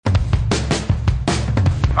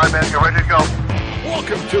All right, man, you're ready to go.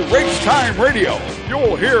 Welcome to Race Time Radio.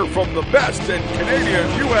 You'll hear from the best in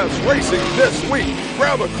Canadian U.S. racing this week.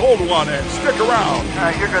 Grab a cold one and stick around.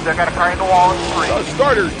 You're good. They got a car in the wall. The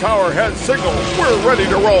starter tower has signaled. We're ready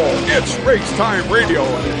to roll. It's Race Time Radio,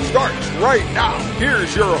 and it starts right now.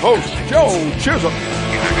 Here's your host, Joe Chisholm.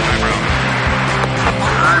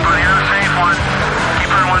 Everybody have a safe one. Keep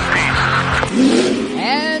her in one piece.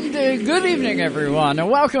 And good evening, everyone, and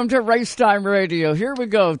welcome to Race Time Radio. Here we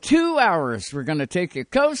go, 2 hours. We're going to take you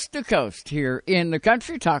coast to coast here in the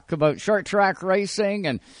country, talk about short track racing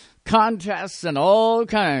and contests and all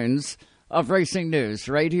kinds of racing news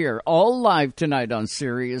right here, all live tonight on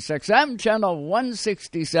Sirius XM, channel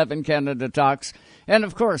 167 Canada Talks, and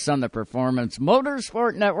of course on the Performance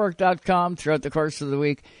Motorsport Network.com throughout the course of the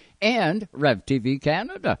week, and Rev TV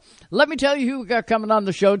Canada. Let me tell you who we got coming on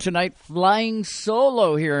the show tonight, flying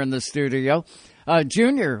solo here in the studio.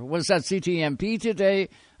 Junior was at CTMP today,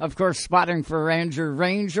 of course, spotting for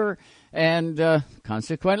Ranger, and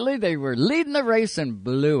consequently, they were leading the race and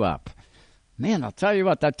blew up. Man, I'll tell you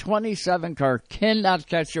what, that 27 car cannot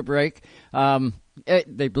catch a break.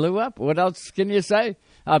 They blew up. What else can you say?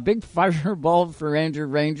 A big fireball for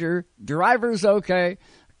Ranger. Driver's okay.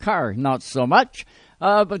 Car, not so much.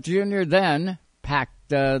 But Junior then packed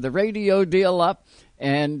the radio deal up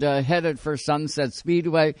and headed for Sunset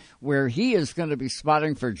Speedway, where he is going to be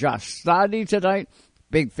spotting for Josh Stoddy tonight.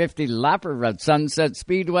 Big 50-lapper at Sunset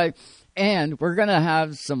Speedway. And we're going to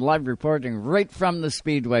have some live reporting right from the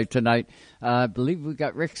Speedway tonight. I believe we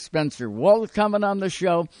got Rick Spencer-Walt coming on the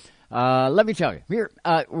show. Let me tell you, here,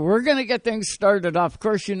 we're going to get things started off. Of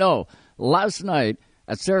course, you know, last night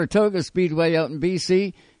at Saratoga Speedway out in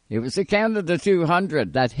BC, it was the Canada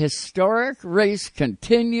 200. That historic race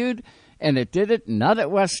continued, and it did it not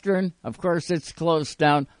at Western. Of course, it's closed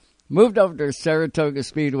down. Moved over to Saratoga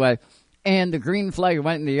Speedway, and the green flag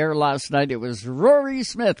went in the air last night. It was Rory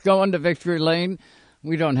Smith going to victory lane.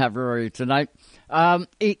 We don't have Rory tonight.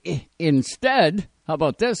 Instead, how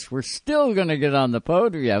about this? We're still going to get on the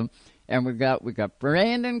podium. And we got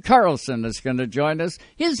Brandon Carlson that's going to join us.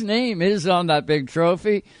 His name is on that big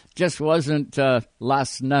trophy. Just wasn't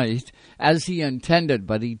last night as he intended,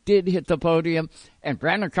 but he did hit the podium. And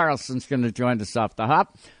Brandon Carlson's going to join us off the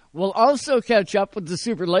hop. We'll also catch up with the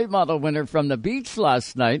Super Late Model winner from the beach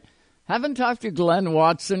last night. Haven't talked to Glenn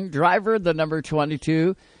Watson, driver of the number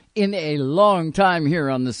 22, in a long time here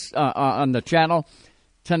on this on the channel.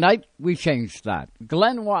 Tonight, we changed that.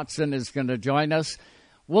 Glenn Watson is going to join us.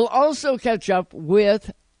 We'll also catch up with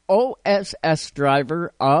OSS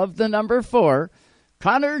driver of the number 4,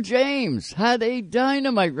 Connor James. Had a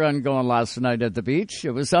dynamite run going last night at the beach.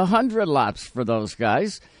 It was 100 laps for those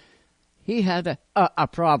guys. He had a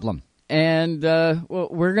problem, and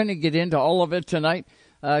we're going to get into all of it tonight.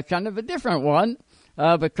 Kind of a different one,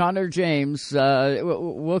 but Connor James,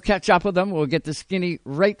 we'll catch up with him. We'll get the skinny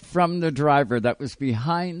right from the driver that was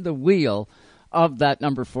behind the wheel of that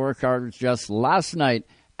number 4 car just last night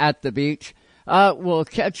at the beach. We'll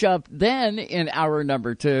catch up then in hour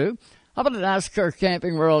number 2. How about a NASCAR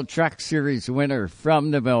Camping World Truck Series winner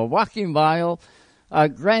from the Milwaukee Mile,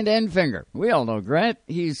 Grant Enfinger. We all know Grant.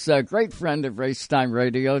 He's a great friend of Race Time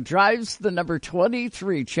Radio. Drives the number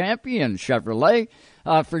 23 Champion Chevrolet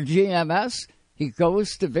for GMS. He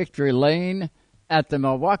goes to victory lane at the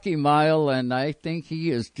Milwaukee Mile, and I think he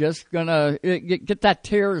is just going to get that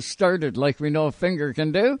tear started like we know a finger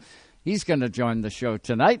can do. He's going to join the show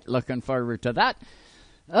tonight. Looking forward to that.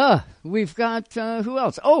 We've got, who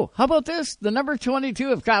else? Oh, how about this? The number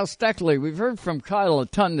 22 of Kyle Steckley. We've heard from Kyle a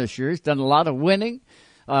ton this year. He's done a lot of winning.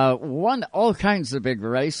 Won all kinds of big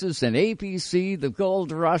races in APC, the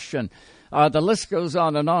Gold Rush, and the list goes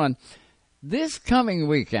on and on. This coming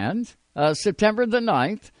weekend, September the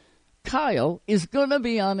 9th, Kyle is going to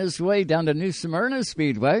be on his way down to New Smyrna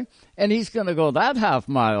Speedway, and he's going to go that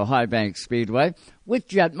half-mile High Bank Speedway with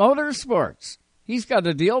Jet Motorsports. He's got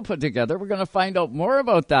a deal put together. We're going to find out more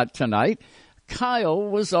about that tonight. Kyle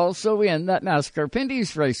was also in that NASCAR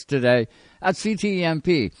Pinty's race today at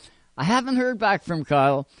CTMP. I haven't heard back from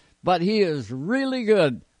Kyle, but he is really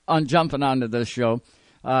good on jumping onto this show,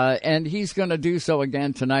 and he's going to do so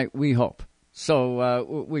again tonight, we hope.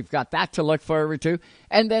 So we've got that to look forward to.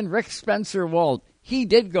 And then Rick Spencer-Walt, he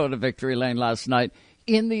did go to victory lane last night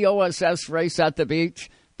in the OSS race at the beach,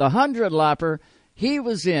 the 100-lapper. He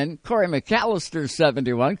was in Corey McAllister's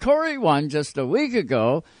 71. Corey won just a week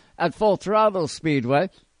ago at Full Throttle Speedway.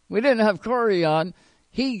 We didn't have Corey on.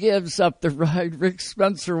 He gives up the ride. Rick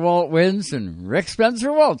Spencer-Walt wins, and Rick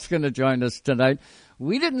Spencer-Walt's going to join us tonight.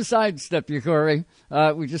 We didn't sidestep you, Corey.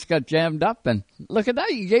 We just got jammed up, and look at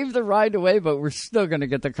that. You gave the ride away, but we're still going to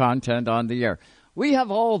get the content on the air. We have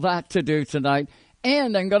all that to do tonight,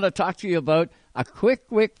 and I'm going to talk to you about a quick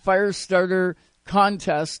fire starter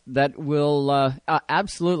contest that will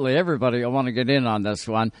absolutely everybody will want to get in on this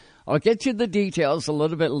one. I'll get you the details a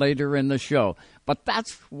little bit later in the show, but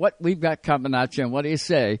that's what we've got coming at you. And what do you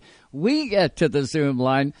say? We get to the Zoom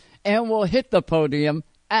line, and we'll hit the podium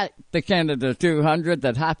at the Canada 200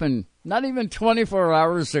 that happened not even 24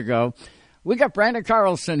 hours ago. We got Brandon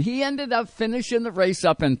Carlson. He ended up finishing the race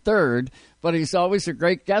up in third, but he's always a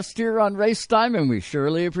great guest here on Race Time, and we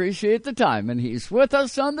surely appreciate the time. And he's with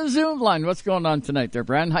us on the Zoom line. What's going on tonight there,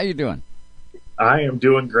 Brandon? How you doing? I am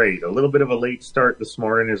doing great. A little bit of a late start this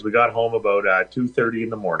morning as we got home about 2:30 in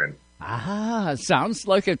the morning. Sounds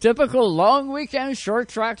like a typical long weekend short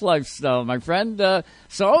track lifestyle, my friend.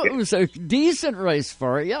 So it was a decent race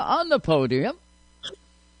for you on the podium.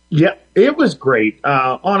 Yeah, it was great.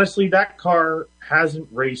 Honestly, that car hasn't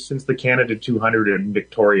raced since the Canada 200 in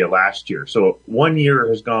Victoria last year. So 1 year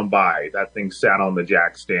has gone by. That thing sat on the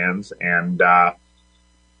jack stands, and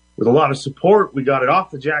with a lot of support, we got it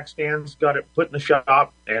off the jack stands, got it put in the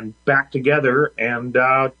shop and back together, and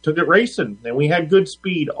took it racing. And we had good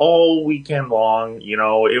speed all weekend long. You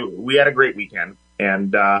know, we had a great weekend,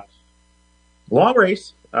 and long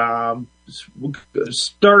race.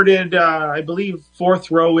 Started, I believe,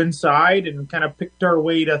 fourth row inside and kind of picked our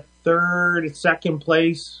way to second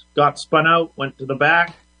place, got spun out, went to the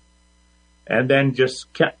back, and then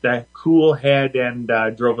just kept a cool head and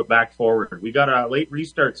drove it back forward. We got a late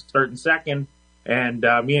restart starting second, and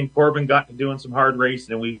me and Corbin got to doing some hard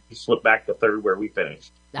racing, and we slipped back to third where we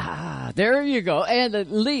finished. There you go. And at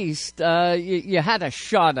least you had a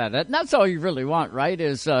shot at it. And that's all you really want, right,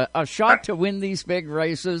 is a shot to win these big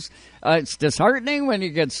races. It's disheartening when you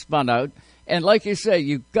get spun out. And like you say,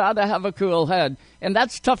 you got to have a cool head. And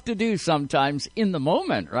that's tough to do sometimes in the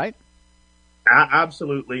moment, right?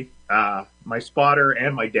 Absolutely. My spotter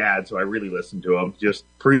and my dad, so I really listened to him, just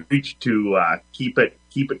preached to keep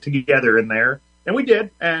it together in there. And we did.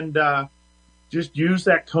 And just used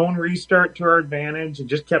that cone restart to our advantage and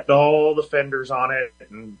just kept all the fenders on it.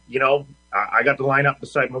 And, you know, I got to line up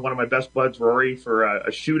beside one of my best buds, Rory, for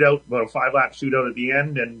a shootout, about a 5-lap shootout at the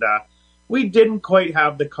end. And we didn't quite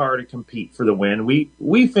have the car to compete for the win.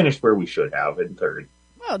 We finished where we should have in third.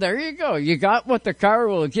 Well, there you go. You got what the car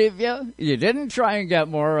will give you. You didn't try and get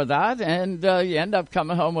more of that, and you end up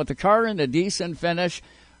coming home with the car in a decent finish.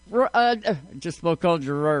 Just about called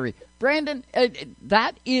you Rory. Brandon,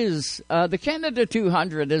 that is, the Canada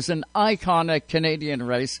 200 is an iconic Canadian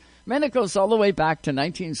race. Man, it goes all the way back to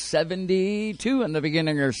 1972 in the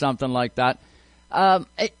beginning or something like that.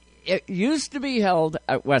 It used to be held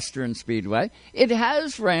at Western Speedway. It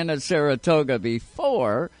has ran at Saratoga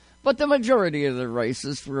before, but the majority of the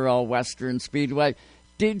races were all Western Speedway.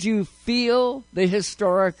 Did you feel the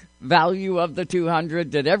historic value of the 200?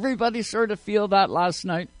 Did everybody sort of feel that last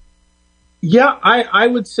night? Yeah, I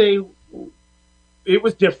would say it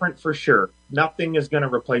was different for sure. Nothing is going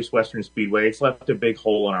to replace Western Speedway. It's left a big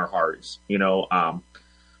hole in our hearts, you know.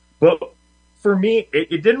 But for me,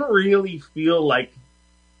 it didn't really feel like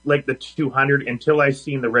the 200 until I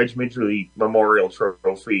seen the Reg Midgley Memorial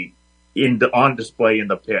Trophy on display in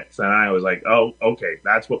the pits, and I was like, oh, okay,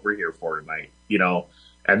 that's what we're here for tonight, you know.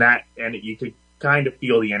 And you could kind of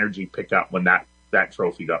feel the energy pick up when that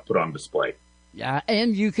trophy got put on display. Yeah,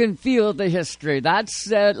 and you can feel the history. That's,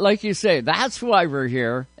 like you say, that's why we're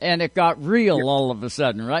here, and it got real all of a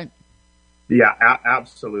sudden, right? Yeah,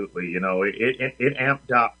 absolutely. You know, it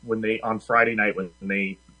amped up when on Friday night when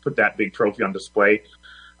they put that big trophy on display.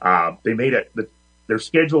 They made their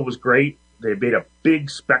schedule was great. They made a big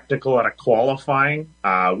spectacle out of qualifying.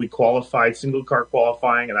 We qualified single car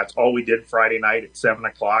qualifying, and that's all we did Friday night at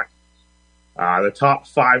 7:00. The top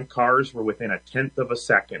 5 cars were within 1/10 of a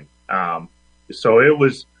second. So it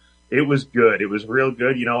was good. It was real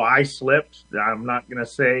good. You know, I slipped. I'm not going to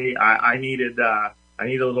say I needed a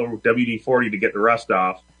little WD-40 to get the rust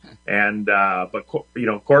off. And, but you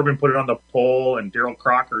know, Corbin put it on the pole and Daryl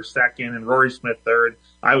Crocker second and Rory Smith third.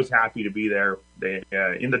 I was happy to be there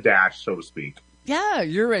in the dash, so to speak. Yeah,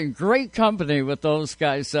 you're in great company with those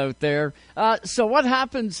guys out there. So what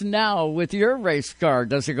happens now with your race car?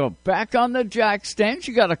 Does it go back on the jack stands?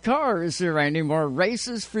 You got a car. Is there any more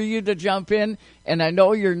races for you to jump in? And I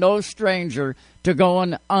know you're no stranger to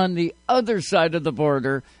going on the other side of the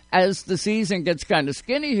border as the season gets kind of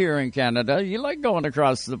skinny here in Canada. You like going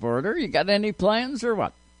across the border. You got any plans or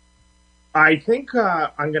what? I think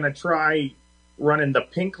I'm going to try running the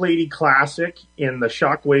Pink Lady Classic in the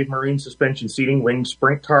Shockwave Marine Suspension Seating Wing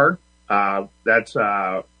Sprint car. That's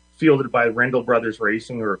fielded by Rendell Brothers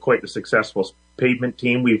Racing, who are quite the successful pavement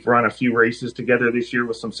team. We've run a few races together this year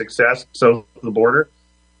with some success south of the border.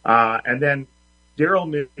 And then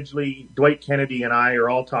Daryl Midgley, Dwight Kennedy, and I are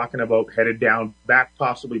all talking about headed down,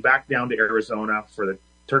 possibly back down to Arizona for the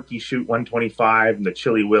Turkey Shoot 125 and the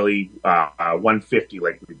Chili Willy 150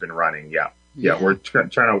 like we've been running. Yeah, we're trying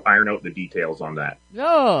to iron out the details on that.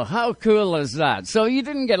 Oh, how cool is that? So you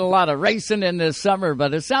didn't get a lot of racing in this summer,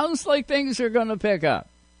 but it sounds like things are going to pick up.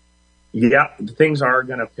 Yeah, things are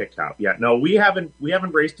going to pick up. Yeah, no, we haven't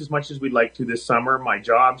raced as much as we'd like to this summer. My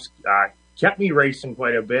job's kept me racing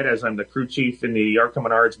quite a bit, as I'm the crew chief in the Arca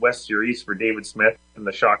Menards West Series for David Smith and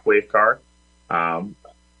the Shockwave car.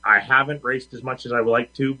 I haven't raced as much as I would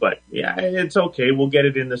like to, but yeah, it's okay. We'll get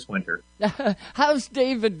it in this winter. How's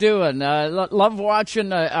David doing? Love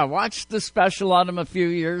watching. I watched the special on him a few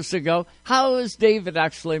years ago. How is David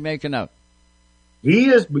actually making out? He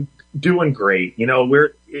is doing great. You know,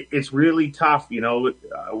 it's really tough. You know,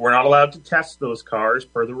 we're not allowed to test those cars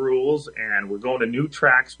per the rules, and we're going to new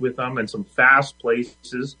tracks with them and some fast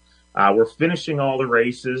places. We're finishing all the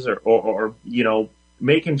races, or you know,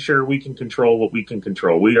 making sure we can control what we can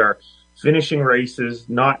control. We are finishing races,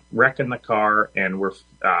 not wrecking the car, and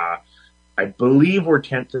I believe we're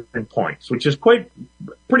 10th in points, which is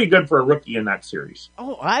pretty good for a rookie in that series.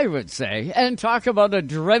 Oh, I would say. And talk about a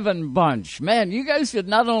driven bunch. Man, you guys would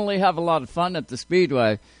not only have a lot of fun at the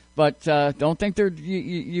Speedway, but don't think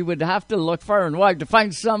you would have to look far and wide to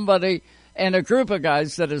find somebody and a group of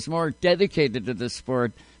guys that is more dedicated to the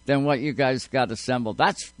sport than what you guys got assembled.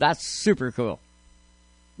 That's super cool.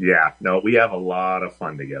 Yeah, no, we have a lot of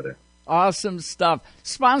fun together. Awesome stuff.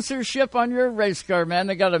 Sponsorship on your race car, man.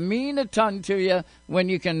 They got to mean a ton to you when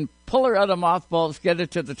you can pull her out of mothballs, get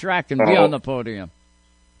it to the track, and be on the podium.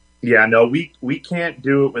 Yeah, no, we can't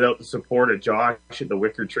do it without the support of Josh at the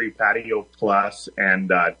Wicker Tree Patio Plus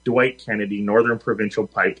and Dwight Kennedy, Northern Provincial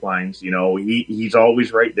Pipelines. You know, he's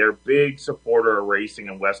always right there. Big supporter of racing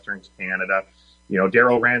in Western Canada. You know,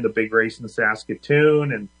 Daryl ran the big race in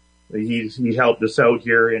Saskatoon, and he helped us out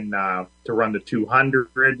here to run the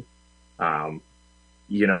 200.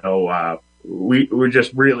 You know, we're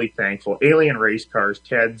just really thankful. Alien Race Cars,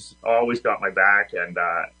 Ted's always got my back, and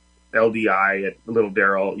LDI at Little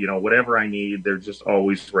Daryl, you know, whatever I need, they're just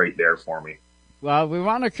always right there for me. Well, we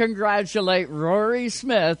want to congratulate Rory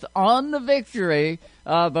Smith on the victory,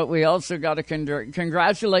 but we also got to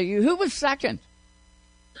congratulate you. Who was second?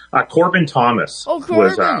 Corbin Thomas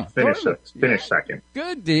was finished second.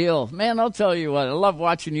 Good deal. Man, I'll tell you what, I love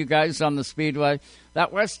watching you guys on the Speedway.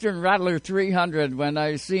 That Western Rattler 300, when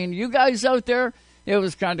I seen you guys out there, it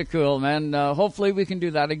was kind of cool, man. Hopefully we can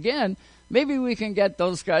do that again. Maybe we can get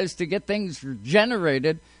those guys to get things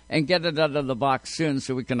generated and get it out of the box soon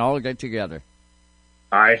so we can all get together.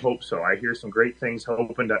 I hope so. I hear some great things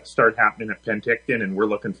hoping to start happening at Penticton, and we're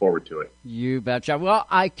looking forward to it. You betcha. Well,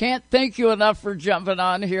 I can't thank you enough for jumping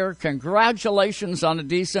on here. Congratulations on a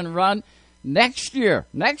decent run. Next year,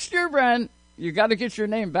 Brent, you got to get your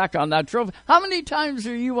name back on that trophy. How many times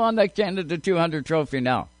are you on that Canada 200 trophy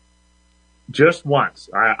now? Just once.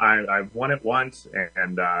 I've won it once,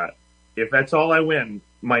 and if that's all I win,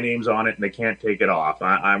 my name's on it, and they can't take it off.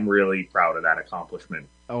 I'm really proud of that accomplishment.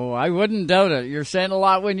 Oh, I wouldn't doubt it. You're saying a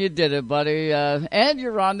lot when you did it, buddy. And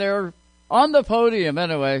you're on there on the podium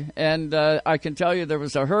anyway. And I can tell you there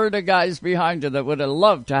was a herd of guys behind you that would have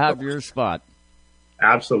loved to have your spot.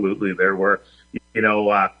 Absolutely, there were. You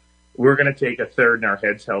know, we're going to take a third in our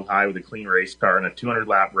heads held high with a clean race car in a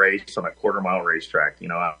 200-lap race on a quarter-mile racetrack. You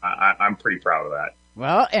know, I'm pretty proud of that.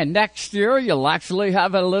 Well, and next year you'll actually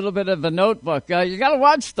have a little bit of a notebook. You got to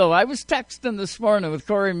watch, though. I was texting this morning with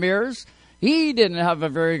Corey Mears. He didn't have a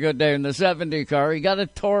very good day in the 70 car. He got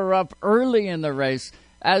it tore up early in the race.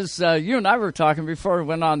 As you and I were talking before we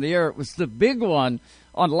went on the air, it was the big one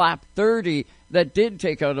on lap 30 that did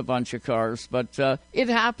take out a bunch of cars. But it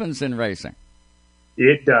happens in racing.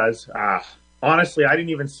 It does. Honestly, I didn't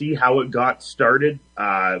even see how it got started.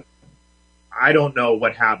 I don't know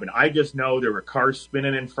what happened. I just know there were cars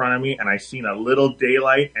spinning in front of me, and I seen a little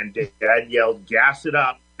daylight, and Dad yelled, "Gas it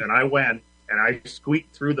up," and I went. And I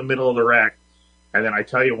squeaked through the middle of the wreck. And then I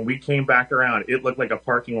tell you, when we came back around, it looked like a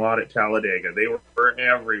parking lot at Talladega. They were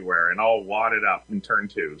everywhere and all wadded up in turn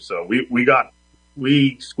two. So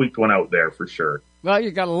we squeaked one out there for sure. Well,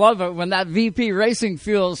 you got to love it when that VP Racing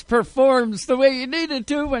Fuels performs the way you need it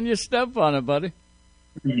to when you step on it, buddy.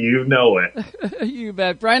 You know it. You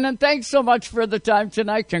bet. Brandon, thanks so much for the time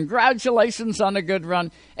tonight. Congratulations on a good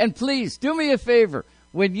run. And please, do me a favor.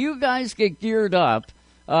 When you guys get geared up,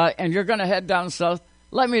 and you're going to head down south,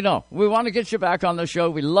 let me know. We want to get you back on the show.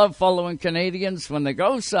 We love following Canadians when they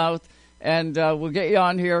go south. and we'll get you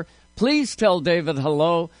on here. Please tell David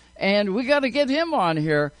hello, and we got to get him on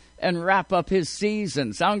here and wrap up his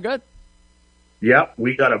season. Sound good? Yep,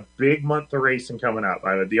 we got a big month of racing coming up.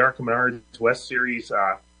 The ARCA Menards West Series,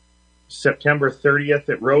 September 30th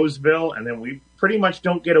at Roseville, and then we pretty much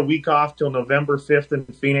don't get a week off till November 5th in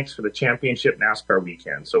Phoenix for the championship NASCAR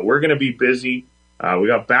weekend. So we're going to be busy. We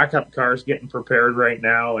got backup cars getting prepared right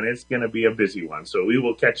now, and it's going to be a busy one. So we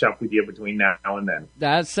will catch up with you between now and then.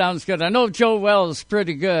 That sounds good. I know Joe Wells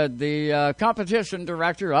pretty good. The competition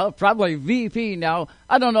director, well, probably VP now.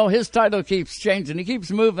 I don't know. His title keeps changing. He keeps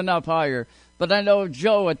moving up higher. But I know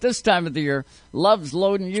Joe, at this time of the year, loves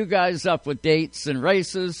loading you guys up with dates and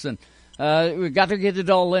races, and we've got to get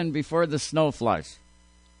it all in before the snow flies.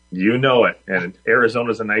 You know it. And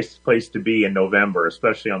Arizona's a nice place to be in November,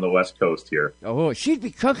 especially on the West Coast here. Oh, she'd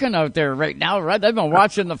be cooking out there right now, right? I've been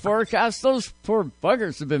watching the forecast. Those poor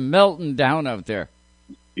buggers have been melting down out there.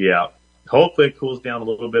 Yeah. Hopefully it cools down a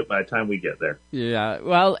little bit by the time we get there. Yeah,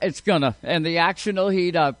 well, it's gonna. And the action will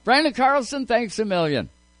heat up. Brandon Carlson, thanks a million.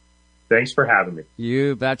 Thanks for having me.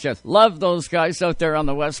 You betcha. Love those guys out there on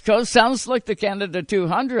the West Coast. Sounds like the Canada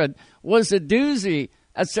 200 was a doozy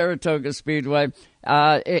at Saratoga Speedway.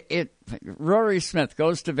 Rory Smith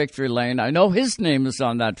goes to victory lane. I know his name is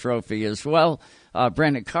on that trophy as well.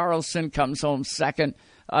 Brandon Carlson comes home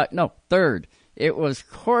third. It was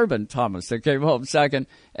Corbin Thomas that came home second,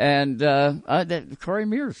 and Corey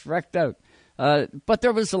Mears wrecked out. But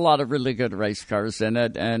there was a lot of really good race cars in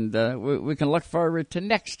it, and we can look forward to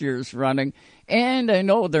next year's running. And I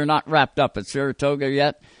know they're not wrapped up at Saratoga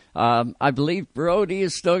yet. I believe Brody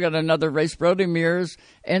has still got another race, Brody Mears,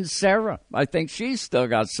 and Sarah. I think she's still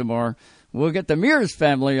got some more. We'll get the Mears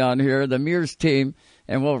family on here, the Mears team,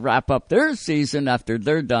 and we'll wrap up their season after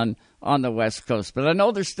they're done on the West Coast. But I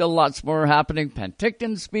know there's still lots more happening.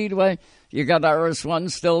 Penticton Speedway, you got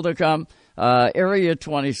RS1 still to come. Area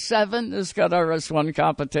 27 has got RS1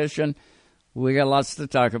 competition. We got lots to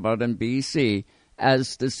talk about in BC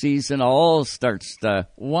as the season all starts to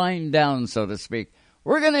wind down, so to speak.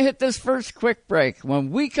 We're going to hit this first quick break. When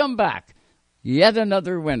we come back, yet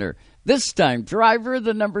another winner. This time, driver of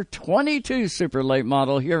the number 22 Super Late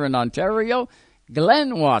model here in Ontario,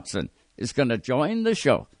 Glenn Watson, is going to join the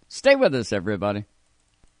show. Stay with us, everybody.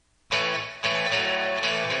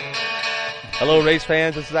 Hello, race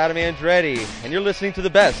fans. This is Adam Andretti, and you're listening to the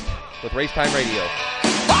best with Race Time Radio.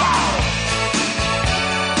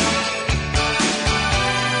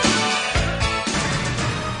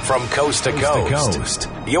 From coast to coast,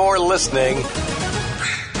 you're listening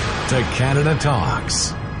to Canada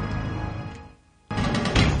Talks.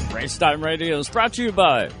 Race Time Radio is brought to you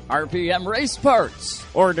by RPM Race Parts.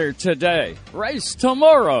 Order today, race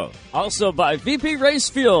tomorrow. Also by VP Race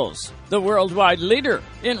Fuels, the worldwide leader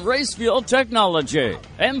in race fuel technology.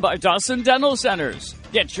 And by Dawson Dental Centers.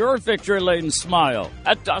 Get your victory lane smile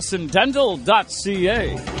at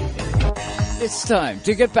dawsondental.ca. It's time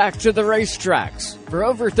to get back to the racetracks. For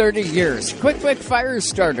over 30 years, Quick Fire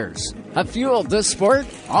Starters have fueled this sport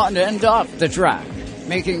on and off the track,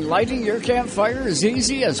 making lighting your campfire as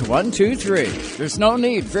easy as 1, 2, 3. There's no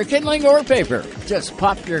need for kindling or paper. Just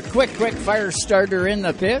pop your Quick Fire Starter in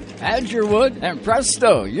the pit, add your wood, and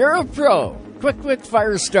presto, you're a pro. Quick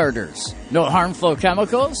Fire Starters. No harmful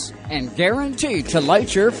chemicals, and guaranteed to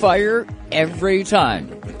light your fire every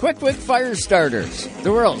time. Quick Fire Starters,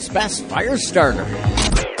 the world's best fire starter.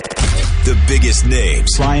 The biggest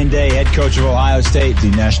names. Ryan Day, head coach of Ohio State,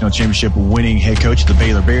 the national championship winning head coach of the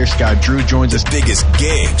Baylor Bears. Scott Drew joins us. The biggest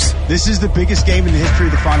games. This is the biggest game in the history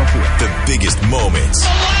of the Final Four. The biggest moments.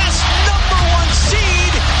 The last number one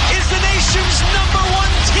seed is the nation's number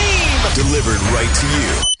one team. Delivered right to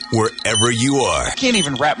you, wherever you are. I can't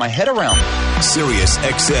even wrap my head around it. Sirius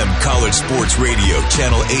XM College Sports Radio,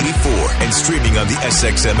 Channel 84, and streaming on the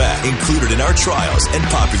SXM app, included in our trials and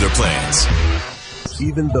popular plans.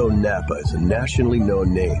 Even though Napa is a nationally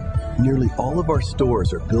known name, nearly all of our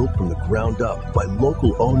stores are built from the ground up by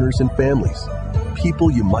local owners and families. People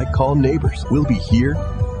you might call neighbors will be here,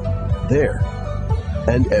 there,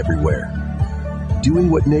 and everywhere. Doing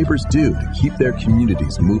what neighbors do to keep their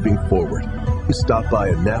communities moving forward. You stop by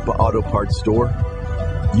a Napa Auto Parts store,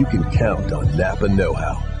 you can count on Napa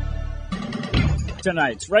know-how.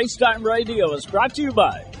 Tonight's Race Time Radio is brought to you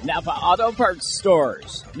by Napa Auto Parts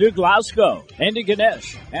Stores, New Glasgow,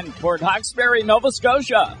 Antigonish, and Port Hawkesbury, Nova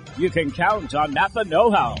Scotia. You can count on Napa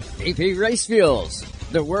know-how. VP Race Fuels,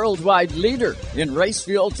 the worldwide leader in race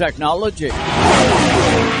fuel technology.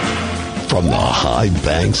 From the high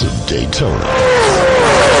banks of Daytona,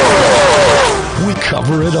 we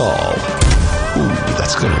cover it all. Ooh,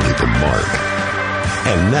 that's going to leave a mark.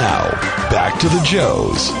 And now, back to the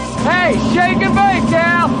Joes. Hey, shake and bake,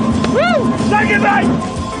 Cal! Woo! Shake and bake!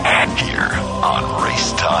 Here on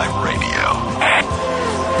Race Time Radio.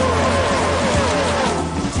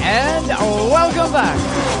 And welcome back,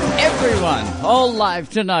 everyone. All live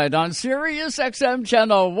tonight on Sirius XM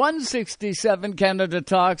Channel 167 Canada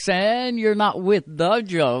Talks. And you're not with the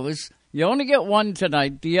Joes. You only get one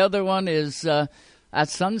tonight. The other one is at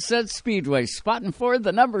Sunset Speedway, spotting for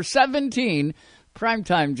the number 17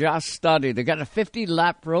 Primetime Josh Stoddy. They got a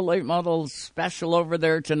 50-lap Pro Late Model special over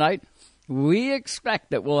there tonight. We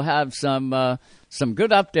expect that we'll have some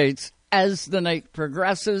good updates as the night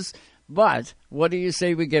progresses. But what do you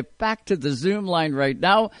say we get back to the Zoom line right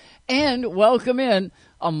now and welcome in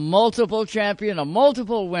a multiple champion, a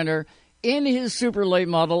multiple winner in his Super Late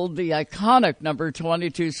Model, the iconic number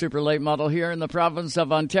 22 Super Late Model here in the province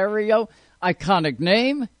of Ontario. Iconic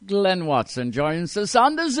name, Glenn Watson joins us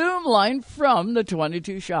on the Zoom line from the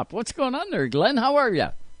 22 shop. What's going on there, Glenn? How are you?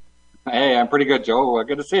 Hey, I'm pretty good, Joe.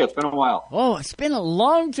 Good to see you. It's been a while. Oh, it's been a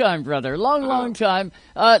long time, brother. Long time.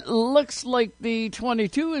 Looks like the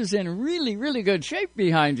 22 is in really, really good shape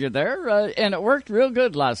behind you there, and it worked real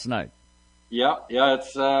good last night. Yeah,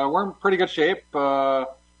 it's we're in pretty good shape. A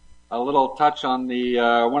little touch on the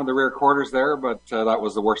one of the rear quarters there, but that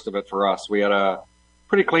was the worst of it for us. We had a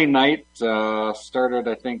pretty clean night. Started,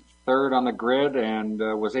 I think, third on the grid and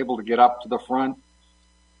was able to get up to the front.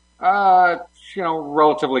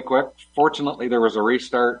 Relatively quick. Fortunately, there was a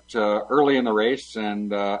restart early in the race,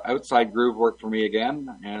 and outside groove worked for me again,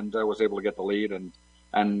 and was able to get the lead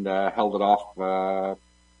and held it off,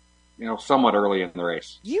 somewhat early in the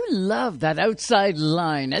race. You love that outside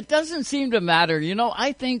line. It doesn't seem to matter.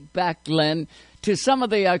 I think back, Glenn, to some of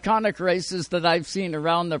the iconic races that I've seen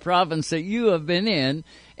around the province that you have been in,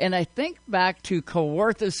 and I think back to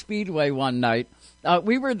Kawartha Speedway one night.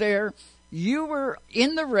 We were there. You were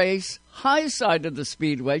in the race, high side of the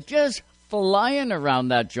speedway, just flying around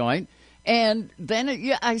that joint. And then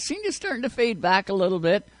I seen you starting to fade back a little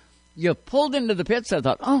bit. You pulled into the pits. I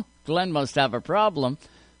thought, oh, Glenn must have a problem.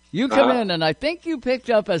 You come in, and I think you picked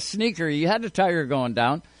up a sneaker. You had a tire going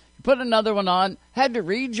down. You put another one on, had to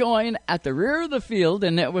rejoin at the rear of the field,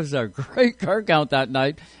 and it was a great car count that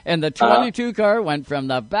night. And the 22 car went from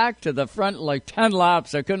the back to the front like 10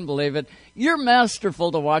 laps. I couldn't believe it. You're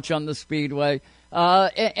masterful to watch on the Speedway,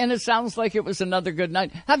 and it sounds like it was another good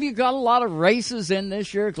night. Have you got a lot of races in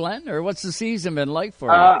this year, Glenn, or what's the season been like for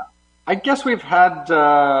you? I guess we've had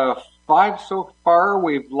 5 so far.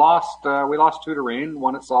 We lost 2 to rain,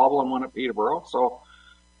 one at Sauble and one at Peterborough, so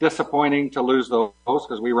disappointing to lose those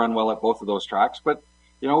because we run well at both of those tracks. But,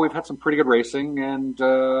 we've had some pretty good racing, and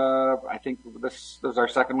I think this is our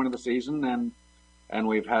second win of the season, and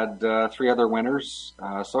we've had 3 other winners.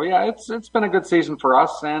 So, yeah, it's been a good season for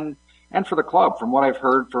us and for the club. From what I've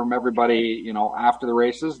heard from everybody, after the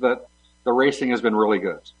races, that the racing has been really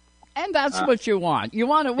good. And that's what you want. You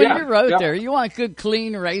want it when you're out there. You want good,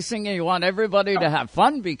 clean racing, and you want everybody to have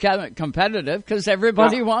fun, be competitive, because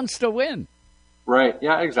everybody wants to win. Right.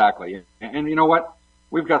 Yeah, exactly. And you know what?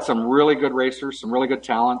 We've got some really good racers, some really good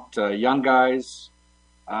talent, young guys.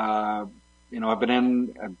 I've been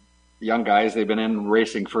in young guys. They've been in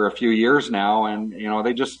racing for a few years now, and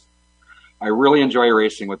I really enjoy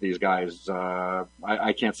racing with these guys.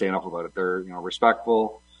 I can't say enough about it. They're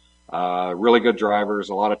respectful, really good drivers,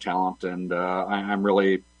 a lot of talent, and I'm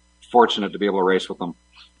really fortunate to be able to race with them.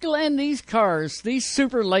 Glenn, these cars, these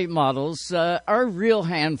super late models, are a real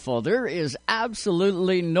handful. There is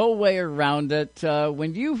absolutely no way around it.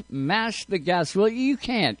 When you mash the gas, well, you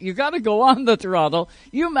can't. You got to go on the throttle.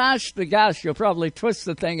 You mash the gas, you'll probably twist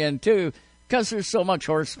the thing in too, because there's so much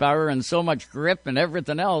horsepower and so much grip and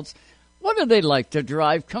everything else. What do they like to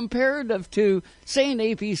drive comparative to, say, an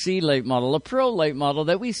APC late model, a pro late model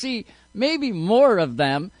that we see maybe more of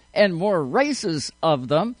them and more races of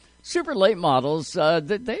them? Super late models,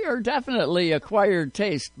 they are definitely acquired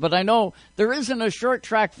taste, but I know there isn't a short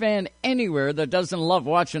track fan anywhere that doesn't love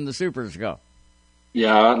watching the supers go.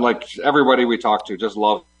 Yeah, like everybody we talk to just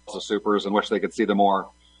loves the supers and wish they could see them more.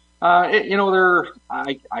 I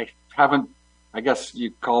haven't, I guess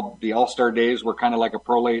you call the All-Star days were kind of like a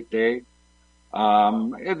pro late day.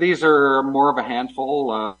 These are more of a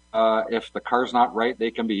handful. If the car's not right,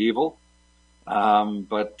 they can be evil.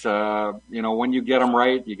 But when you get them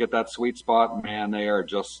right, you get that sweet spot, man, they're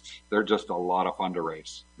just a lot of fun to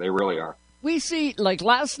race. They really are. We see, like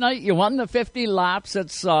last night, you won the 50 laps at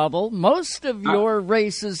Sauble. Most of your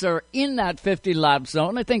races are in that 50 lap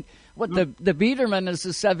zone. I think the Biederman is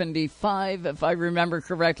a 75, if I remember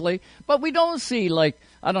correctly. But we don't see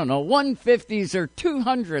 150s or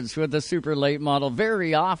 200s with the super late model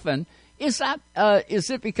very often. Is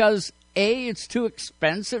it because, A, it's too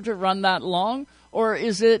expensive to run that long, or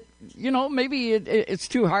is it, maybe it's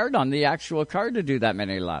too hard on the actual car to do that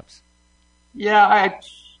many laps? Yeah,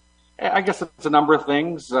 I guess it's a number of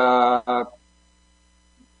things.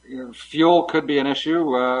 Fuel could be an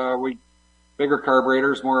issue. Bigger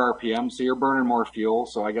carburetors, more RPM, so you're burning more fuel.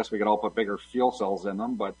 So I guess we could all put bigger fuel cells in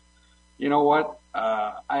them. But you know what?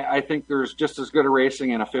 I think there's just as good a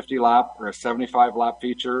racing in a 50 lap or a 75 lap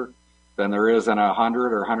feature than there is in a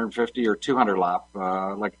 100 or 150 or 200 lap.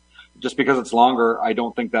 Just because it's longer, I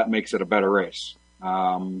don't think that makes it a better race.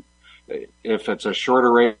 If it's a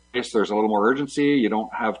shorter race, there's a little more urgency. You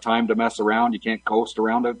don't have time to mess around. You can't coast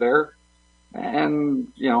around out there.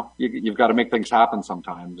 And, you've got to make things happen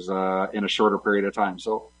sometimes in a shorter period of time.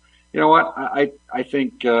 So, you know what? I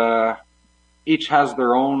think each has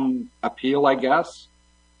their own appeal, I guess.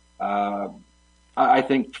 I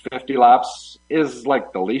think 50 laps is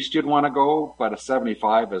like the least you'd want to go, but a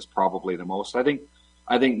 75 is probably the most. I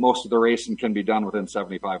think most of the racing can be done within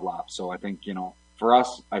 75 laps. So I think, for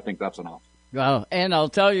us, I think that's enough. Well, and I'll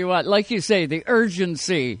tell you what, like you say, the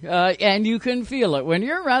urgency, and you can feel it. When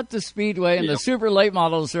you're at the Speedway and the super late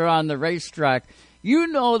models are on the racetrack,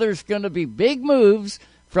 there's going to be big moves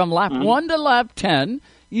from lap 1 to lap 10.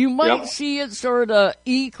 You might see it sort of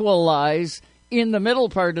equalize in the middle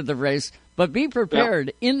part of the race, but be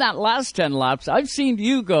prepared. In that last 10 laps, I've seen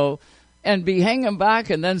you go and be hanging back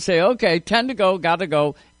and then say, okay, 10 to go, got to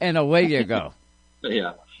go, and away you go.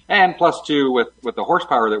 Yeah. And plus, too, with the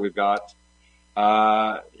horsepower that we've got,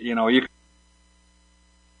 you can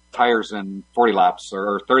tires in 40 laps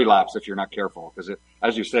or 30 laps if you're not careful. Because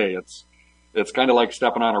as you say, it's kind of like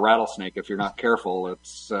stepping on a rattlesnake. If you're not careful,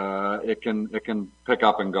 it can pick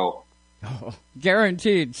up and go. Oh,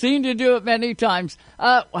 guaranteed. Seen you do it many times.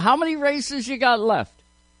 How many races you got left?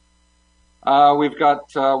 We've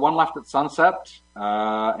got one left at Sunset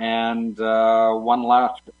and one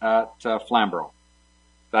left at Flamborough.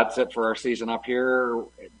 That's it for our season up here.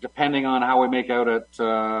 Depending on how we make out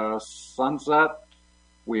at Sunset,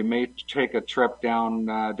 we may take a trip down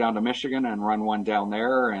to Michigan and run one down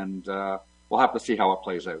there, and we'll have to see how it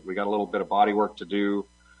plays out. We got a little bit of body work to do.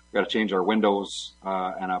 We got to change our windows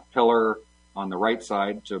and a pillar on the right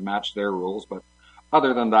side to match their rules. But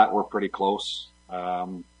other than that, we're pretty close.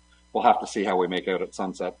 We'll have to see how we make out at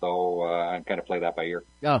Sunset, though, and kind of play that by ear.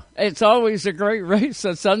 Oh, it's always a great race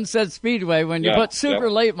at Sunset Speedway when you put super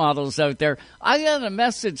late models out there. I got a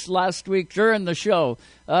message last week during the show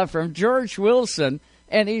from George Wilson,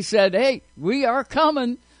 and he said, hey, we are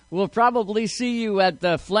coming. We'll probably see you at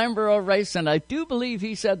the Flamborough race, and I do believe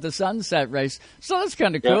he said the Sunset race. So that's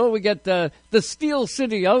kind of cool. We get the Steel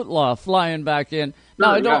City Outlaw flying back in.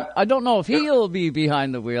 Now, I don't know if he'll be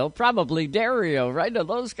behind the wheel. Probably Dario, right? Are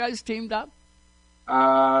those guys teamed up?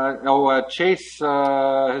 Chase,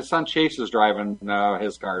 his son Chase is driving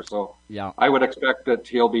his car, so I would expect that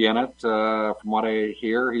he'll be in it. From what I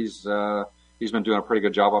hear, he's been doing a pretty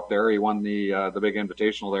good job up there. He won the big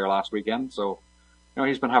invitational there last weekend, so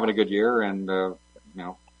he's been having a good year. And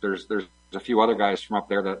there's a few other guys from up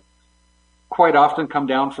there that quite often come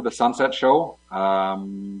down for the Sunset show. I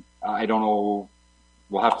don't know.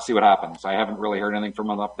 We'll have to see what happens. I haven't really heard anything from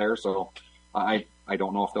them up there, so I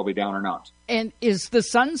don't know if they'll be down or not. And is the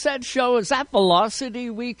Sunset show, is that Velocity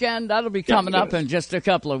weekend? That'll be coming up in just a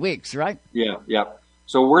couple of weeks, right? Yeah.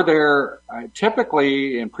 So we're there.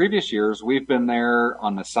 Typically, in previous years, we've been there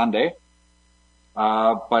on the Sunday,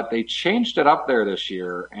 but they changed it up there this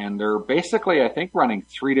year, and they're basically, I think, running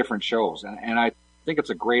 3 different shows, and I think it's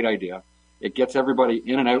a great idea. It gets everybody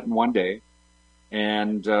in and out in one day.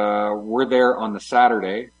 And we're there on the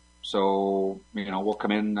Saturday, so we'll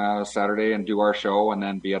come in Saturday and do our show, and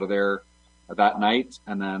then be out of there that night.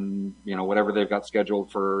 And then whatever they've got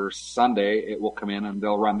scheduled for Sunday, it will come in and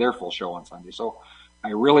they'll run their full show on Sunday. So I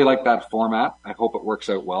really like that format. I hope it works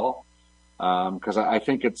out well because I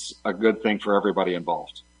think it's a good thing for everybody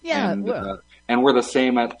involved. Yeah, and we're the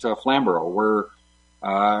same at Flamborough. We're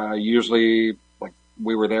usually.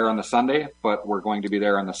 We were there on the Sunday, but we're going to be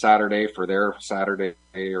there on the Saturday for their Saturday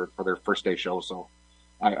or for their first day show. So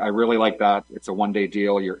I really like that. It's a one-day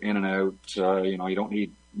deal. You're in and out. You don't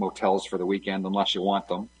need motels for the weekend unless you want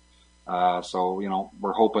them. So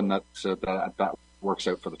we're hoping that works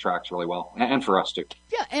out for the tracks really well and for us too.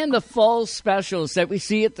 Yeah, and the fall specials that we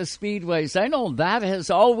see at the Speedways. I know that has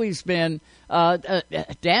always been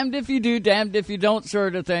damned if you do, damned if you don't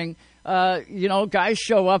sort of thing. Guys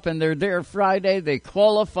show up and they're there Friday, they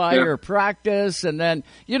qualify or practice, and then,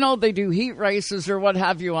 they do heat races or what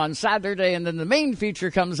have you on Saturday, and then the main feature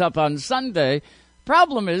comes up on Sunday.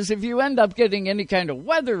 problem is if you end up getting any kind of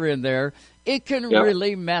weather in there, it can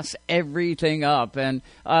really mess everything up. And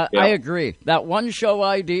I agree. That one show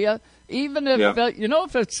idea, even if,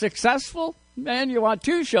 if it's successful, man, you want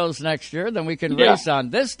 2 shows next year, then we can race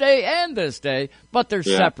on this day and this day, but they're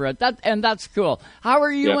separate. That's cool. How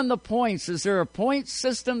are you in the points? Is there a points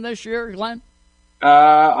system this year, Glenn?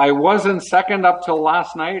 I was in second up till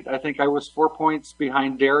last night. I think I was 4 points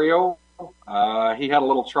behind Dario. He had a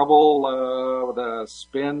little trouble with a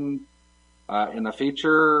spin in the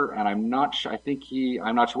feature, and I'm not sure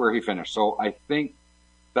where he finished. So I think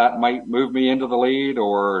that might move me into the lead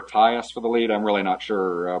or tie us for the lead. I'm really not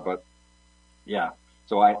sure, but yeah.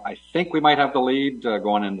 So I think we might have the lead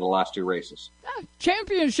going into the last 2 races.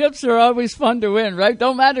 Championships are always fun to win, right?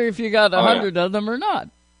 Don't matter if you got 100 of them or not.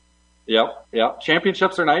 Yep.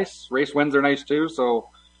 Championships are nice. Race wins are nice too. So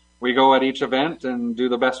we go at each event and do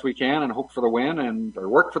the best we can and hope for the win or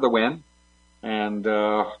work for the win. And,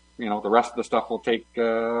 the rest of the stuff will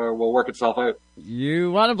work itself out.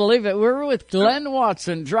 You want to believe it. We're with Glenn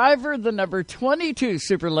Watson, driver, the number 22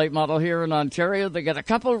 Super Late Model here in Ontario. They got a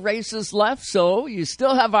couple races left, so you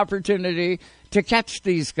still have opportunity to catch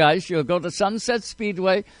these guys. You'll go to Sunset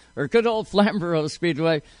Speedway or good old Flamborough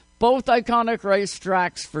Speedway. Both iconic race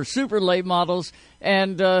tracks for super late models,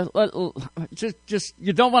 and just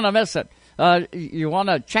you don't want to miss it. You want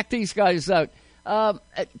to check these guys out.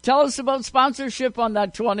 Tell us about sponsorship on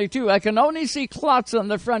that 22. I can only see clots on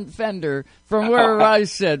the front fender from where I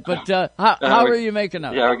sit, but how are you making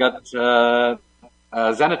out? Yeah, we got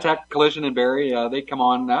Zenitech Collision in Barrie. They come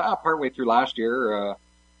on partway through last year.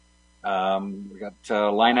 We got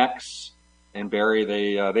Linex in Barrie.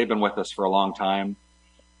 They've been with us for a long time.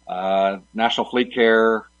 National Fleet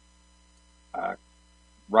Care,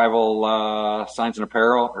 Rival Signs and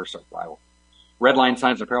Apparel, Redline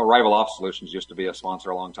Signs and Apparel. Rival Off Solutions used to be a sponsor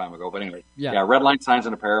a long time ago, but anyway, Redline Signs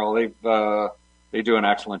and Apparel. They do an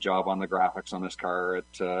excellent job on the graphics on this car.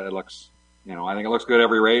 It looks, I think it looks good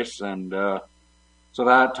every race, and so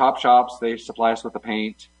that Top Shops, they supply us with the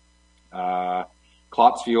paint.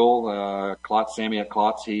 Klotz Fuel, Sammy at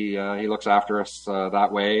Klotz, he looks after us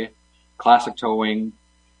that way. Classic Towing.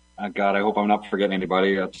 God, I hope I'm not forgetting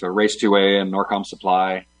anybody. It's Race 2A and Norcom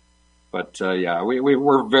Supply. But,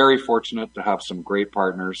 we're very fortunate to have some great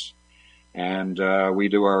partners, and we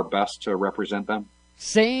do our best to represent them.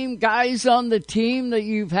 Same guys on the team that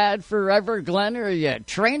you've had forever, Glenn? Are you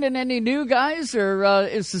training any new guys, or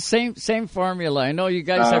is the same formula? I know you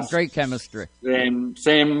guys have great chemistry. Same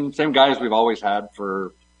guys we've always had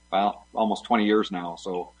for, almost 20 years now.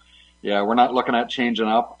 So, yeah, we're not looking at changing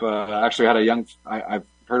up. Actually, I've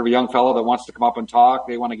heard of a young fellow that wants to come up and talk.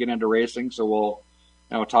 They want to get into racing, so we'll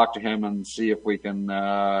talk to him and see if we can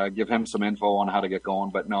give him some info on how to get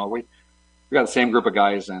going. But no, we got the same group of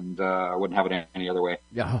guys, and I wouldn't have it any other way.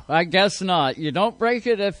 Yeah, I guess not. You don't break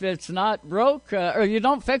it if it's not broke, or you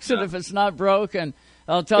don't fix it if it's not broke. And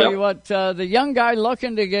I'll tell you what, the young guy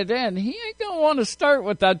looking to get in, he ain't going to want to start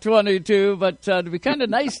with that 22, but it'd be kind of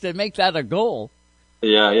nice to make that a goal.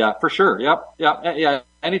 Yeah, for sure. Yep.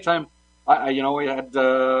 Anytime. We had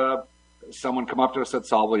someone come up to us at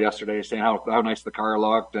Salvo yesterday saying how nice the car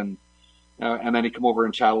looked, and then he come over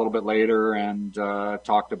and chat a little bit later and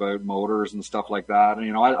talked about motors and stuff like that.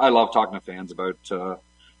 And I love talking to fans about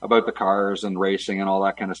the cars and racing and all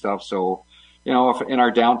that kind of stuff. So if in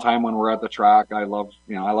our downtime when we're at the track, I love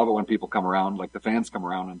it when people come around, like the fans come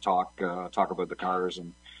around and talk about the cars,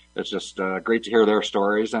 and it's just great to hear their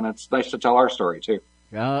stories, and it's nice to tell our story too.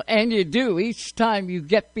 And you do each time you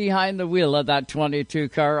get behind the wheel of that 22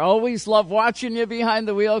 car. Always love watching you behind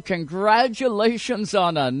the wheel. Congratulations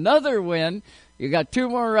on another win. You got 2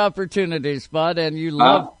 more opportunities, bud, and you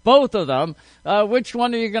love both of them. Which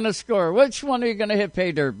one are you going to score? Which one are you going to hit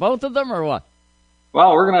pay dirt? Both of them or what?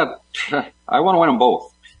 Well, I want to win them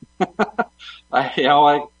both.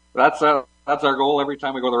 That's our goal every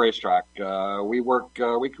time we go to the racetrack. We work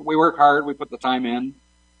hard. We put the time in.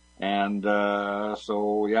 And, we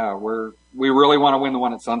really want to win the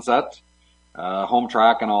one at Sunset, home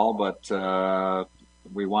track and all, but,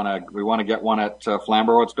 we want to get one at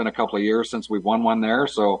Flamborough. It's been a couple of years since we've won one there.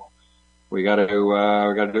 So we got to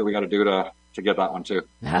do to get that one too.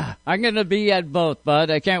 I'm going to be at both,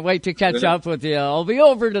 bud. I can't wait to catch up with you. I'll be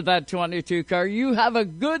over to that 22 car. You have a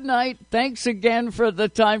good night. Thanks again for the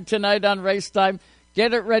time tonight on Race Time.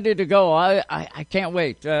 Get it ready to go. I can't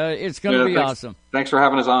wait. It's going to be awesome. Thanks for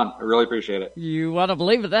having us on. I really appreciate it. You want to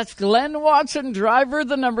believe it. That's Glenn Watson, driver,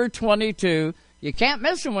 the number 22. You can't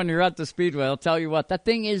miss him when you're at the Speedway. I'll tell you what, that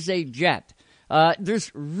thing is a jet.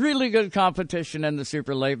 There's really good competition in the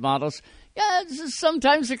super late models. Yeah,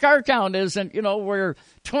 sometimes the car count isn't, we're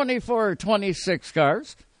 24 or 26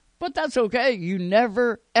 cars, but that's okay. You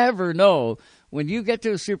never, ever know when you get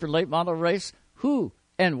to a super late model race who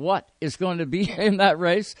and what is going to be in that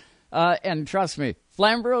race. And trust me,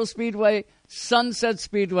 Flamborough Speedway, Sunset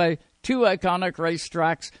Speedway, two iconic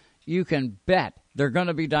racetracks, you can bet they're going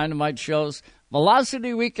to be dynamite shows.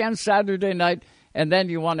 Velocity Weekend Saturday night, and then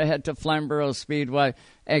you want to head to Flamborough Speedway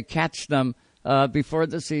and catch them before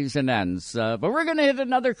the season ends. But we're going to hit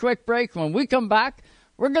another quick break. When we come back,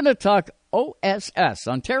 we're going to talk OSS,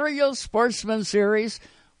 Ontario Sportsman Series,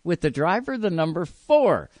 with the driver, the number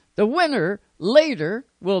 4. The winner later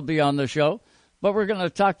will be on the show, but we're going to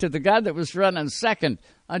talk to the guy that was running second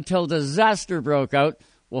until disaster broke out.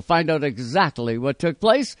 We'll find out exactly what took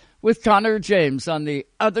place with Connor James on the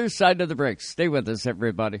other side of the break. Stay with us,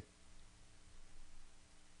 everybody.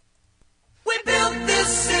 We built this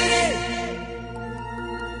city.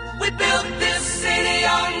 We built this city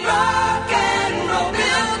on rock and roll.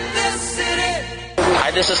 Built this city.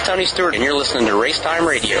 Hi, this is Tony Stewart, and you're listening to Race Time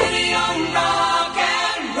Radio. City on rock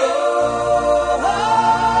and roll.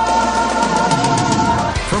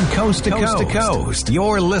 From coast to coast,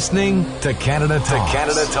 you're listening to Canada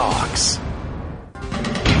Talks.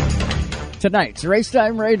 Tonight's Race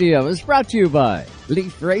Time Radio is brought to you by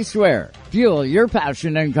Leaf Racewear. Fuel your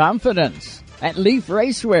passion and confidence at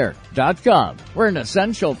leafracewear.com. We're an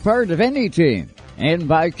essential part of any team. And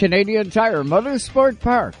by Canadian Tire Motorsport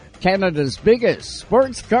Park, Canada's biggest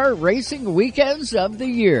sports car racing weekends of the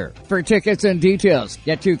year. For tickets and details,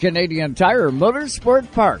 get to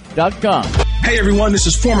CanadianTireMotorsportPark.com. Hey everyone, this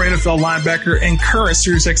is former NFL linebacker and current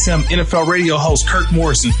SiriusXM NFL radio host Kirk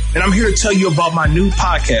Morrison, and I'm here to tell you about my new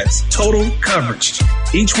podcast, Total Coverage.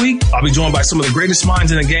 Each week, I'll be joined by some of the greatest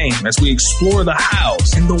minds in the game as we explore the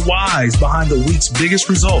hows and the whys behind the week's biggest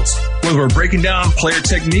results. Whether we're breaking down player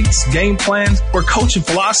techniques, game plans, or coaching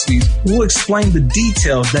philosophies, we'll explain the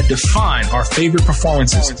details that define our favorite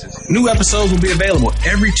performances. New episodes will be available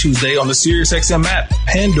every Tuesday on the SiriusXM app,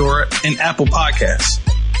 Pandora, and Apple Podcasts.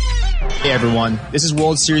 Hey everyone, this is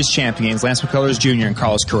World Series champions Lance McCullers Jr. and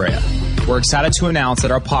Carlos Correa. We're excited to announce that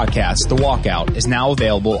our podcast, The Walkout, is now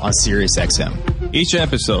available on SiriusXM. Each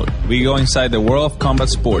episode, we go inside the world of combat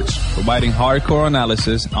sports, providing hardcore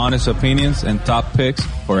analysis, honest opinions, and top picks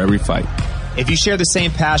for every fight. If you share the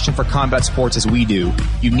same passion for combat sports as we do,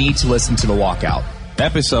 you need to listen to The Walkout.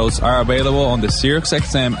 Episodes are available on the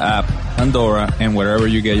SiriusXM app, Pandora, and wherever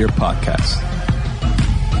you get your podcasts.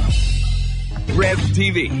 Rev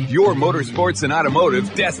TV, your motorsports and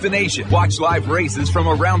automotive destination. Watch live races from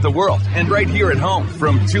around the world and right here at home,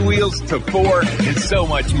 from 2 wheels to 4 and so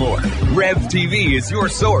much more. Rev TV is your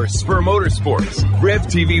source for motorsports. Rev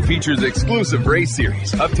TV features exclusive race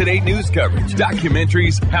series, up-to-date news coverage,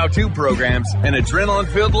 documentaries, how-to programs, and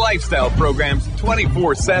adrenaline-filled lifestyle programs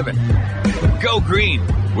 24/7. Go green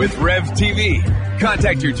with Rev TV.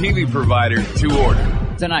 Contact your TV provider to order.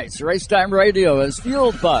 Tonight's Race Time Radio is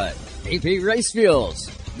fueled by AP Race Fuels,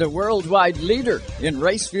 the worldwide leader in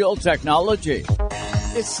race fuel technology.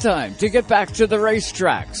 It's time to get back to the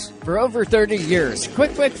racetracks. For over 30 years, Quick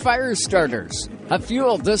Fire Starters have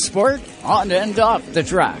fueled this sport on and off the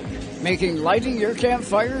track, making lighting your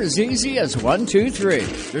campfire as easy as 1, 2, 3.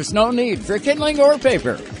 There's no need for kindling or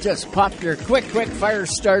paper. Just pop your Quick Fire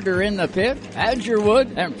Starter in the pit, add your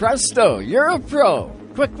wood, and presto, you're a pro.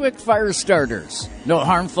 Quick Fire Starters. No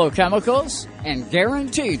harmful chemicals and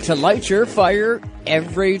guaranteed to light your fire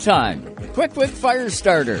every time. Quick Fire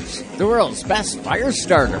Starters, the world's best fire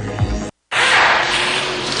starter.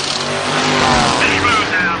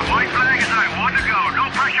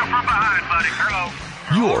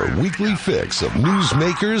 Your weekly fix of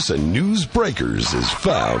newsmakers and news breakers is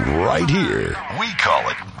found right here. We call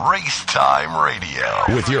it Race Time Radio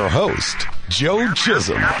with your host, Joe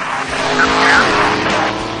Chisholm.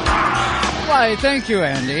 Why, thank you,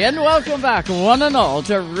 Andy, and welcome back, one and all,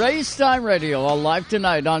 to Race Time Radio, live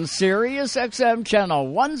tonight on SiriusXM Channel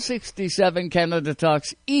 167. Canada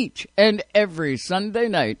Talks each and every Sunday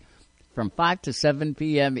night from 5 to 7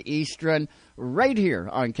 p.m. Eastern, right here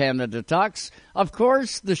on Canada Talks. Of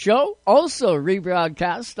course, the show also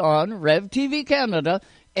rebroadcast on Rev TV Canada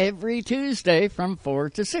every Tuesday from 4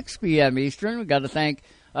 to 6 p.m. Eastern. We've got to thank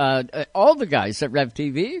all the guys at Rev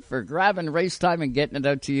TV for grabbing Race Time and getting it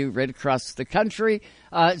out to you right across the country.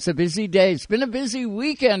 It's a busy day. It's been a busy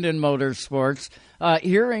weekend in motorsports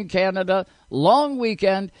here in Canada. Long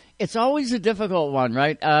weekend. It's always a difficult one,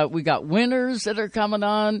 right? We got winners that are coming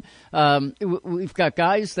on. We've got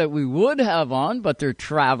guys that we would have on, but they're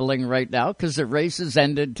traveling right now because the races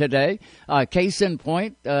ended today. Case in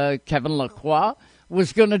point, Kevin Lacroix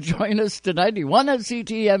was going to join us tonight. He won at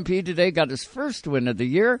CTMP today, got his first win of the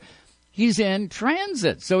year. He's in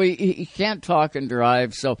transit, so he can't talk and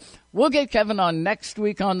drive. So we'll get Kevin on next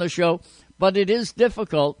week on the show, but it is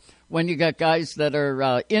difficult when you got guys that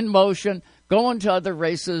are in motion, going to other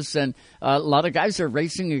races, and a lot of guys are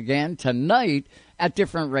racing again tonight at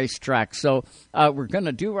different racetracks. So we're going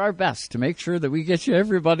to do our best to make sure that we get you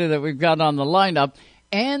everybody that we've got on the lineup.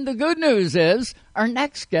 And the good news is our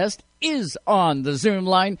next guest is on the Zoom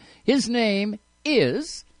line. His name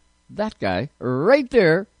is that guy right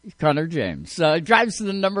there, Connor James. Drives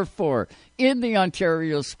the number 4 in the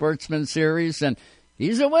Ontario Sportsman Series, and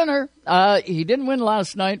he's a winner. He didn't win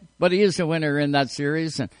last night, but he is a winner in that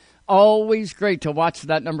series, and always great to watch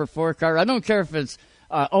that number 4 car. I don't care if it's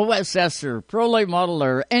OSS or Pro Late Model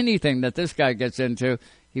or anything that this guy gets into.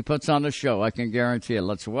 He puts on a show, I can guarantee it.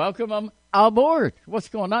 Let's welcome him aboard. What's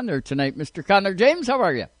going on there tonight, Mr. Connor James? How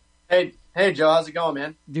are you? Hey, Joe. How's it going,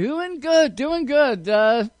 man? Doing good.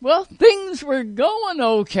 Well, things were going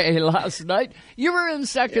okay last night. You were in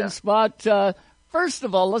second spot. First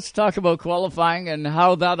of all, let's talk about qualifying and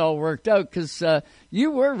how that all worked out, because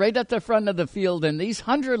you were right at the front of the field, and these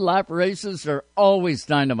 100-lap races are always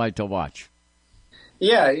dynamite to watch.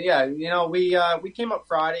 Yeah. You know, we came up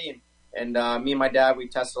Friday, and me and my dad, we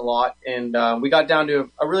tested a lot, and we got down to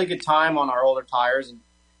a really good time on our older tires,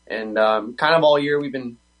 and kind of all year we've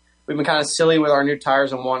been kind of silly with our new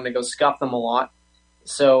tires and wanting to go scuff them a lot.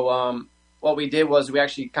 So what we did was we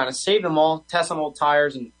actually kind of saved them all, test on old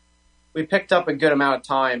tires, and we picked up a good amount of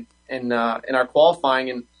time in our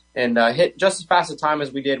qualifying and hit just as fast a time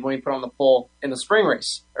as we did when we put on the pole in the spring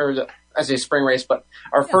race, I say spring race, but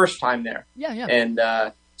our first time there. Yeah.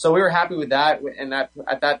 And so we were happy with that, and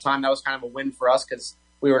at that time that was kind of a win for us because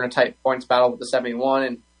we were in a tight points battle with the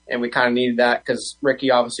 71, and we kind of needed that because Ricky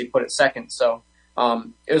obviously put it second. So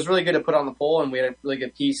it was really good to put on the pole, and we had a really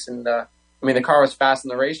good piece. And the car was fast in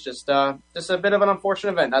the race, just a bit of an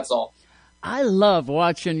unfortunate event. That's all. I love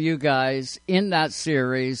watching you guys in that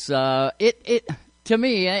series. It to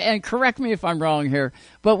me, and correct me if I'm wrong here,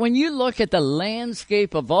 but when you look at the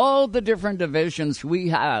landscape of all the different divisions we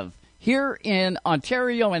have here in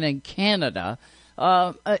Ontario and in Canada,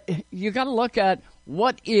 you got to look at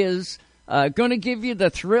what is going to give you the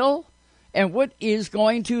thrill and what is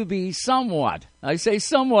going to be somewhat, I say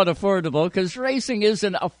somewhat affordable, because racing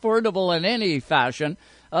isn't affordable in any fashion,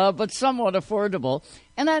 but somewhat affordable.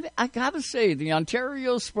 And I got to say, the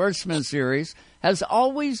Ontario Sportsman Series has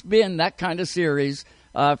always been that kind of series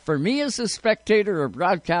for me as a spectator or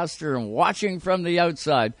broadcaster and watching from the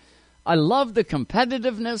outside. I love the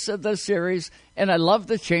competitiveness of the series, and I love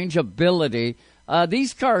the changeability.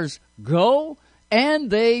 These cars go, and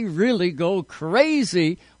they really go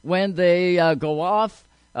crazy when they go off,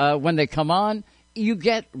 when they come on. You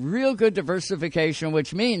get real good diversification,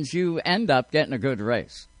 which means you end up getting a good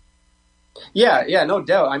race. Yeah, no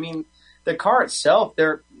doubt. I mean, the car itself,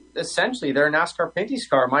 they're a NASCAR Pinty's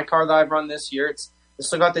car. My car that I've run this year, it's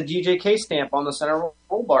still got the DJK stamp on the center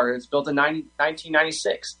roll bar. It's built in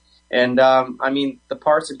 1996. And, the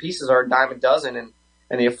parts and pieces are a dime a dozen.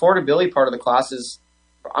 And the affordability part of the class is,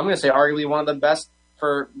 I'm going to say, arguably one of the best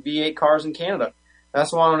for V8 cars in Canada.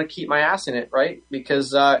 That's why I want to keep my ass in it, right?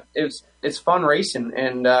 Because it's fun racing.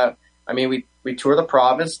 And, we tour the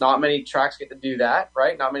province. Not many tracks get to do that,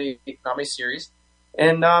 right? Not many series.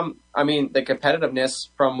 And, the competitiveness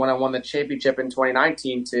from when I won the championship in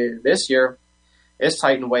 2019 to this year, it's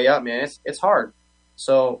tightened way up, man. It's hard.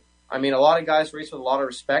 So, a lot of guys race with a lot of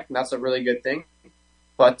respect, and that's a really good thing.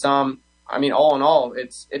 But, all in all,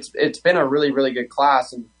 it's been a really, really good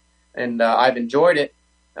class, and I've enjoyed it.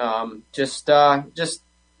 Just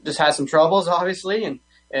had some troubles, obviously, and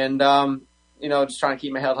just trying to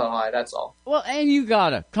keep my head held high. That's all. Well, and you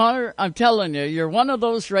gotta, Connor. I'm telling you, you're one of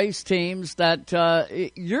those race teams that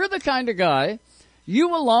you're the kind of guy.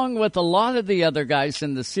 You, along with a lot of the other guys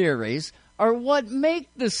in the series, are what make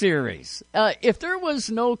the series. If there was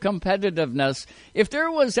no competitiveness, if there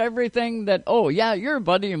was everything that, oh yeah, you're a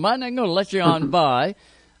buddy of mine, I'm going to let you on by,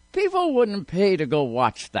 people wouldn't pay to go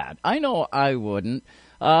watch that. I know I wouldn't.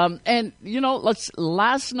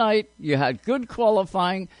 Last night you had good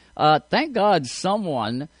qualifying. Thank God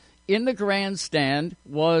someone in the grandstand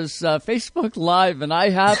was Facebook Live, and I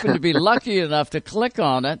happened to be lucky enough to click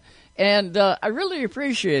on it, and I really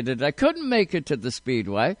appreciated it. I couldn't make it to the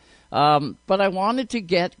Speedway, but I wanted to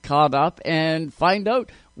get caught up and find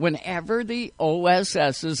out whenever the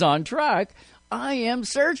OSS is on track. I am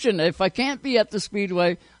searching. If I can't be at the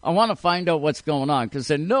Speedway, I want to find out what's going on,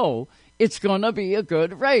 because I know it's going to be a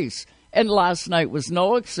good race. And last night was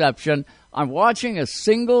no exception. I'm watching a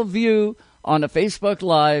single view on a Facebook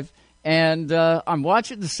Live, And I'm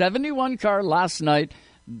watching the 71 car last night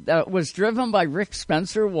that was driven by Rick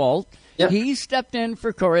Spencer-Walt. Yep. He stepped in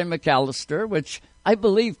for Corey McAllister, which I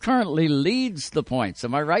believe currently leads the points.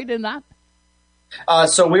 Am I right in that?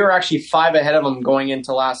 So we were actually 5 ahead of him going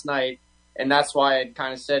into last night, and that's why I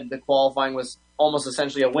kind of said the qualifying was almost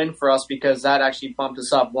essentially a win for us, because that actually bumped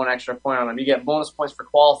us up 1 extra point on him. You get bonus points for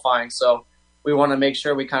qualifying, so we want to make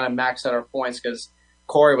sure we kind of max out our points, because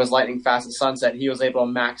Corey was lightning fast at sunset. He was able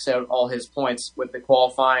to max out all his points with the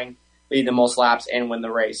qualifying, lead the most laps, and win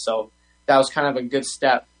the race. So that was kind of a good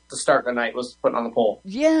step to start the night, was putting on the pole.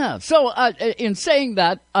 Yeah. So in saying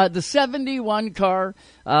that, the 71 car,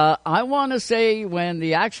 I want to say when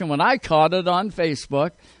I caught it on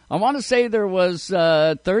Facebook, I want to say there was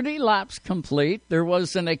 30 laps complete. There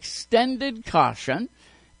was an extended caution.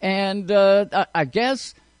 And I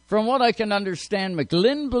guess from what I can understand,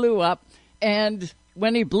 McGlynn blew up. And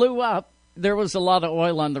when he blew up, there was a lot of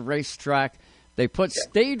oil on the racetrack. They put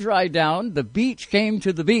stay dry down. The beach came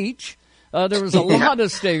to the beach. There was a lot of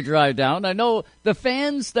stay dry down. I know the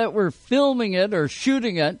fans that were filming it or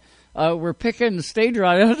shooting it were picking stay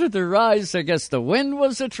dry out of their eyes. I guess the wind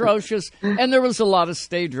was atrocious, and there was a lot of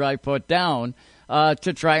stay dry put down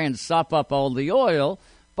to try and sop up all the oil.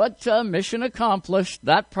 But mission accomplished.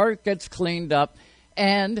 That part gets cleaned up,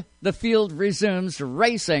 and the field resumes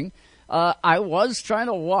racing. I was trying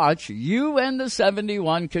to watch you and the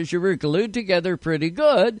 71 because you were glued together pretty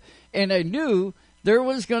good, and I knew there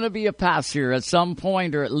was going to be a pass here at some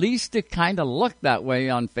point, or at least it kind of looked that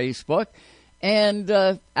way on Facebook.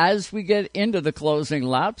 And as we get into the closing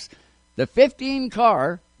laps, the 15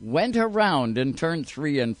 car went around in turn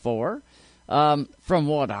 3 and 4. From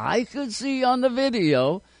what I could see on the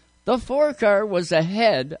video, the 4 car was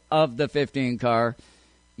ahead of the 15 car.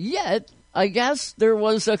 Yet, I guess there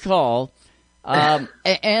was a call,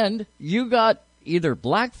 and you got either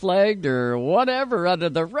black flagged or whatever out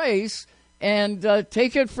of the race, and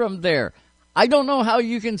take it from there. I don't know how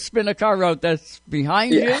you can spin a car out that's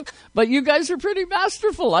behind you, but you guys are pretty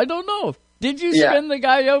masterful. I don't know. Did you spin the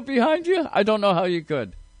guy out behind you? I don't know how you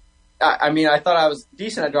could. I mean, I thought I was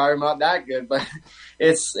decent at driving, not that good, but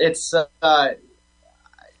it's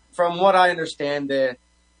from what I understand, the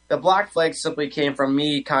black flag simply came from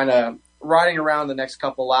me kind of riding around the next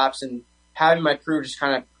couple laps and having my crew just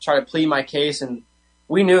kind of try to plead my case. And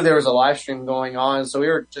we knew there was a live stream going on, so we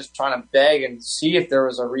were just trying to beg and see if there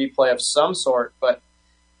was a replay of some sort. But,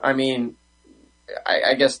 I mean,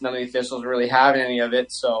 I guess none of the officials really have any of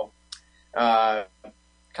it. So kind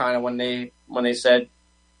of when they said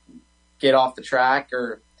get off the track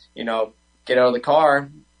or, get out of the car,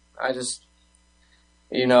 I just,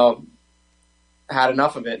 had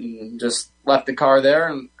enough of it and just left the car there,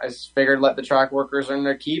 and I just figured let the track workers earn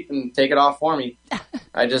their keep and take it off for me.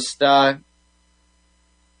 I just,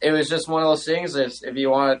 it was just one of those things that if you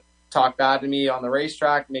want to talk bad to me on the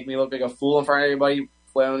racetrack, make me look like a fool in front of everybody,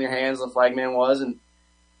 flailing your hands, the flagman was, and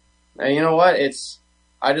you know what?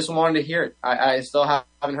 I just wanted to hear it. I still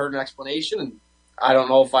haven't heard an explanation, and I don't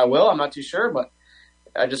know if I will. I'm not too sure, but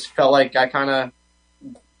I just felt like I kind of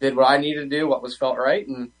did what I needed to do, what was felt right,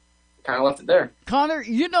 and kind of left it there. Connor,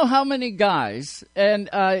 you know how many guys, and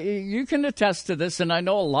you can attest to this, and I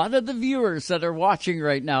know a lot of the viewers that are watching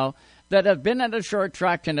right now that have been at a short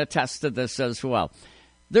track can attest to this as well.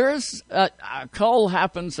 There's a call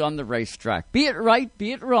happens on the racetrack, be it right,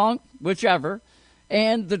 be it wrong, whichever,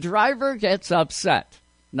 and the driver gets upset.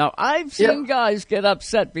 Now, I've seen guys get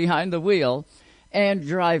upset behind the wheel and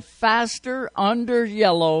drive faster under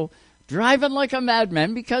yellow, driving like a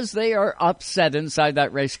madman because they are upset inside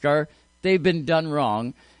that race car. They've been done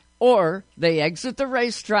wrong. Or they exit the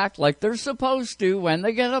racetrack like they're supposed to when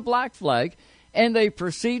they get a black flag, and they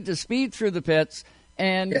proceed to speed through the pits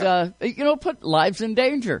and, put lives in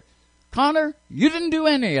danger. Connor, you didn't do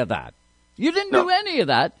any of that. You didn't do any of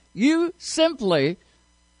that. You simply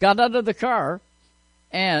got out of the car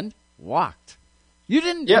and walked. You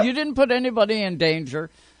didn't put anybody in danger.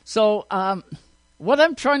 So what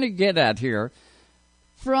I'm trying to get at here,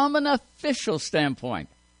 from an official standpoint,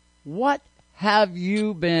 what have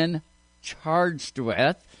you been charged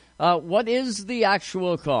with? What is the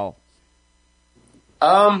actual call?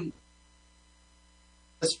 As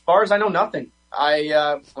far as I know, nothing.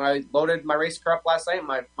 When I loaded my race car up last night,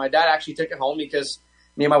 my dad actually took it home because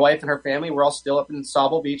me and my wife and her family were all still up in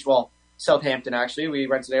Sauble Beach. Well, Southampton, actually. We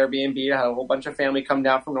rented an Airbnb. I had a whole bunch of family come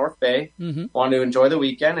down from North Bay, wanted to enjoy the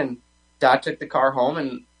weekend, and Dad took the car home.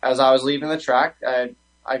 And as I was leaving the track,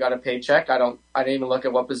 I got a paycheck. I didn't even look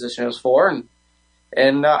at what position it was for,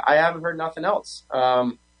 and I haven't heard nothing else.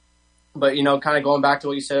 But kind of going back to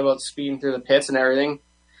what you said about speeding through the pits and everything,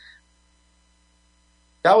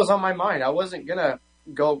 that was on my mind. I wasn't going to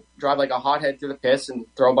go drive like a hothead through the pits and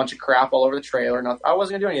throw a bunch of crap all over the trailer. Nothing. I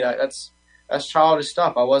wasn't going to do any of that. That's childish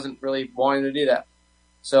stuff. I wasn't really wanting to do that.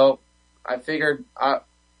 So I figured,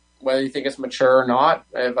 whether you think it's mature or not,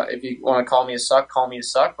 if you want to call me a suck, call me a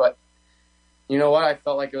suck. But you know what? I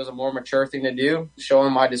felt like it was a more mature thing to do,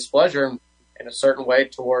 showing my displeasure in a certain way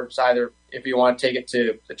towards either, if you want to take it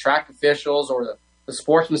to the track officials or the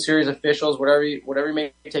Sportsman Series officials, whatever you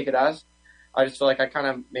may take it as. I just feel like I kind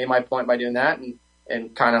of made my point by doing that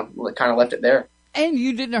and kind of left it there. And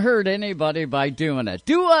you didn't hurt anybody by doing it.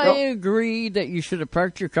 Do I agree that you should have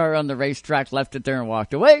parked your car on the racetrack, left it there, and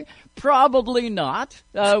walked away? Probably not.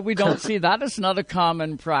 We don't see that. It's not a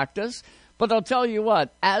common practice. But I'll tell you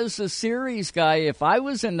what, as a series guy, if I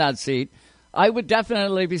was in that seat, I would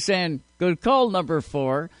definitely be saying, good call, number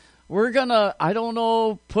 4. We're going to, I don't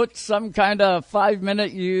know, put some kind of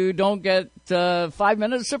 5-minute, you don't get 5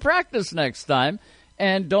 minutes of practice next time,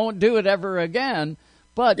 and don't do it ever again.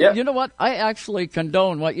 But you know what? I actually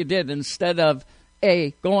condone what you did instead of,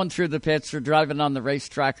 A, going through the pits or driving on the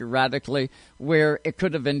racetrack erratically where it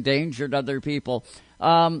could have endangered other people.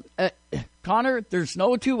 Connor, there's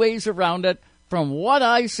no two ways around it. From what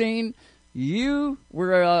I've seen, you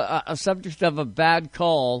were a subject of a bad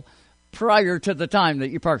call prior to the time that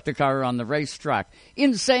you parked the car on the racetrack.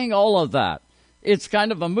 In saying all of that, it's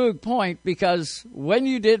kind of a moot point because when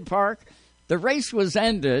you did park, the race was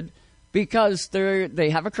ended because they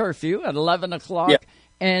have a curfew at 11 o'clock,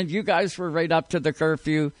 and you guys were right up to the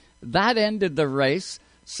curfew. That ended the race.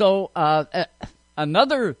 So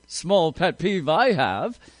another small pet peeve I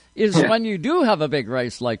have is when you do have a big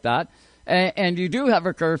race like that and you do have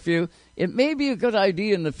a curfew, it may be a good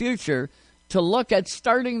idea in the future to look at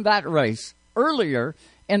starting that race earlier,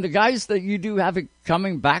 and the guys that you do have it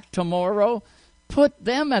coming back tomorrow, put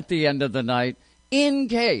them at the end of the night in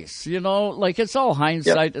case, like it's all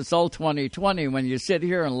hindsight, it's all 2020 when you sit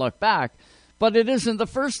here and look back, but it isn't the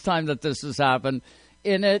first time that this has happened.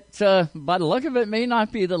 In it, by the look of it, may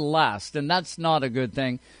not be the last, and that's not a good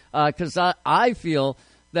thing because I feel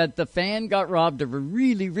that the fan got robbed of a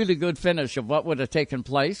really, really good finish of what would have taken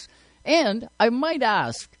place. And I might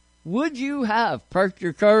ask, would you have parked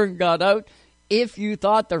your car and got out if you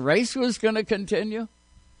thought the race was going to continue?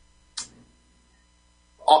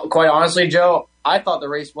 Quite honestly, Joe, I thought the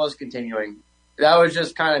race was continuing. That was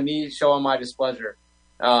just kind of me showing my displeasure.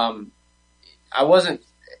 I wasn't,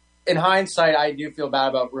 in hindsight, I do feel bad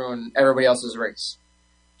about ruining everybody else's race.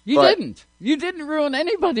 You didn't ruin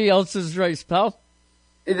anybody else's race, pal.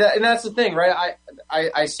 And that's the thing, right?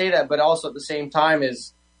 I say that, but also at the same time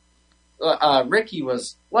is Ricky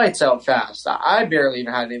was lights out fast. I barely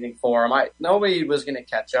even had anything for him. Nobody was going to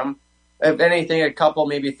catch him. If anything, a couple,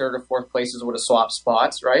 maybe third or fourth places would have swapped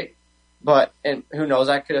spots, right? And who knows,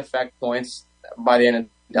 that could affect points by the end of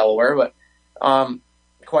Delaware. But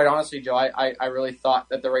quite honestly, Joe, I really thought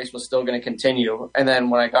that the race was still going to continue. And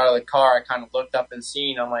then when I got out of the car, I kind of looked up and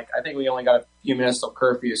seen, I'm like, I think we only got a few minutes till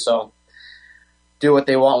curfew, so do what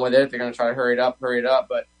they want with it. If they're going to try to hurry it up.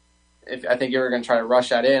 But I think you were going to try to rush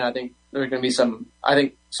that in, I think there's going to be some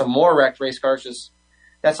more wrecked race cars. Just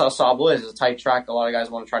that's how Sauble is. It's a tight track. A lot of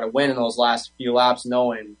guys want to try to win in those last few laps,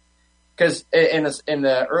 knowing because in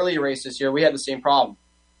the early race this year we had the same problem.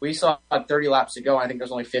 We saw 30 laps to go. And I think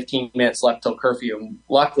there's only 15 minutes left till curfew. And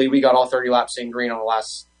luckily, we got all 30 laps in green on the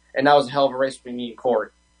last, and that was a hell of a race between me and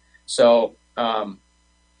Court. So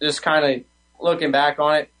just kind of looking back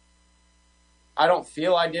on it, I don't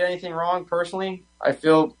feel I did anything wrong personally. I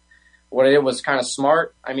feel what I did was kind of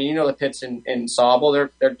smart. I mean, the pits in Sauble,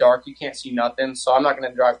 they're dark. You can't see nothing. So I'm not going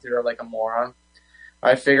to drive through there like a moron.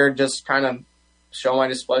 I figured just kind of show my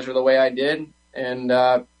displeasure the way I did and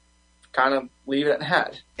kind of leave it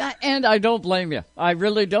at that. And I don't blame you. I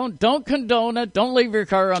really don't. Don't condone it. Don't leave your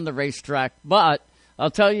car on the racetrack. But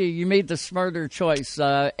I'll tell you, you made the smarter choice,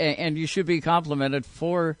 and you should be complimented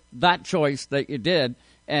for that choice that you did.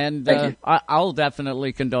 And I'll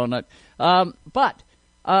definitely condone it. But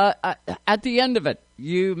at the end of it,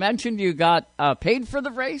 you mentioned you got paid for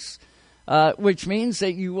the race, which means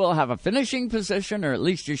that you will have a finishing position, or at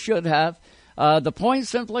least you should have. The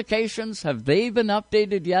points implications, have they been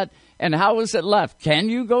updated yet? And how is it left? Can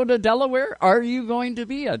you go to Delaware? Are you going to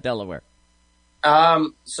be at Delaware?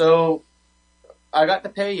 So I got the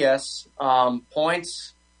pay, yes.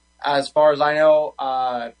 Points, as far as I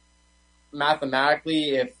know,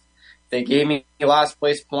 mathematically, if they gave me last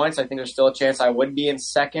place points, I think there's still a chance I would be in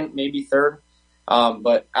second, maybe third.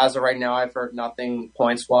 But as of right now, I've heard nothing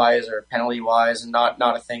points-wise or penalty-wise, not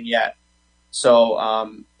a thing yet. So,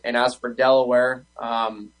 and as for Delaware,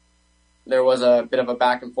 there was a bit of a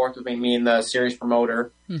back and forth between me and the series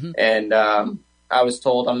promoter. Mm-hmm. And I was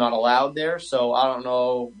told I'm not allowed there, so I don't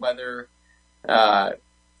know whether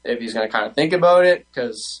if he's going to kind of think about it,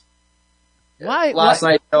 because last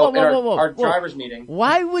night in our drivers' meeting.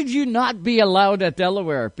 Why would you not be allowed at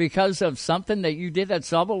Delaware? Because of something that you did at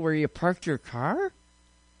Sauble where you parked your car?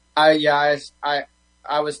 I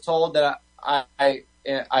was told that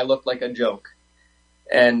I looked like a joke.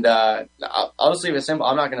 And I'll just leave it simple.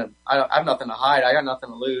 I have nothing to hide. I got nothing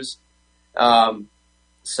to lose.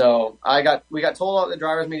 So we got told at the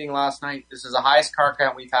drivers' meeting last night, this is the highest car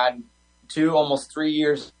count we've had in almost 3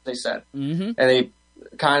 years, they said. Mm-hmm. And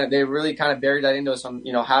they really kind of buried that into us on,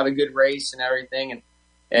 have a good race and everything.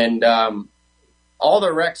 And all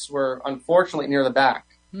the wrecks were unfortunately near the back.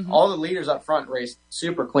 Mm-hmm. All the leaders up front raced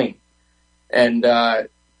super clean. And I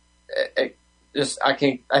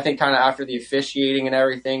think kind of after the officiating and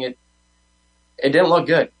everything, it didn't look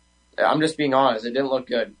good. I'm just being honest. It didn't look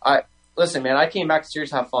good. Listen, man, I came back to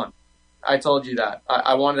Series to have fun. I told you that.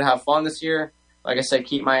 I wanted to have fun this year. Like I said,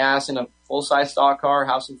 keep my ass in a full-size stock car,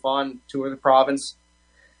 have some fun, tour the province.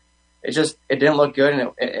 It didn't look good,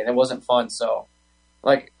 and it wasn't fun. So,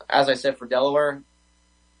 like, as I said, for Delaware,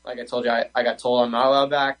 like I told you, I got told I'm not allowed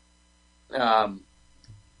back.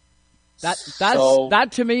 That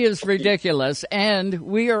to me is ridiculous, and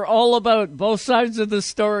we are all about both sides of the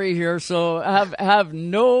story here, so have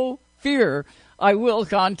no fear. I will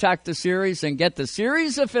contact the series and get the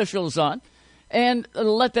series officials on and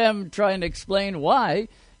let them try and explain why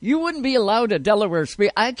you wouldn't be allowed at Delaware Speed.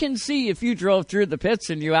 I can see if you drove through the pits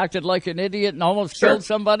and you acted like an idiot and almost killed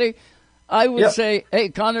somebody, I would say, hey,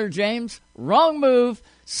 Connor James, wrong move.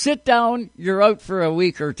 Sit down. You're out for a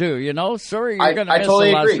week or two, Sorry, you're going to miss totally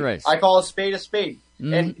the last agree. race. I call a spade a spade.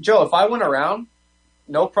 Mm-hmm. And, Joe, if I went around,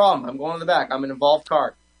 no problem. I'm going to the back. I'm an involved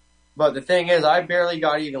car. But the thing is, I barely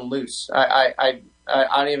got even loose. I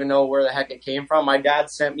don't even know where the heck it came from. My dad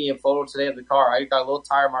sent me a photo today of the car. I got a little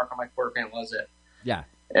tire mark on my quarter panel. Was it? Yeah.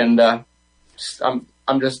 And I'm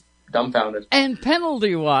just dumbfounded. And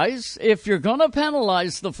penalty-wise, if you're going to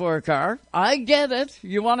penalize the 4-car, I get it.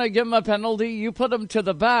 You want to give them a penalty, you put them to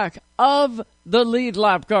the back of the lead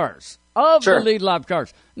lap cars. The lead lap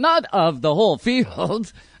cars. Not of the whole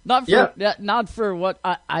field. Not for what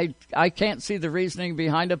I can't see the reasoning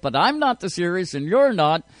behind it, but I'm not the series and you're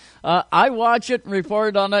not. I watch it and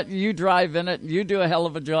report on it. You drive in it and you do a hell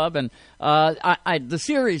of a job. And the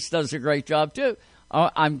series does a great job too.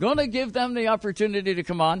 I'm going to give them the opportunity to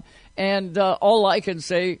come on. And all I can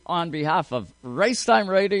say on behalf of Racetime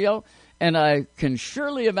Radio, and I can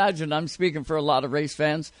surely imagine I'm speaking for a lot of race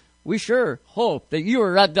fans, we sure hope that you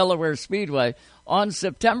are at Delaware Speedway on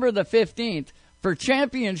September the 15th for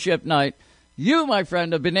championship night. You, my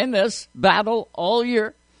friend, have been in this battle all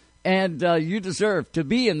year, and you deserve to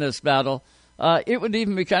be in this battle. It would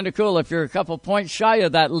even be kind of cool if you're a couple points shy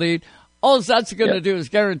of that lead. All that's going to do is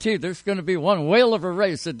guarantee there's going to be one whale of a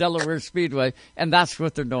race at Delaware Speedway, and that's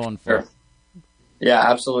what they're known for. Sure. Yeah,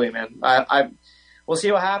 absolutely, man. We'll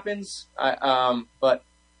see what happens. But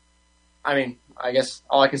I mean, I guess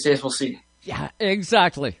all I can say is we'll see. Yeah,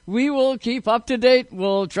 exactly. We will keep up to date.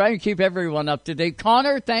 We'll try and keep everyone up to date.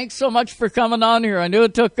 Connor, thanks so much for coming on here. I knew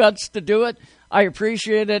it took guts to do it. I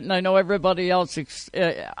appreciate it, and I know everybody else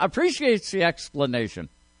appreciates the explanation.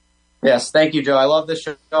 Yes, thank you, Joe. I love this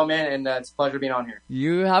show, man, and it's a pleasure being on here.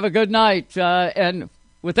 You have a good night, and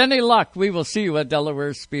with any luck, we will see you at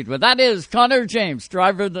Delaware Speedway. That is Connor James,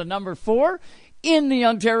 driver the number 4 in the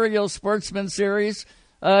Ontario Sportsman Series.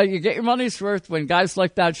 You get your money's worth when guys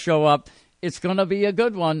like that show up. It's going to be a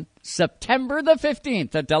good one. September the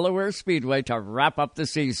 15th at Delaware Speedway to wrap up the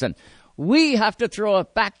season. We have to throw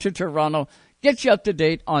it back to Toronto, get you up to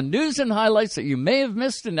date on news and highlights that you may have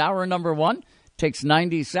missed in hour number 1. Takes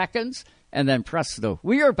 90 seconds, and then presto.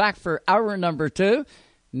 We are back for hour number 2.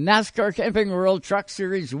 NASCAR Camping World Truck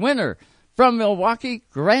Series winner from Milwaukee,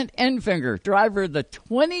 Grant Enfinger, driver of the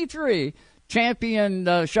 23 champion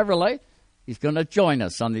Chevrolet. He's going to join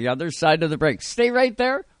us on the other side of the break. Stay right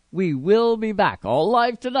there. We will be back all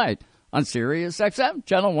live tonight on Sirius XM,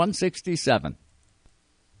 channel 167.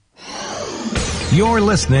 You're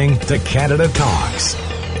listening to Canada Talks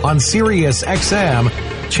on Sirius XM,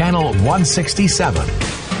 channel 167.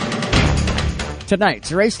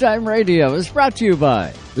 Tonight's Racetime Radio is brought to you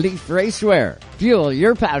by Leaf Racewear. Fuel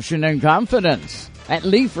your passion and confidence at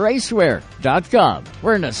leafracewear.com.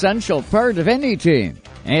 We're an essential part of any team.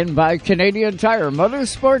 And by Canadian Tire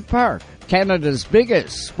Motorsport Park, Canada's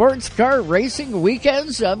biggest sports car racing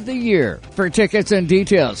weekends of the year. For tickets and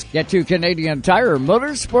details, get to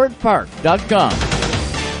CanadianTireMotorsportPark.com.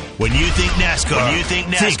 When you think NASCAR,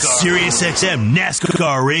 think SiriusXM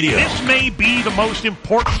NASCAR Radio. This may be the most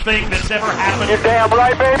important thing that's ever happened. You're damn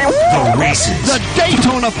right, baby. The races. The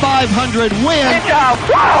Daytona 500 win. Wow.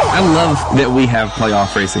 I love that we have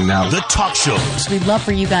playoff racing now. The talk shows. We'd love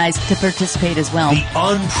for you guys to participate as well. The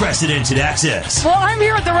unprecedented access. Well, I'm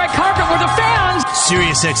here at the red carpet with the fans.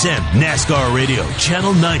 SiriusXM NASCAR Radio,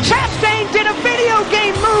 Channel 90. Chastain did a video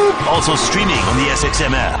game move. Also streaming on the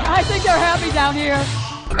SXM app. I think they're happy down here.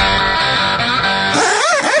 We're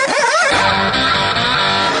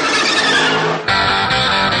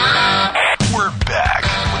back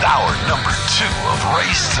with hour number 2 of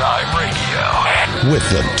Race Time Radio. With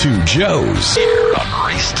the two Joes here on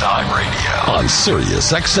Race Time Radio on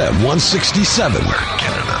Sirius XM 167, where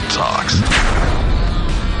Canada talks.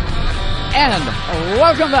 And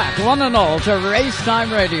welcome back, one and all, to Race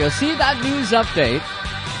Time Radio. See that news update?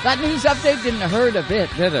 That news update didn't hurt a bit,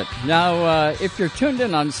 did it? Now, if you're tuned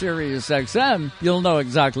in on Sirius XM, you'll know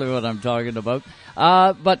exactly what I'm talking about.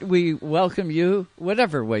 But we welcome you,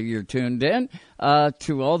 whatever way you're tuned in,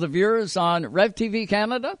 to all the viewers on Rev TV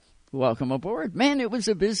Canada. Welcome aboard. Man, it was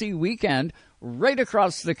a busy weekend right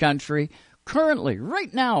across the country. Currently,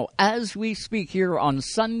 right now, as we speak here on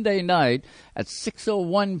Sunday night at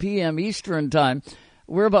 6:01 p.m. Eastern Time,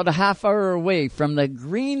 we're about a half hour away from the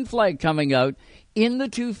green flag coming out in the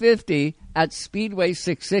 250 at Speedway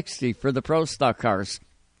 660 for the Pro Stock cars.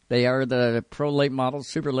 They are the Pro Late models,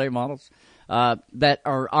 Super Late models that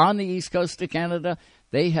are on the East Coast of Canada.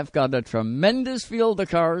 They have got a tremendous field of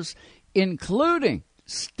cars, including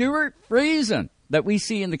Stuart Friesen that we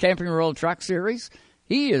see in the Camping World Truck Series.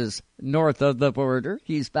 He is north of the border.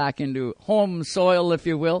 He's back into home soil, if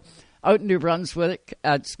you will, out in New Brunswick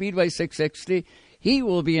at Speedway 660. He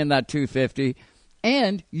will be in that 250.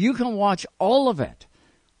 And you can watch all of it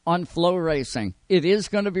on Flow Racing. It is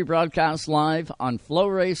going to be broadcast live on Flow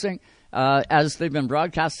Racing as they've been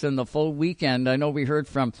broadcasting the full weekend. I know we heard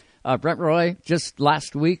from Brent Roy just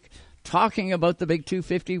last week talking about the big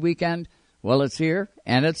 250 weekend. Well, it's here,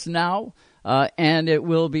 and it's now, and it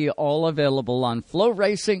will be all available on Flow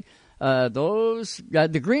Racing.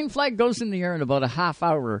 The green flag goes in the air in about a half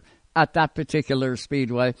hour at that particular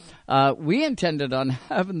speedway. We intended on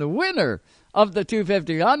having the winner of the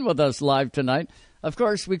 250 on with us live tonight. Of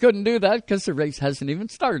course, we couldn't do that because the race hasn't even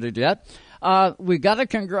started yet. We got to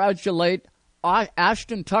congratulate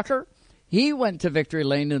Ashton Tucker. He went to victory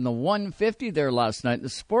lane in the 150 there last night. The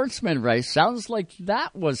Sportsman race sounds like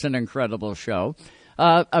that was an incredible show.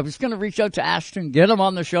 I was going to reach out to Ashton, get him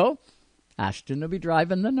on the show. Ashton will be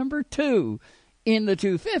driving the number 2 in the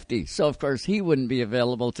 250. So, of course, he wouldn't be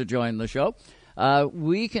available to join the show.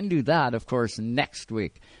 We can do that, of course, next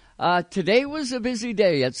week. Today was a busy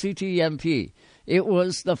day at CTMP. It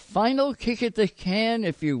was the final kick at the can,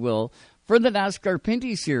 if you will, for the NASCAR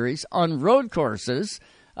Pinty Series on road courses.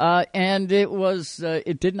 And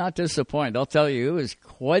it did not disappoint. I'll tell you, it was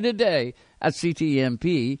quite a day at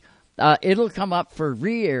CTMP. It'll come up for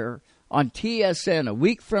re-air on TSN a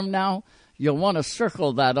week from now. You'll want to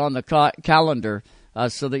circle that on the calendar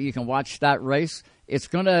so that you can watch that race. It's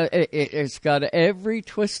got every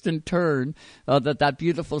twist and turn that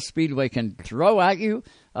beautiful speedway can throw at you.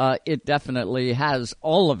 It definitely has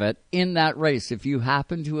all of it in that race if you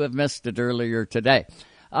happen to have missed it earlier today.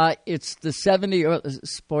 It's the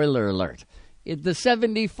spoiler alert, the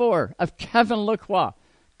 74 of Kevin Lacroix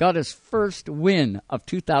got his first win of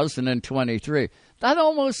 2023. That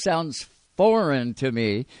almost sounds foreign to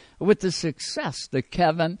me with the success that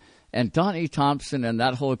Kevin and Donnie Thompson and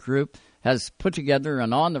that whole group has put together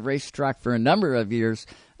and on the racetrack for a number of years.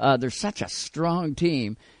 They're such a strong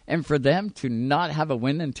team. And for them to not have a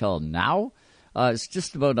win until now is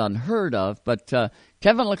just about unheard of. But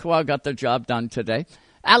Kevin Lacroix got the job done today.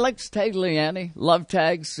 Alex Tagliani, love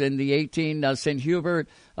tags in the 18, St. Hubert,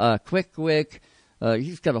 Quick.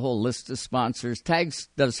 He's got a whole list of sponsors. Tags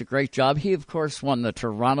does a great job. He, of course, won the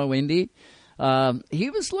Toronto Indy.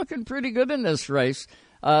 He was looking pretty good in this race.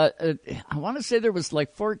 I want to say there was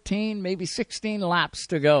like 14, maybe 16 laps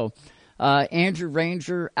to go. Andrew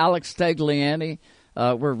Ranger, Alex Tagliani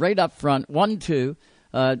were right up front, 1-2.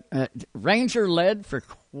 Ranger led for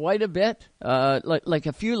quite a bit, like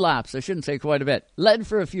a few laps. I shouldn't say quite a bit. Led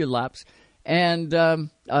for a few laps. And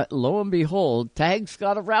lo and behold, Tags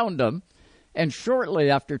got around him. And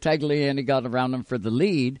shortly after Tagliani got around him for the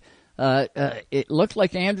lead, it looked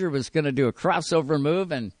like Andrew was going to do a crossover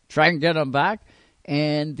move and try and get him back.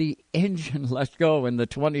 And the engine let go in the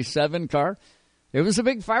 27 car. It was a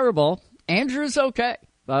big fireball. Andrew's okay,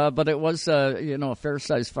 but it was a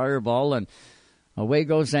fair-sized fireball, and away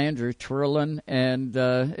goes Andrew twirling. And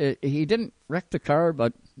he didn't wreck the car,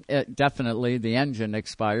 but definitely the engine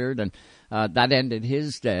expired, and that ended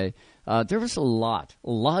his day. There was a lot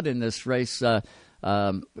in this race.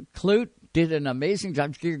 Clute did an amazing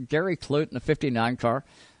job. Gary Clute in the 59 car.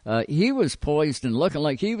 He was poised and looking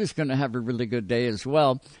like he was going to have a really good day as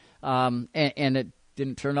well. And it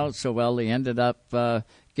didn't turn out so well. He ended up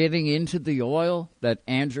getting into the oil that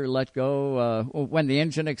Andrew let go when the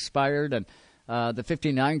engine expired, and the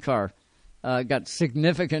 59 car got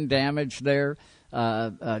significant damage there.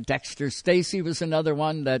 Dexter Stacy was another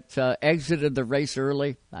one that exited the race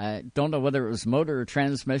early. I don't know whether it was motor or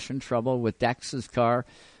transmission trouble with Dex's car,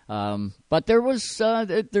 but there was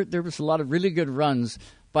there was a lot of really good runs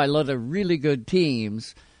by a lot of really good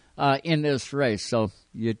teams in this race. So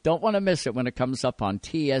you don't want to miss it when it comes up on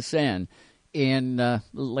TSN in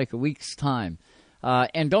like a week's time.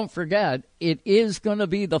 And don't forget, it is going to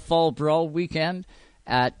be the Fall Brawl weekend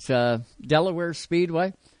at Delaware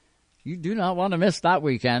Speedway. You do not want to miss that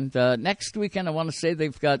weekend. Next weekend, I want to say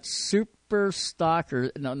they've got Super Stock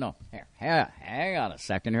or no. Here, hang on a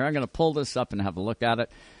second here. I'm going to pull this up and have a look at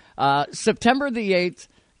it. September the 8th,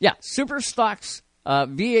 Super Stocks,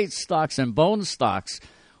 V8 Stocks, and Bone Stocks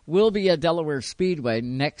will be at Delaware Speedway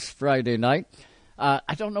next Friday night.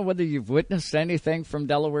 I don't know whether you've witnessed anything from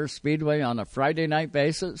Delaware Speedway on a Friday night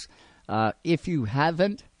basis. If you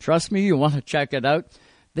haven't, trust me, you want to check it out.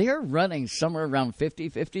 They are running somewhere around 50,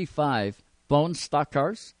 55 bone stock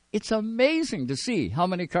cars. It's amazing to see how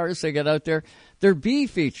many cars they get out there. Their B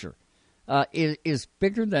feature is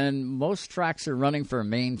bigger than most tracks are running for a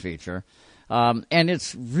main feature. And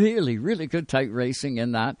it's really, really good tight racing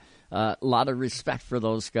in that. A lot of respect for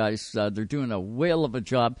those guys. They're doing a whale of a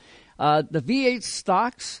job. The V8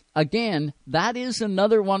 stocks, again, that is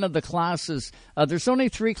another one of the classes. There's only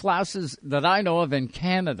 3 classes that I know of in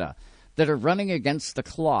Canada that are running against the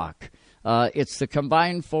clock. It's the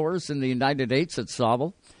combined 4s in the United 8s at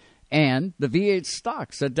Sauble and the V8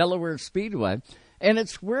 stocks at Delaware Speedway. And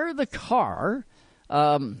it's where the car,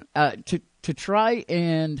 to try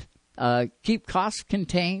and keep costs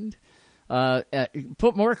contained,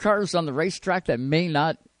 put more cars on the racetrack that may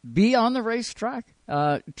not be on the racetrack,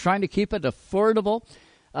 trying to keep it affordable.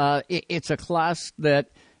 It's a class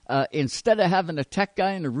that instead of having a tech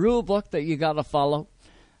guy in the rule book that you got to follow,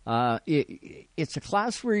 it's a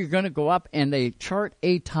class where you're going to go up and they chart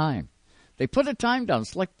a time. They put a time down.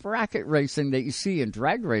 It's like bracket racing that you see in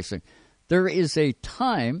drag racing. There is a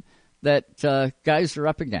time that guys are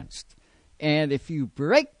up against. And if you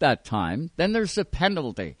break that time, then there's a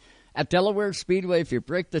penalty. At Delaware Speedway, if you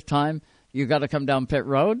break the time, you got to come down pit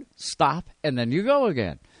road, stop, and then you go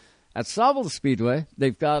again. At Sauble Speedway,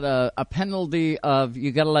 they've got a penalty of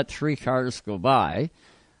you got to let 3 cars go by.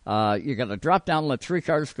 You got to drop down, let 3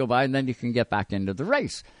 cars go by, and then you can get back into the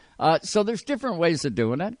race. So there's different ways of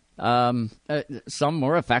doing it. Some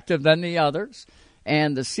more effective than the others.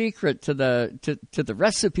 And the secret to the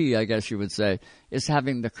recipe, I guess you would say, is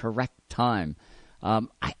having the correct time.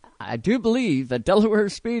 I do believe at Delaware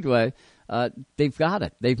Speedway, they've got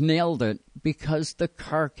it. They've nailed it because the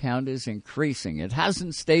car count is increasing. It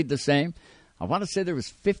hasn't stayed the same. I want to say there was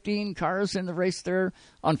 15 cars in the race there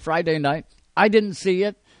on Friday night. I didn't see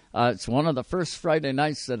it. It's one of the first Friday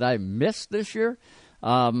nights that I missed this year.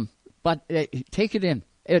 But take it in.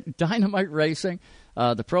 Dynamite Racing.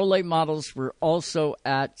 The Pro Late models were also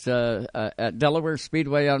at Delaware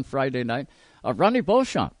Speedway on Friday night. Ronnie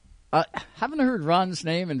Beauchamp. Haven't heard Ron's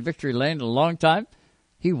name in Victory Lane in a long time.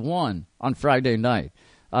 He won on Friday night.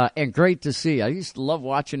 And great to see. I used to love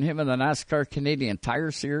watching him in the NASCAR Canadian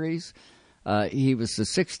Tire Series. He was the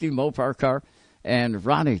 60 Mopar car. And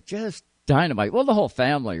Ronnie, just dynamite. Well, the whole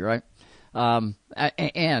family, right?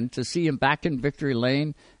 And to see him back in Victory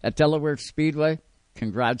Lane at Delaware Speedway,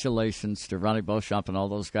 congratulations to Ronnie Beauchamp and all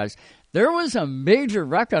those guys. There was a major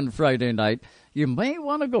wreck on Friday night. You may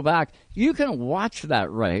want to go back. You can watch that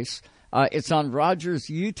race. It's on Roger's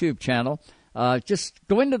YouTube channel. Just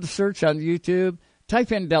go into the search on YouTube,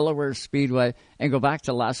 type in Delaware Speedway, and go back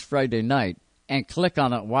to last Friday night and click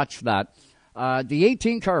on it. Watch that. The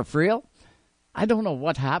 18 car Friel, I don't know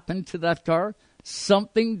what happened to that car.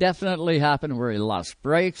 Something definitely happened where he lost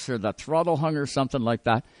brakes or the throttle hung or something like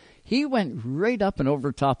that. He went right up and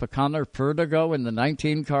over top of Connor Perdigo in the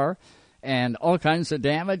 19 car and all kinds of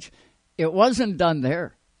damage. It wasn't done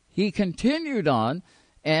there. He continued on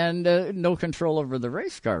and no control over the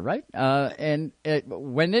race car, right? And it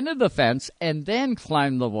went into the fence and then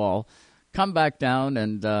climbed the wall, come back down,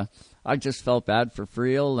 and I just felt bad for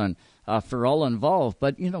Friel and for all involved.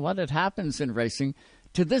 But you know what? It happens in racing.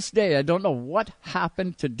 to this day, I don't know what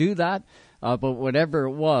happened to do that, but whatever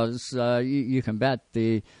it was, you can bet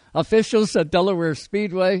the officials at Delaware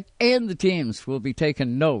Speedway and the teams will be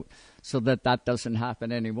taking note so that doesn't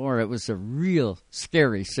happen anymore. It was a real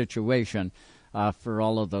scary situation for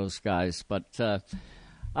all of those guys. But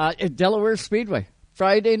at Delaware Speedway,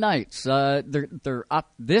 Friday nights, they're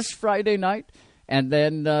up this Friday night, and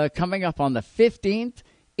then coming up on the 15th,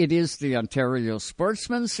 it is the Ontario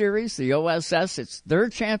Sportsman Series, the OSS. It's their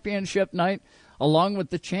championship night, along with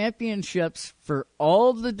the championships for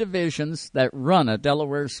all the divisions that run at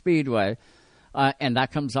Delaware Speedway. And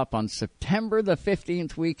that comes up on September the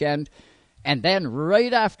 15th weekend. And then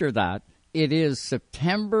right after that, it is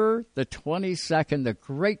September the 22nd, the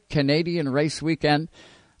Great Canadian Race Weekend.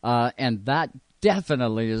 And that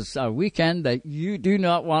definitely is a weekend that you do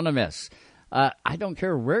not want to miss. I don't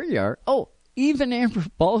care where you are. Oh, even Amber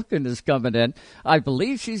Balkan is coming in. I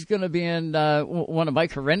believe she's going to be in one of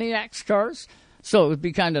Mike Horeniak's cars. So it would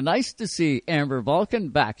be kind of nice to see Amber Balkan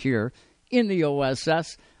back here in the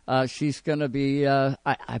OSS. She's going to be,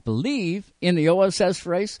 I believe, in the OSS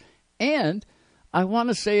race. And I want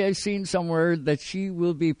to say I've seen somewhere that she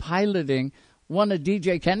will be piloting one of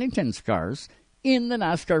DJ Kennington's cars in the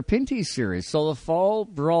NASCAR Pinty Series. So the Fall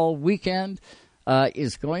Brawl weekend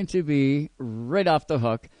is going to be right off the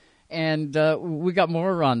hook. And we got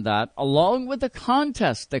more on that, along with the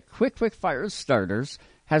contest that Quick Fire Starters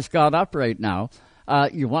has got up right now.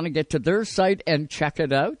 You want to get to their site and check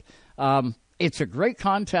it out. It's a great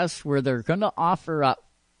contest where they're going to offer up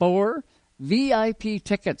 4 VIP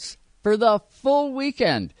tickets for the full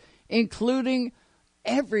weekend, including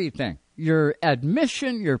everything. Your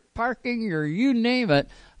admission, your parking, your you name it,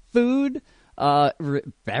 food,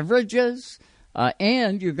 beverages,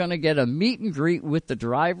 and you're going to get a meet and greet with the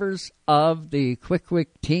drivers of the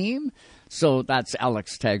Quick team. So that's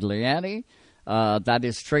Alex Tagliani. That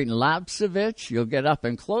is Trayton Lapsevich. You'll get up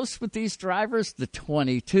and close with these drivers. The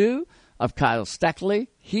 22 of Kyle Steckley.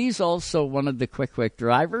 He's also one of the Quick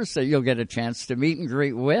drivers that you'll get a chance to meet and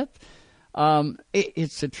greet with.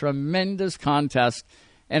 It's a tremendous contest,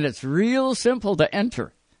 and it's real simple to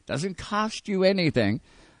enter. Doesn't cost you anything.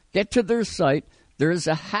 Get to their site. There is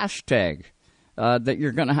a hashtag that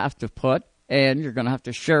you're going to have to put, and you're going to have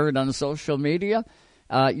to share it on social media.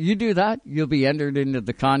 You do that, you'll be entered into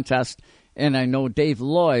the contest. And I know Dave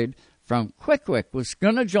Lloyd from Quick was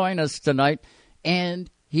going to join us tonight, and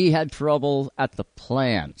he had trouble at the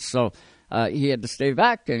plant. So he had to stay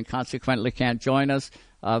back and consequently can't join us.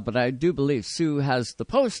 But I do believe Sue has the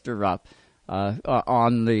poster up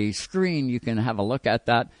on the screen. You can have a look at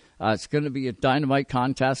that. It's going to be a dynamite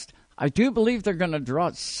contest. I do believe they're going to draw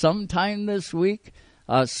it sometime this week.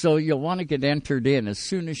 So you'll want to get entered in as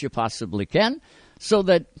soon as you possibly can, so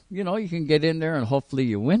that, you know, you can get in there and hopefully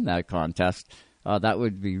you win that contest. That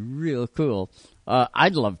would be real cool.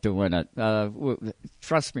 I'd love to win it.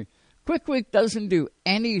 Trust me, Quick doesn't do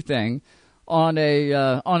anything on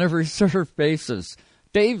a reserve basis.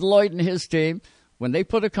 Dave Lloyd and his team, when they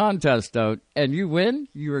put a contest out and you win,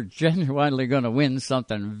 you are genuinely going to win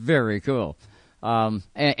something very cool. And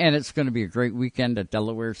it's going to be a great weekend at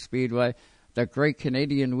Delaware Speedway. The Great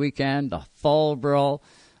Canadian Weekend, the Fall Brawl.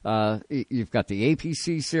 You've got the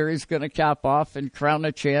APC Series going to cap off and crown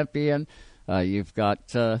a champion. You've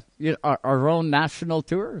got our own national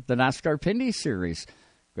tour, the NASCAR Pinty Series,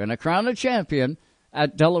 going to crown a champion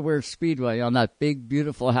at Delaware Speedway on that big,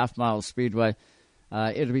 beautiful half-mile speedway.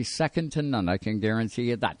 It'll be second to none, I can guarantee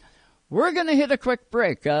you that. We're going to hit a quick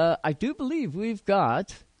break. I do believe we've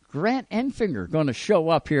got Grant Enfinger going to show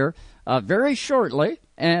up here very shortly,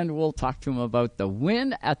 and we'll talk to him about the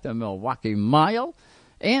win at the Milwaukee Mile.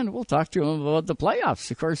 And we'll talk to him about the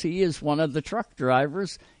playoffs. Of course, he is one of the truck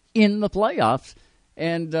drivers in the playoffs.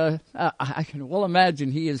 And I can well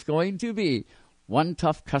imagine he is going to be one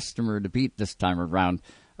tough customer to beat this time around.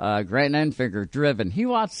 Grant Enfinger driven. He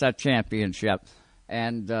wants that championship.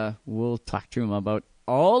 And we'll talk to him about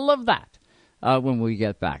all of that when we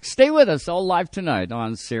get back. Stay with us all live tonight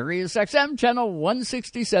on Sirius XM Channel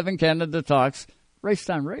 167 Canada Talks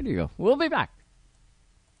Racetime Radio. We'll be back.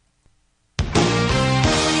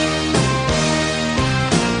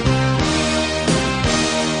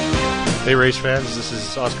 Hey race fans, this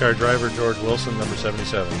is Oscar driver George Wilson, number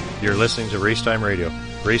 77. You're listening to Racetime Radio.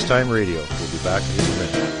 Racetime Radio. We'll be back in just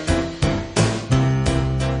a minute.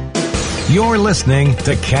 You're listening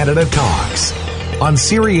to Canada Talks on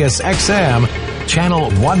Sirius XM Channel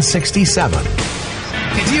 167.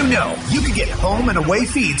 Did you know you can get home and away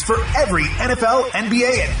feeds for every NFL,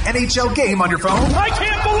 NBA, and NHL game on your phone? I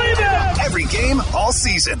can't believe it! Every game, all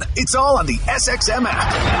season. It's all on the SXM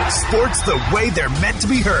app. Sports the way they're meant to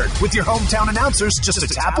be heard, with your hometown announcers just a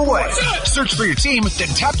tap away. Search for your team, then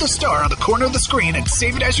tap the star on the corner of the screen and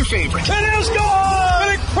save it as your favorite. It is gone!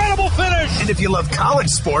 An incredible finish! And if you love college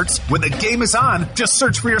sports, when the game is on, just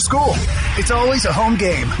search for your school. It's always a home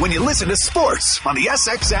game when you listen to sports on the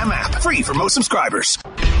SXM app. Free for most subscribers.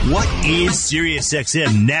 What is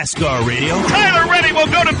SiriusXM NASCAR Radio? Tyler Reddy will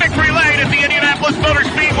go to Victory Lane at the Indianapolis Motor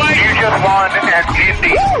Speedway. You just won at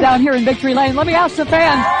Indy. Down here in Victory Lane, let me ask the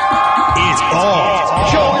fans. It's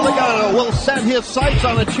all. Joey Logano will set his sights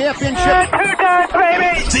on a championship. 2 times,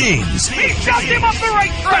 baby. Things. He shoved him up the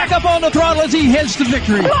right track. Back up on the throttle as he heads to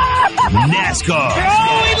victory. NASCAR.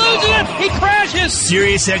 Oh, he loses it. He crashes.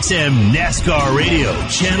 SiriusXM NASCAR Radio,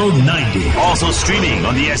 Channel 90. Also streaming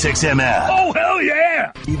on the SXM app. Oh, hell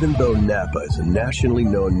yeah. Even though Napa is a nationally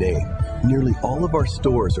known name, nearly all of our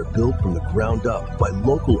stores are built from the ground up by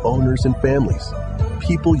local owners and families.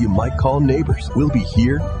 People you might call neighbors will be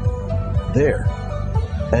here, there,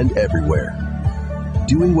 and everywhere.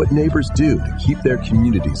 Doing what neighbors do to keep their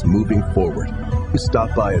communities moving forward. You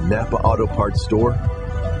stop by a Napa Auto Parts store,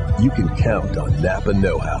 you can count on Napa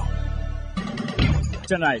know-how.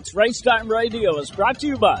 Tonight's Racetime Radio is brought to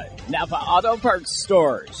you by Napa Auto Parts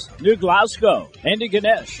Stores, New Glasgow,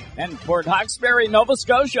 Antigonish, and Port Hawkesbury, Nova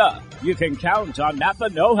Scotia. You can count on Napa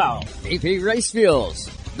know-how. BP Race Fuels,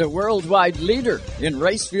 the worldwide leader in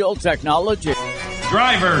race fuel technology.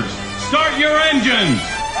 Drivers, start your engines.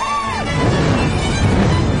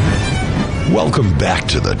 Welcome back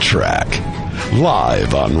to the track.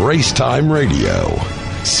 Live on Racetime Radio,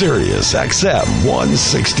 Sirius XM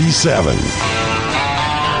 167.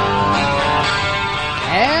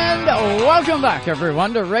 And welcome back,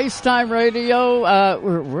 everyone, to Racetime Radio.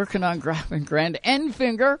 We're working on grabbing Grand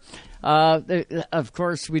Enfinger. Of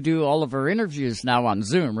course, we do all of our interviews now on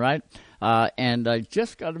Zoom, right? And I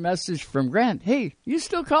just got a message from Grant. Hey, you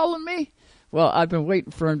still calling me? Well, I've been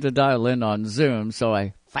waiting for him to dial in on Zoom, so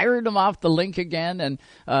I fired him off the link again, and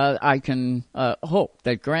I can hope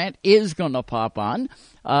that Grant is going to pop on.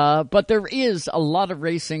 But there is a lot of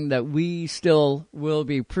racing that we still will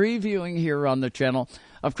be previewing here on the channel.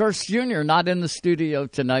 Of course, Junior not in the studio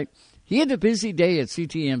tonight. He had a busy day at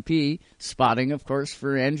CTMP, spotting, of course,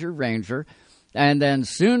 for Andrew Ranger. And then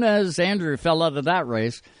soon as Andrew fell out of that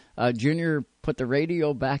race, Junior put the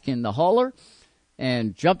radio back in the hauler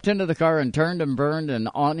and jumped into the car and turned and burned and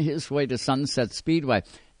on his way to Sunset Speedway.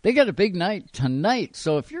 They got a big night tonight,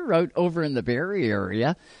 so if you're out over in the Barrie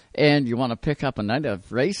area and you want to pick up a night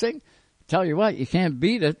of racing, tell you what, you can't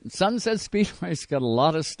beat it. Sunset Speedway's got a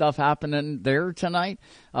lot of stuff happening there tonight,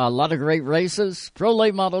 a lot of great races. Pro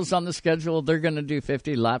late models on the schedule, they're going to do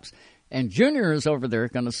 50 laps. And Junior is over there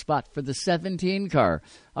going to spot for the 17 car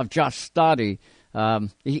of Josh Stoddy.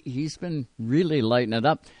 He's been really lighting it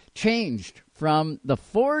up. Changed from the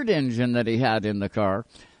Ford engine that he had in the car.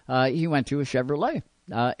 He went to a Chevrolet,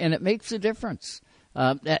 and it makes a difference.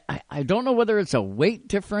 I don't know whether it's a weight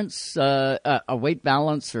difference, a weight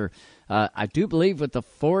balance, or I do believe with the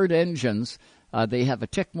Ford engines, they have a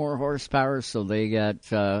tick more horsepower, so they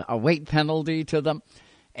get a weight penalty to them.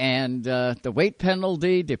 And the weight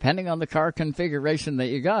penalty, depending on the car configuration that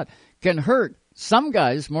you got, can hurt some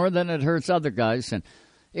guys more than it hurts other guys. And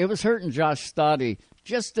it was hurting Josh Stoddy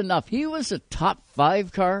just enough. He was a top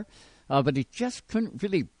 5 car, but he just couldn't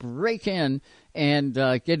really break in and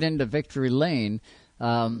get into victory lane.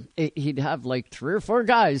 He'd have like 3 or 4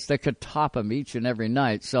 guys that could top him each and every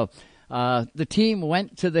night. So the team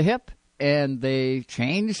went to the hip, and they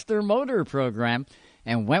changed their motor program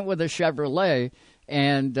and went with a Chevrolet.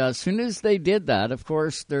 And as soon as they did that, of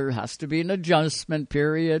course, there has to be an adjustment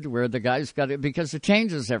period where the guys got it, because it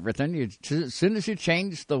changes everything. As soon as you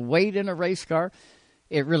change the weight in a race car,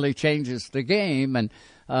 it really changes the game. And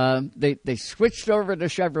they switched over to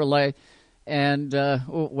Chevrolet and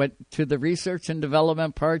went to the research and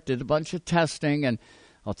development part, did a bunch of testing. And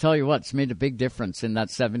I'll tell you what, it's made a big difference in that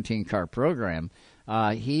 17-car program.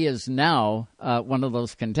 He is now one of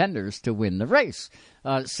those contenders to win the race.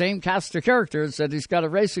 Same cast of characters that he's got to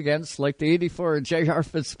race against, like the 84 J.R.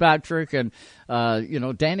 Fitzpatrick and,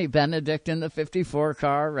 Danny Benedict in the 54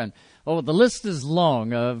 car. And, the list is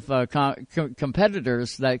long of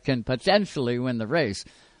competitors that can potentially win the race.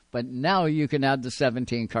 But now you can add the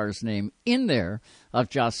 17 car's name in there of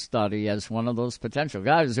Josh Stoddy as one of those potential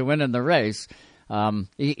guys who win in the race.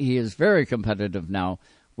 He is very competitive now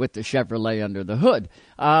with the Chevrolet under the hood.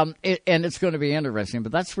 And it's going to be interesting.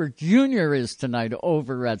 But that's where Junior is tonight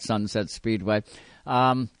over at Sunset Speedway.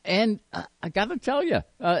 And I got to tell you,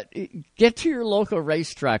 get to your local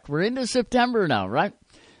racetrack. We're into September now, right?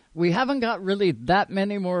 We haven't got really that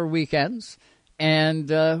many more weekends, and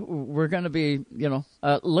we're going to be,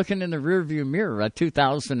 looking in the rearview mirror at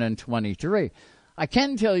 2023. I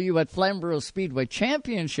can tell you at Flamborough Speedway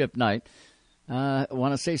Championship Night, I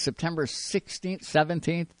want to say September 16th,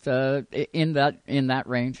 17th, in that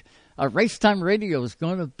range. Racetime Radio is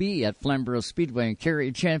going to be at Flamborough Speedway and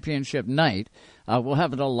Kerry Championship Night. We'll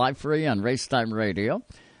have it all live for you on Racetime Radio.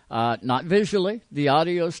 Not visually, the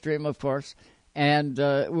audio stream, of course. And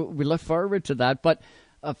we look forward to that. But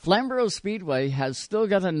Flamborough Speedway has still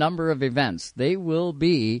got a number of events. They will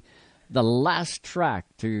be the last track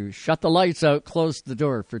to shut the lights out, close the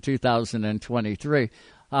door for 2023.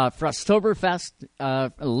 Frosttoberfest,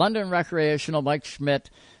 London Recreational, Mike Schmidt.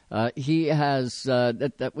 He has,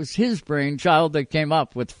 that was his brainchild that came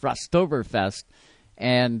up with Frosttoberfest.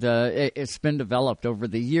 And it's been developed over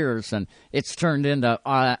the years, and it's turned into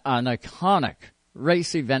an iconic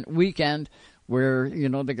race event weekend where,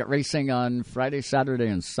 they got racing on Friday, Saturday,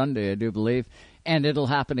 and Sunday, I do believe. And it'll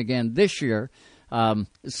happen again this year.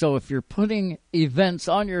 So if you're putting events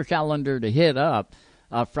on your calendar to hit up,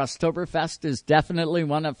 Frosttoberfest is definitely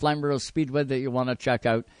one at Flamborough Speedway that you want to check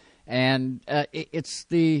out. And it's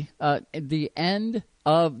the end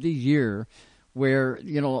of the year where,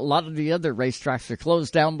 a lot of the other racetracks are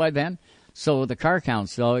closed down by then. So the car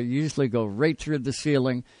counts usually go right through the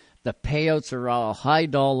ceiling. The payouts are all high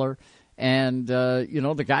dollar. And,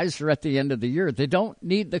 the guys are at the end of the year. They don't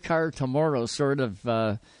need the car tomorrow sort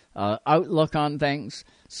of outlook on things.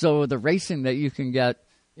 So the racing that you can get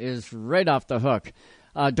is right off the hook.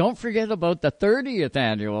 Don't forget about the 30th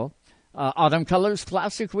annual Autumn Colors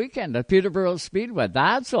Classic Weekend at Peterborough Speedway.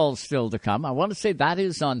 That's all still to come. I want to say that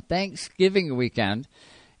is on Thanksgiving weekend.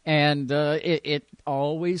 And it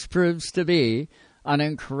always proves to be an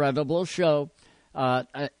incredible show.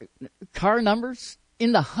 Car numbers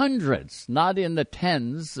in the hundreds, not in the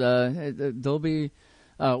tens. There'll be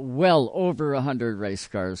well over 100 race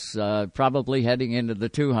cars, probably heading into the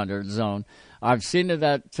 200 zone. I've seen it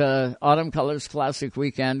at Autumn Colors Classic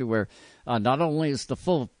Weekend where not only is the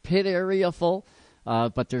full pit area full,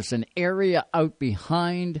 but there's an area out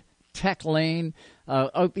behind Tech Lane,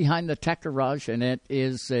 out behind the Tech Garage, and it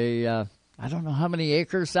is I don't know how many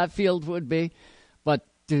acres that field would be, but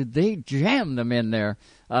dude, they jam them in there.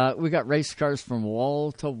 We got race cars from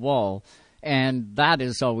wall to wall, and that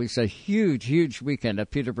is always a huge, huge weekend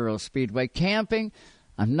at Peterborough Speedway. Camping,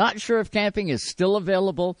 I'm not sure if camping is still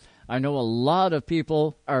available. I know a lot of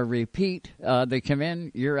people are repeat. They come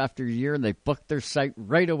in year after year, and they book their site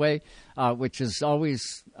right away, which is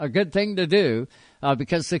always a good thing to do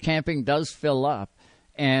because the camping does fill up.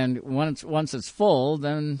 And once it's full,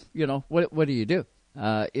 then, what do you do?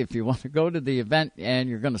 If you want to go to the event and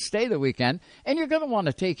you're going to stay the weekend and you're going to want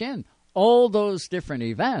to take in all those different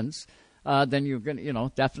events, then you're going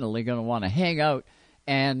to, definitely going to want to hang out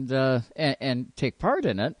and take part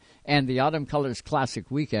in it. And the Autumn Colors Classic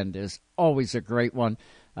Weekend is always a great one.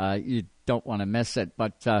 You don't want to miss it.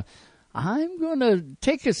 But I'm going to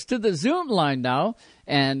take us to the Zoom line now,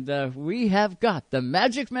 and we have got the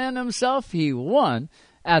Magic Man himself. He won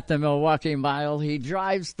at the Milwaukee Mile. He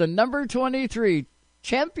drives the number 23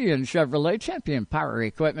 Champion Power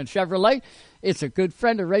Equipment Chevrolet. It's a good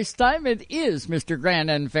friend of race time. It is Mr. Grant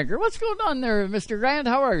Enfinger. What's going on there, Mr. Grant?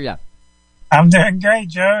 How are you? I'm doing great,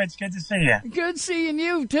 Joe. It's good to see you. Good seeing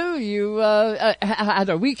you, too. You had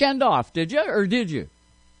a weekend off, did you, or did you?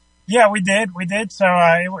 Yeah, we did. So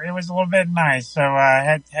it was a little bit nice. So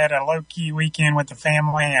I had a low-key weekend with the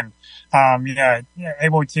family and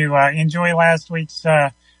able to enjoy last week's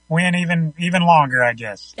win even longer, I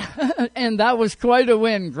guess. And that was quite a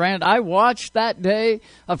win, Grant. I watched that day.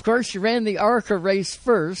 Of course, you ran the ARCA race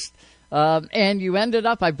first. And you ended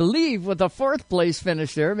up, I believe, with a fourth place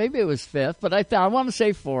finish there. Maybe it was fifth, but I want to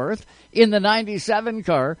say fourth in the 97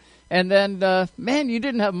 car. And then, you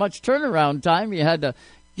didn't have much turnaround time. You had to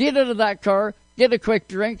get out of that car, get a quick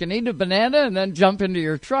drink, and eat a banana, and then jump into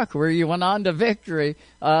your truck where you went on to victory.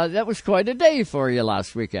 That was quite a day for you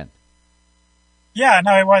last weekend. Yeah,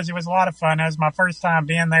 no, it was. It was a lot of fun. It was my first time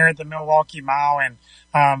being there at the Milwaukee Mile, and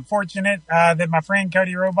fortunate that my friend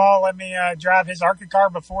Cody Roball let me drive his ARCA car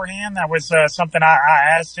beforehand. That was something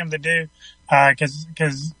I asked him to do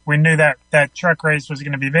because we knew that truck race was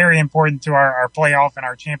going to be very important to our playoff and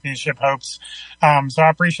our championship hopes. So I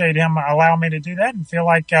appreciate him allowing me to do that and feel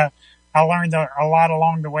like I learned a lot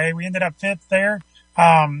along the way. We ended up fifth there.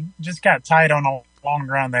 Just got tight on a long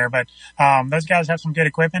run there, but those guys have some good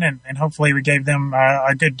equipment, and hopefully we gave them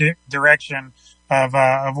a good direction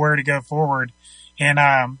of where to go forward.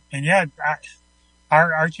 And yeah,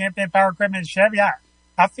 our champion power equipment Chevy,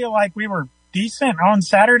 I feel like we were decent on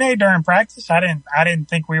Saturday during practice. I didn't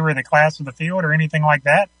think we were the class of the field or anything like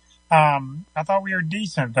that. I thought we were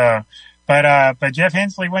decent though. But Jeff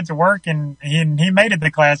Hensley went to work and he made it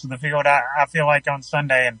the class of the field. I feel like on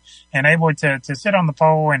Sunday and able to sit on the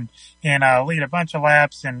pole and lead a bunch of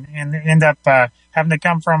laps and end up, having to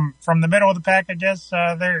come from the middle of the pack, I guess,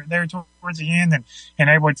 there towards the end and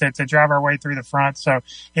able to drive our way through the front. So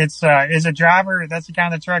it's, as a driver, that's the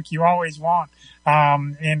kind of truck you always want.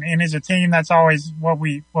 And as a team, that's always what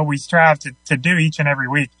we strive to do each and every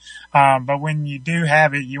week. But when you do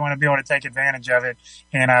have it, you want to be able to take advantage of it.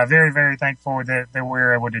 And, very, very thankful that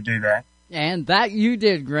we're able to do that. And that you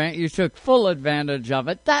did, Grant. You took full advantage of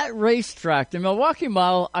it. That racetrack, the Milwaukee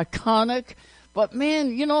Mile, iconic. But,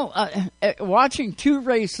 man, watching two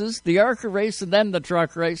races, the ARCA race and then the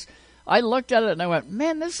truck race, I looked at it and I went,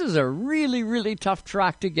 man, this is a really, really tough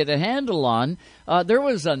track to get a handle on. There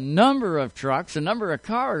was a number of trucks, a number of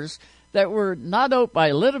cars that were not out by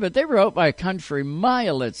a little bit. They were out by a country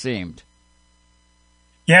mile, it seemed.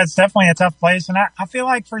 Yeah, it's definitely a tough place. And I feel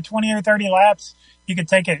like for 20 or 30 laps, you could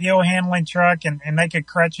take a heel handling truck and they could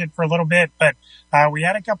crutch it for a little bit. But we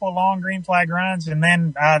had a couple of long green flag runs, and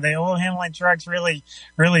then the oil handling trucks really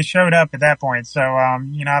showed up at that point. So,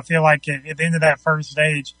 I feel like at the end of that first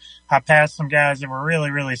stage, I passed some guys that were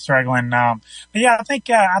really, really struggling. But yeah, I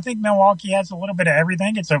think Milwaukee has a little bit of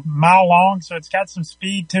everything. It's a mile long, so it's got some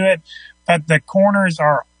speed to it, but the corners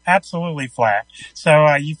are absolutely flat.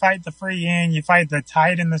 So, you fight the free end, you fight the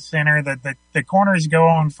tight in the center, the corners go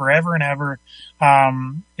on forever and ever.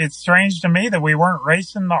 It's strange to me that we weren't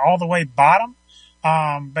racing all the way bottom.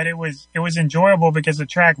 But it was enjoyable because the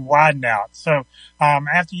track widened out. So,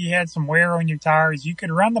 after you had some wear on your tires, you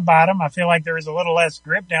could run the bottom. I feel like there was a little less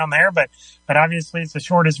grip down there, but obviously it's the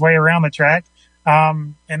shortest way around the track.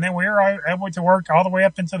 And then we were able to work all the way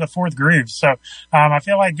up into the fourth groove. So, I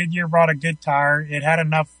feel like Goodyear brought a good tire. It had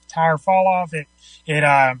enough tire fall off. It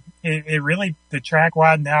really, the track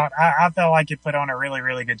widened out. I felt like it put on a really,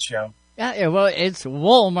 really good show. Yeah, well, it's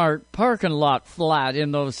Walmart parking lot flat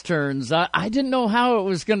in those turns. I didn't know how it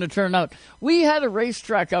was going to turn out. We had a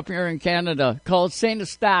racetrack up here in Canada called St.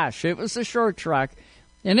 Eustache. It was a short track,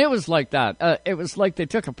 and it was like that. It was like they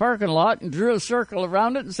took a parking lot and drew a circle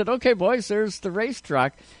around it and said, okay, boys, there's the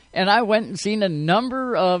racetrack. And I went and seen a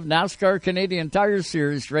number of NASCAR Canadian Tire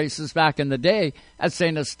Series races back in the day at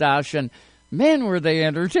St. Eustache, and man, were they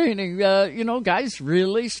entertaining. Guys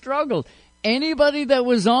really struggled. Anybody that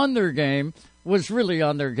was on their game was really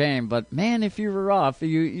on their game. But, man, if you were off,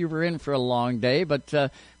 you were in for a long day. But,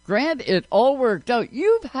 Grant, it all worked out.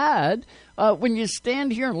 You've had, when you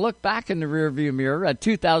stand here and look back in the rearview mirror at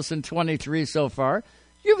 2023 so far,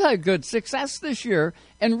 you've had good success this year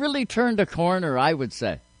and really turned a corner, I would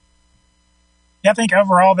say. Yeah, I think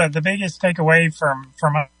overall the biggest takeaway from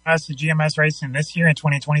us at GMS Racing this year in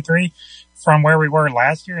 2023 from where we were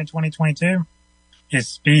last year in 2022 is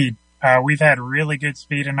speed. We've had really good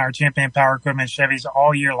speed in our champion power equipment Chevys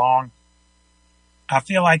all year long. I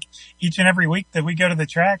feel like each and every week that we go to the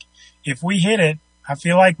track, if we hit it, I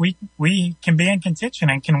feel like we can be in contention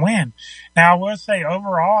and can win. Now, I will say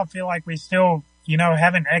overall, I feel like we still,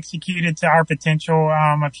 haven't executed to our potential,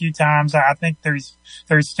 a few times. I think there's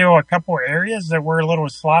still a couple areas that we're a little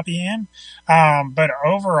sloppy in. But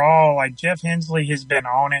overall, like Jeff Hensley has been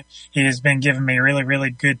on it. He has been giving me really, really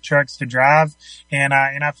good trucks to drive. And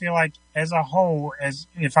I feel like as a whole, as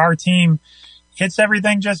if our team hits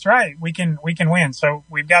everything just right, we can win. So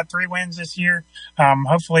we've got 3 wins this year.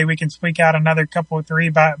 Hopefully we can squeak out another couple of 3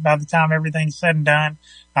 by the time everything's said and done.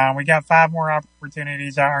 We got 5 more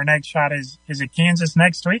opportunities. Our next shot is at Kansas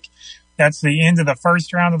next week. That's the end of the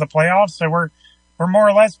first round of the playoffs. So we're more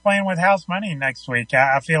or less playing with house money next week.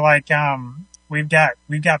 I feel like, we've got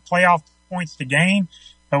playoff points to gain,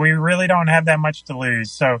 but we really don't have that much to lose.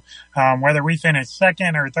 So, whether we finish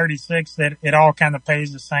second or 36th, it all kind of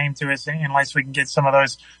pays the same to us unless we can get some of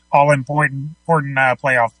those all important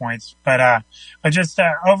playoff points. But just,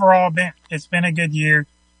 overall, it's been a good year.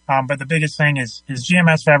 But the biggest thing is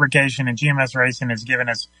GMS Fabrication and GMS Racing has given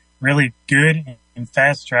us really good and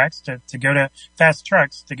fast trucks to go to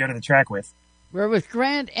the track with. We're with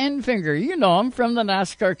Grant Enfinger. You know him from the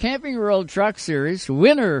NASCAR Camping World Truck Series,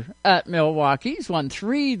 winner at Milwaukee. He's won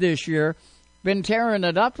 3 this year. Been tearing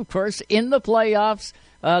it up, of course, in the playoffs.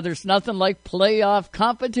 There's nothing like playoff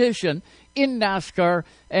competition in NASCAR,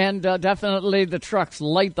 and definitely the trucks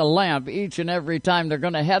light the lamp each and every time. They're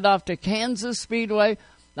going to head off to Kansas Speedway.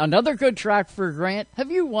 Another good track for Grant. Have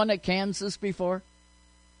you won at Kansas before?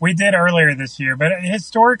 We did earlier this year, but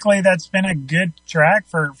historically that's been a good track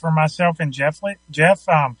for myself and Jeff.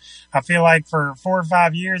 I feel like for 4 or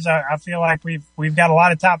 5 years, I feel like we've got a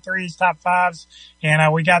lot of top 3s, top 5s,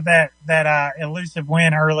 and we got that elusive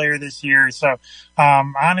win earlier this year. So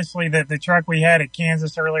honestly, the truck we had at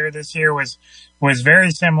Kansas earlier this year was very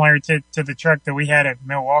similar to the truck that we had at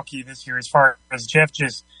Milwaukee this year, as far as Jeff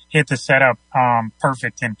just hit the setup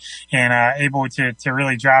perfect and able to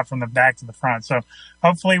really drive from the back to the front. So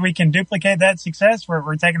hopefully we can duplicate that success.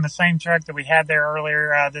 We're taking the same truck that we had there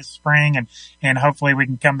earlier this spring, and hopefully we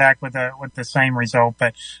can come back with the same result.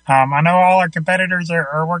 But I know all our competitors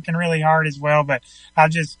are working really hard as well, but I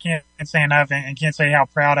just can't say enough and can't say how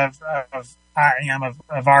proud of I am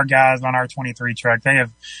of our guys on our 23 truck. They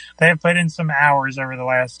have put in some hours over the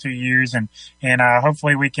last 2 years, and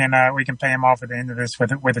hopefully we can pay them off at the end of this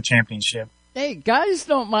with a championship. Hey, guys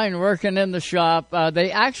don't mind working in the shop.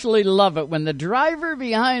 They actually love it when the driver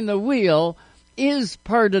behind the wheel is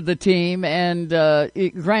part of the team. And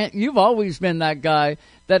Grant, you've always been that guy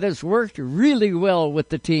that has worked really well with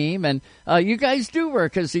the team, and you guys do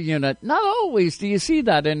work as a unit. Not always do you see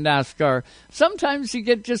that in NASCAR. Sometimes you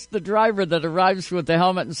get just the driver that arrives with the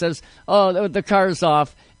helmet and says, "Oh, the car's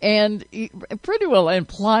off," and pretty well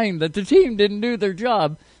implying that the team didn't do their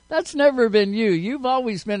job. That's never been you. You've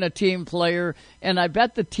always been a team player, and I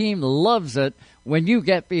bet the team loves it when you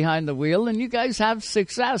get behind the wheel and you guys have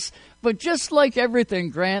success. But just like everything,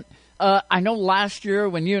 Grant, I know last year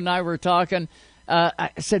when you and I were talking, I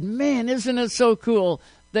said, man, isn't it so cool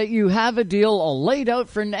that you have a deal all laid out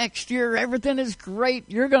for next year? Everything is great.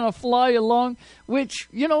 You're going to fly along, which,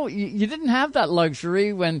 you didn't have that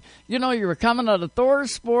luxury when, you were coming out of Thor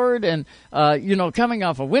Sport and, coming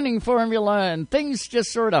off a winning formula, and things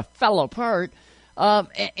just sort of fell apart.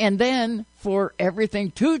 And then for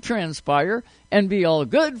everything to transpire and be all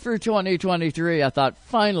good for 2023, I thought,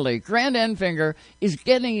 finally, Grant Enfinger is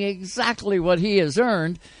getting exactly what he has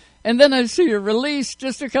earned. And then I see a release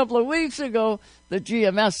just a couple of weeks ago that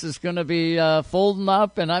GMS is going to be folding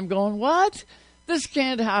up, and I'm going, what? This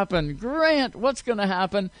can't happen. Grant, what's going to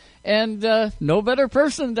happen? And no better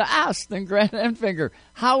person to ask than Grant Enfinger.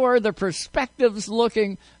 How are the perspectives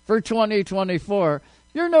looking for 2024?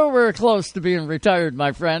 You're nowhere close to being retired,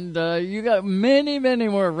 my friend. You got many, many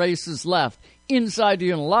more races left inside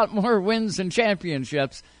you and a lot more wins and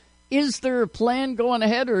championships. Is there a plan going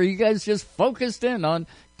ahead, or are you guys just focused in on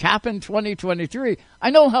capping 2023? I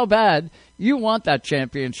know how bad you want that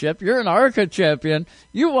championship. You're an ARCA champion.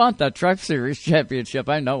 You want that Truck Series championship.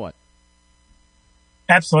 I know it.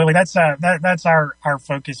 Absolutely. That's our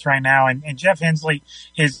focus right now. And Jeff Hensley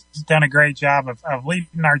has done a great job of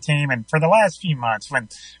leading our team. And for the last few months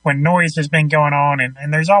when noise has been going on,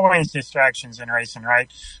 and there's always distractions in racing,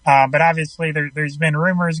 right? But obviously there's been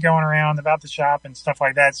rumors going around about the shop and stuff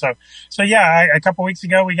like that. So yeah, a couple weeks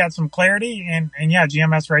ago we got some clarity, and yeah,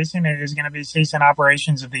 GMS Racing is going to be ceasing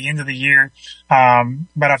operations at the end of the year.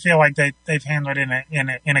 But I feel like they've handled it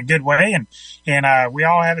in a good way. And we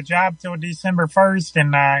all have a job till December 1st.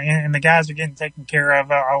 And the guys are getting taken care of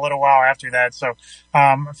a little while after that. So,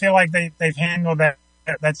 I feel like they've handled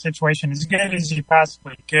that situation as good as you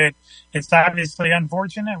possibly could. It's obviously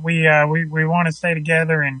unfortunate. We want to stay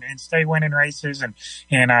together and stay winning races and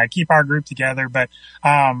keep our group together. But,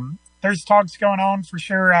 there's talks going on for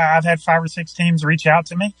sure. I've had 5 or 6 teams reach out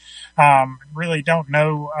to me. Really don't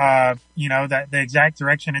know, that the exact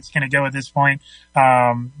direction it's going to go at this point.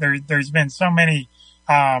 There's been so many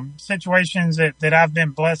situations that I've been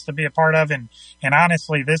blessed to be a part of. And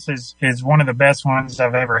honestly, this is one of the best ones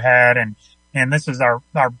I've ever had. And this is our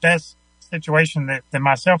best situation that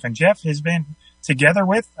myself and Jeff has been together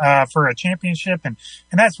with, for a championship. And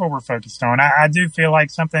that's what we're focused on. I do feel like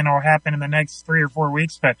something will happen in the next 3 or 4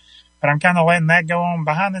 weeks, but I'm kind of letting that go on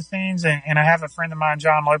behind the scenes. And I have a friend of mine,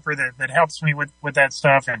 John Loper, that helps me with that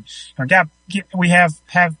stuff. And we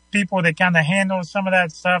have people that kind of handle some of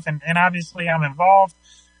that stuff. And obviously I'm involved,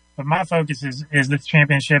 but my focus is this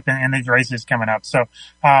championship and these races coming up. So,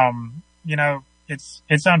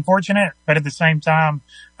 it's unfortunate, but at the same time,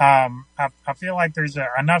 I feel like there's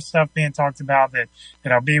enough stuff being talked about that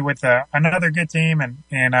I'll be with another good team and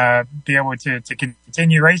be able to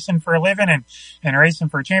continue racing for a living and racing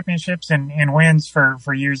for championships and wins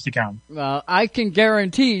for years to come. Well, I can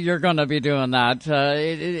guarantee you're going to be doing that.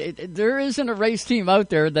 There isn't a race team out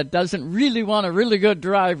there that doesn't really want a really good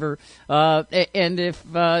driver. And if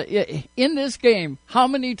in this game, how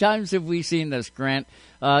many times have we seen this, Grant?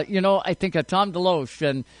 I think of Tom DeLoche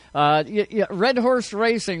and Red Horse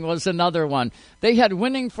Racing. Racing was another one. They had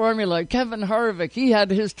winning formula. Kevin Harvick, he had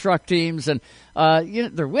his truck teams, and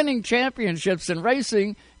they're winning championships in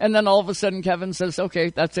racing. And then all of a sudden, Kevin says, "Okay,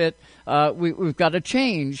 that's it. We've got to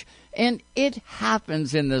change." And it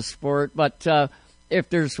happens in this sport. But if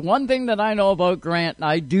there's one thing that I know about Grant, and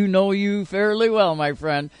I do know you fairly well, my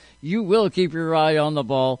friend, you will keep your eye on the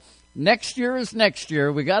ball. Next year is next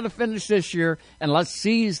year. We got to finish this year, and let's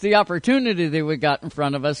seize the opportunity that we got in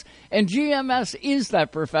front of us. And GMS is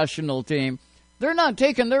that professional team. They're not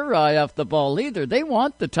taking their eye off the ball either. They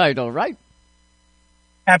want the title, right?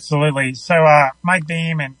 Absolutely. So Mike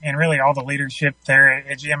Beam and really all the leadership there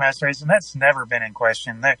at GMS Racing, that's never been in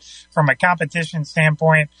question. That, from a competition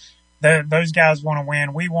standpoint, those guys want to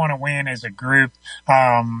win. We want to win as a group.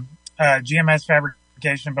 GMS Fabrication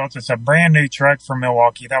built us a brand new truck for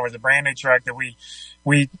Milwaukee. That was a brand new truck that we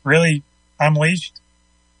really unleashed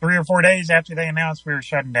 3 or 4 days after they announced we were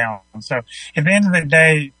shutting down. So at the end of the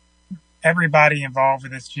day, everybody involved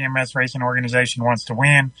with this GMS Racing organization wants to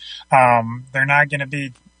win. They're not going to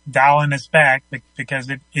be dialing us back because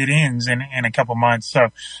it ends in a couple months.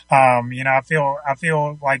 So, I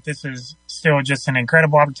feel like this is still just an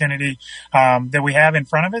incredible opportunity, that we have in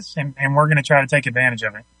front of us, and we're going to try to take advantage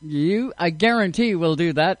of it. I guarantee will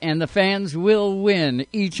do that, and the fans will win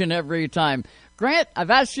each and every time. Grant, I've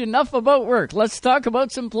asked you enough about work. Let's talk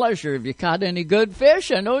about some pleasure. Have you caught any good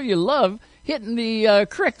fish? I know you love hitting the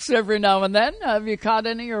creeks every now and then. Have you caught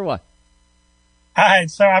any or what? All right,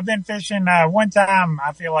 so I've been fishing one time,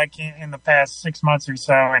 I feel like in the past 6 months or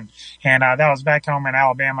so, and that was back home in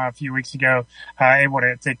Alabama a few weeks ago, able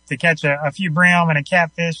to catch a few brim and a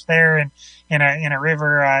catfish there in a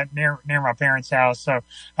river near my parents' house. So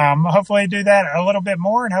hopefully do that a little bit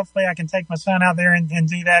more, and hopefully I can take my son out there and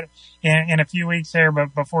do that in a few weeks there,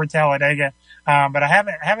 but before Talladega. But I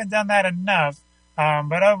haven't done that enough.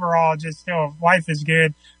 But overall, just still, life is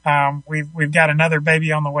good. We've got another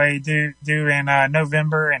baby on the way due in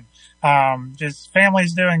November, and just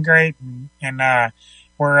family's doing great, and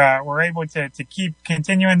we're able to keep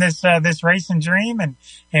continuing this racing dream, and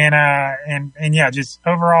yeah, just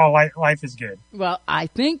overall life is good. Well, I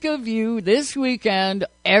think of you this weekend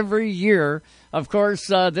every year. Of course,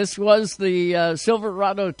 this was the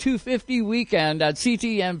Silverado 250 weekend at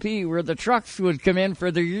CTMP, where the trucks would come in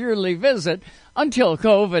for their yearly visit until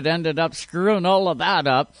COVID ended up screwing all of that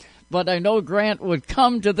up. But I know Grant would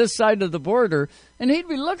come to this side of the border, and he'd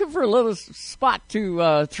be looking for a little spot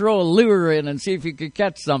to throw a lure in and see if he could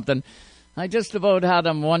catch something. I just about had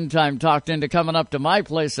him one time talked into coming up to my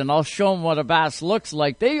place, and I'll show him what a bass looks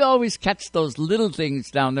like. They always catch those little things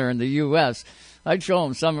down there in the U.S. I'd show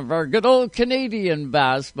him some of our good old Canadian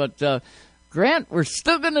bass, but Grant, we're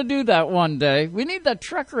still going to do that one day. We need that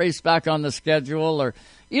truck race back on the schedule, or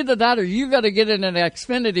either that or you got to get in an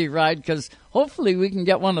Xfinity ride, because hopefully we can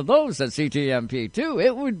get one of those at CTMP too.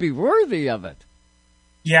 It would be worthy of it.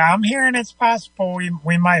 Yeah, I'm hearing it's possible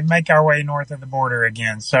we might make our way north of the border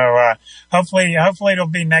again. So hopefully it'll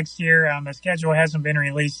be next year. The schedule hasn't been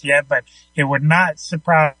released yet, but it would not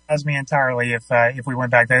surprise me entirely if we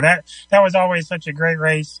went back there. That was always such a great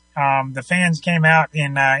race. The fans came out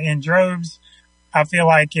in droves. I feel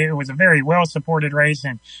like it was a very well supported race,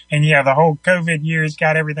 and yeah, the whole COVID years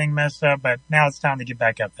got everything messed up, but now it's time to get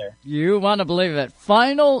back up there. You want to believe it.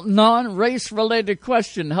 Final non-race related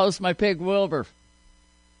question. How's my pig Wilbur?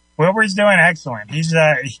 Wilbur's doing excellent. He's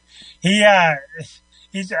about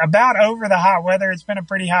over the hot weather. It's been a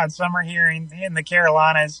pretty hot summer here in the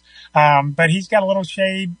Carolinas. But he's got a little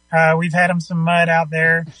shade. We've had him some mud out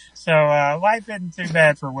there. So, life isn't too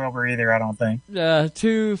bad for Wilbur either, I don't think.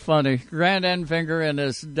 Too funny. Grant Enfinger and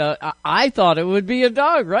his dog. I thought it would be a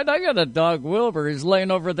dog, right? I got a dog, Wilbur. He's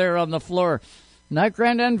laying over there on the floor. Not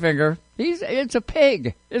Grant Enfinger. It's a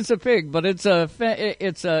pig. It's a pig, but it's a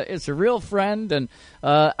real friend. And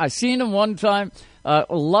I seen him one time.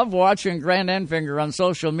 Love watching Grant Enfinger on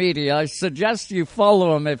social media. I suggest you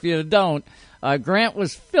follow him if you don't. Grant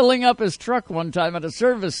was filling up his truck one time at a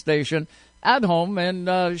service station at home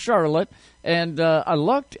in Charlotte, and I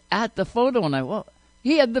looked at the photo and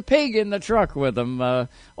he had the pig in the truck with him.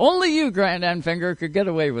 Only you, Grant Enfinger, could get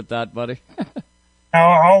away with that, buddy.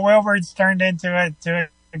 All Wilbur's turned into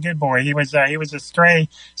a good boy. He was a stray,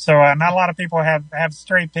 so not a lot of people have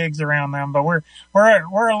stray pigs around them. But we're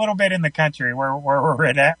a little bit in the country where we're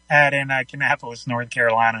at in Kannapolis, North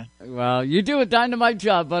Carolina. Well, you do a dynamite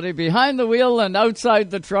job, buddy. Behind the wheel and outside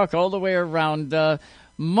the truck, all the way around.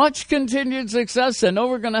 much continued success. I know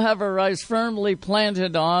we're going to have our eyes firmly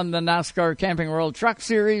planted on the NASCAR Camping World Truck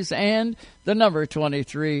Series and the number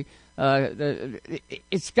 23.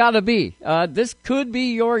 It's got to be. This could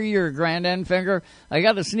be your year, Grant Enfinger. I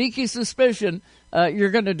got a sneaky suspicion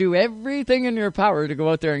you're going to do everything in your power to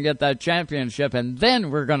go out there and get that championship, and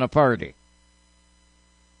then we're going to party.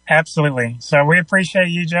 Absolutely. So we appreciate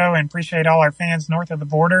you, Joe, and appreciate all our fans north of the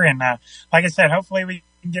border. And like I said, hopefully we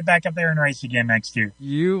can get back up there and race again next year.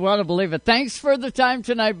 You want to believe it. Thanks for the time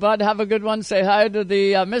tonight, bud. Have a good one. Say hi to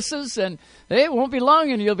the missus, and hey, it won't be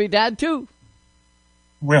long, and you'll be dad, too.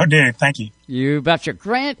 Will do. Thank you. You betcha.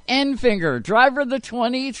 Grant Enfinger, driver of the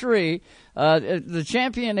 23, the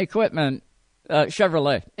champion equipment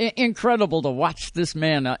Chevrolet. Incredible to watch this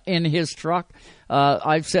man in his truck.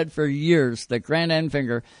 I've said for years that Grant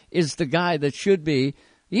Enfinger is the guy that should be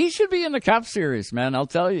in the Cup Series, man. I'll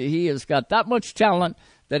tell you, he has got that much talent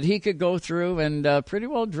that he could go through and pretty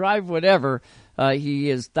well drive whatever.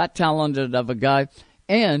 He is that talented of a guy,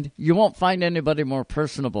 and you won't find anybody more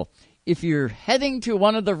personable. If you're heading to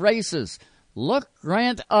one of the races, look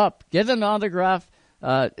Grant up, get an autograph.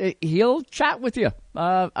 He'll chat with you.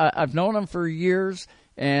 I've known him for years,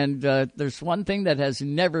 and there's one thing that has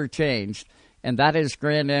never changed, and that is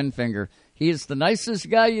Grant Enfinger. He is the nicest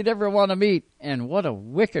guy you'd ever want to meet, and what a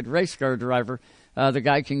wicked race car driver. The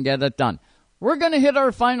guy can get it done. We're going to hit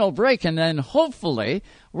our final break, and then hopefully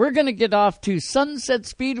we're going to get off to Sunset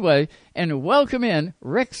Speedway and welcome in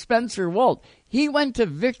Rick Spencer-Walt. He went to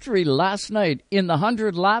victory last night in the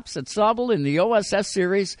 100 laps at Sauble in the OSS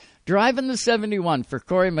Series, driving the 71 for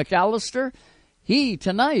Corey McAllister. He,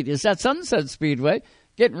 tonight, is at Sunset Speedway,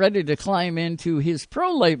 getting ready to climb into his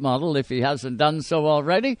Pro Late model if he hasn't done so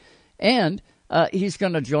already. And he's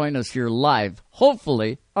going to join us here live,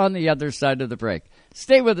 hopefully, on the other side of the break.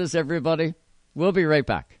 Stay with us, everybody. We'll be right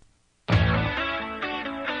back.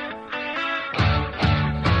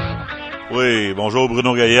 Oui, bonjour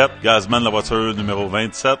Bruno Gaillette, gazman de la voiture numéro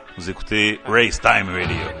 27. Vous écoutez Race Time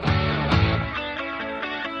Radio.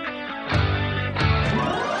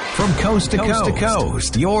 From coast to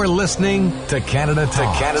coast, you're listening to Canada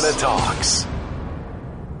Talks.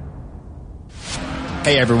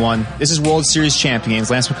 Hey everyone, this is World Series champions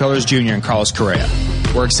Lance McCullers Jr. and Carlos Correa.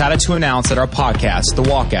 We're excited to announce that our podcast, The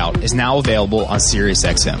Walkout, is now available on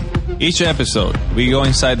SiriusXM. Each episode, we go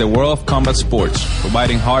inside the world of combat sports,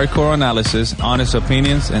 providing hardcore analysis, honest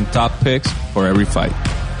opinions, and top picks for every fight.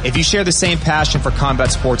 If you share the same passion for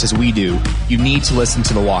combat sports as we do, you need to listen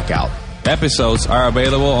to The Walkout. Episodes are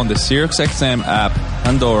available on the SiriusXM app,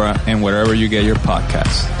 Pandora, and wherever you get your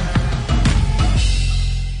podcasts.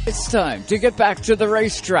 It's time to get back to the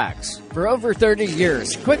racetracks. For over 30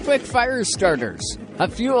 years, Quick Fire Starters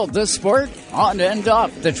have fueled this sport on and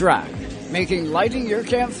off the track, making lighting your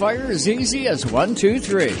campfire as easy as 1, 2,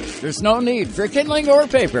 3. There's no need for kindling or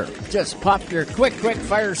paper. Just pop your Quick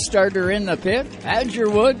Fire Starter in the pit, add your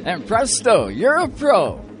wood, and presto, you're a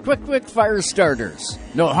pro. Quick Fire Starters.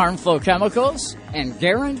 No harmful chemicals, and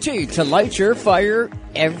guaranteed to light your fire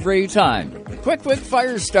every time. Quick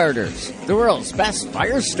Fire Starters, the world's best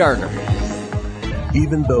fire starter.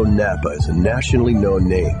 Even though Napa is a nationally known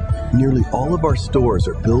name, nearly all of our stores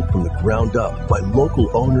are built from the ground up by local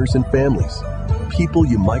owners and families. People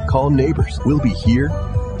you might call neighbors will be here,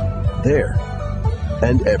 there,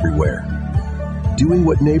 and everywhere, doing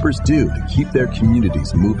what neighbors do to keep their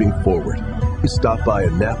communities moving forward. You stop by a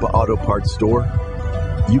Napa Auto Parts store,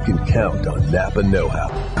 you can count on Napa know-how.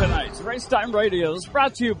 Tonight's Racetime Radio is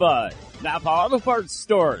brought to you by Napa Auto Parts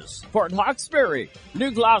Stores, Port Hawkesbury,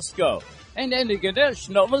 New Glasgow, and Enfinger,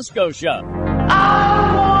 Nova Scotia.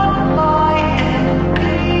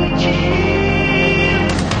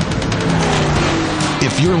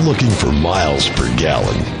 If you're looking for miles per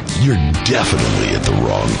gallon, you're definitely at the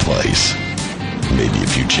wrong place. Maybe a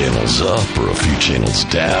few channels up or a few channels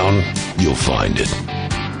down, you'll find it.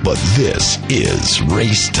 But this is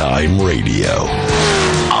Racetime Radio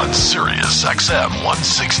on Sirius XM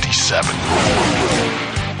 167.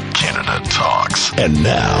 Canada Talks. And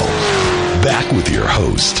now, back with your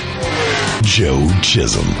host, Joe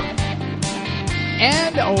Chisholm.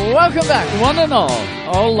 And welcome back, one and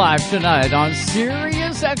all live tonight on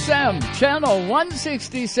Sirius XM, channel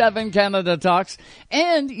 167, Canada Talks.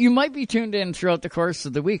 And you might be tuned in throughout the course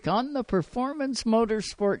of the week on the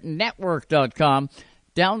PerformanceMotorsportNetwork.com.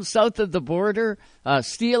 Down south of the border,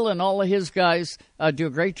 Steele and all of his guys do a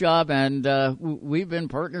great job, and we've been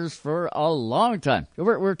partners for a long time.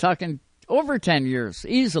 We're talking over 10 years,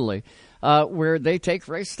 easily, where they take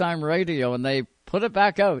Racetime Radio and they put it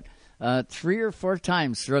back out 3 or 4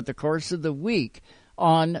 times throughout the course of the week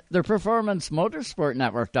on the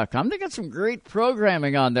PerformanceMotorsportNetwork.com. They got some great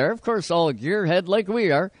programming on there. Of course, all gearhead like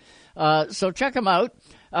we are. So check them out.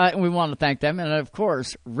 And we want to thank them. And, of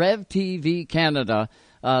course, Rev TV Canada.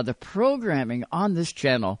 The programming on this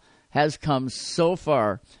channel has come so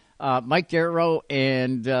far. Mike Garrow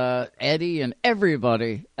and Eddie and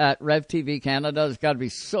everybody at Rev TV Canada has got to be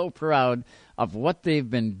so proud of what they've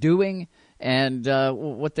been doing and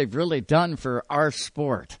what they've really done for our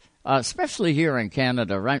sport, especially here in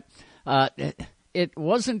Canada, right? It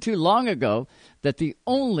wasn't too long ago that the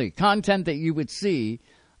only content that you would see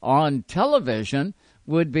on television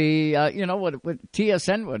would be, what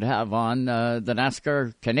TSN would have on the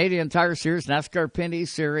NASCAR Canadian Tire Series, NASCAR Pinty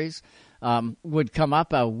Series, would come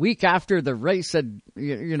up a week after the race had,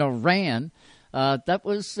 ran. That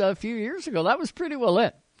was a few years ago. That was pretty well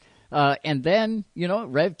it. And then,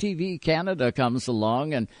 Rev TV Canada comes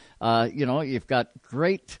along and, you've got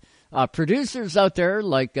great producers out there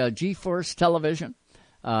like G-Force Television.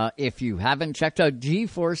 If you haven't checked out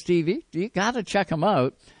G-Force TV, you got to check them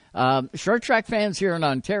out. Short track fans here in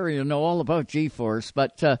Ontario know all about G-Force,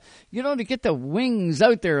 but, to get the wings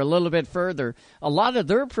out there a little bit further, a lot of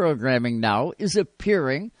their programming now is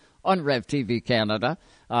appearing on Rev TV Canada,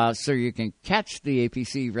 so you can catch the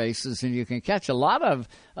APC races and you can catch a lot of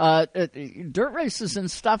dirt races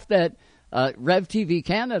and stuff that Rev TV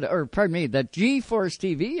Canada, that G-Force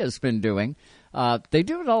TV has been doing. They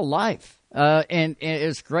do it all live. And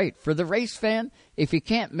it's great. For the race fan, if you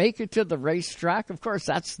can't make it to the racetrack, of course,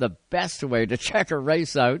 that's the best way to check a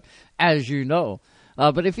race out, as you know.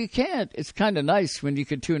 But if you can't, it's kind of nice when you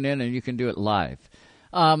can tune in and you can do it live.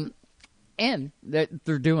 And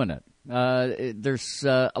they're doing it. There's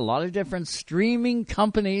a lot of different streaming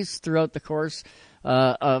companies throughout the course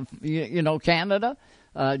of, Canada.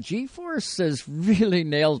 G-Force has really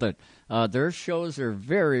nailed it. Their shows are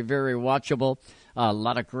very, very watchable. A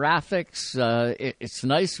lot of graphics. It's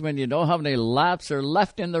nice when you know how many laps are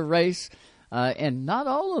left in the race, and not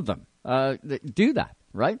all of them do that,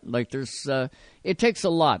 right? Like it takes a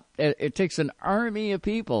lot. It takes an army of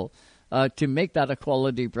people to make that a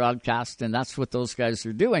quality broadcast, and that's what those guys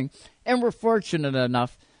are doing. And we're fortunate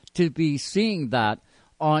enough to be seeing that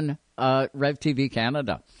on Rev TV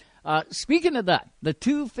Canada. Speaking of that, the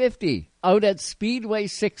 250 out at Speedway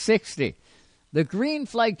 660. The green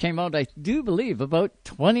flag came out, I do believe, about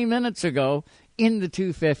 20 minutes ago in the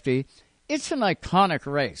 250. It's an iconic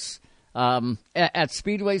race. At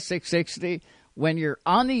Speedway 660, when you're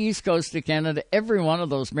on the east coast of Canada, every one of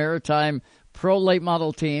those maritime pro late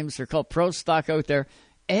model teams, they're called Pro Stock out there,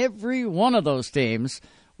 every one of those teams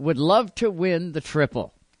would love to win the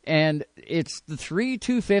triple. And it's the three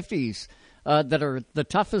 250s that are the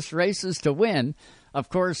toughest races to win. Of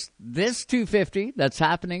course, this 250 that's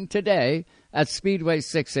happening today at Speedway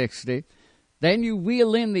 660. Then you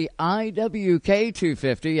wheel in the IWK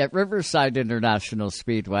 250 at Riverside International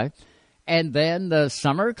Speedway. And then the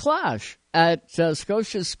Summer Clash at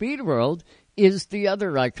Scotia Speed World is the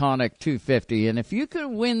other iconic 250. And if you could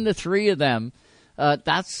win the three of them,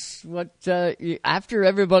 that's what, after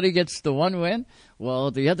everybody gets the one win,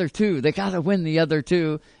 well, the other two, they got to win the other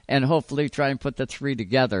two and hopefully try and put the three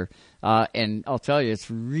together. And I'll tell you,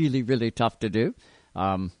 it's really, really tough to do.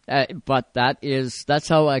 But that's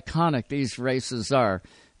how iconic these races are.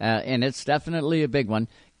 And it's definitely a big one.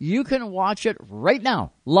 You can watch it right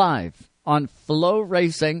now, live on Flow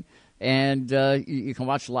Racing, and you can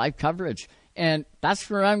watch live coverage. And that's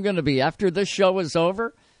where I'm going to be. After this show is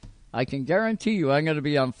over, I can guarantee you I'm going to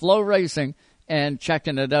be on Flow Racing and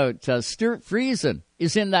checking it out. Stuart Friesen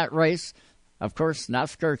is in that race. Of course,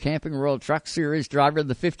 NASCAR Camping World Truck Series driver,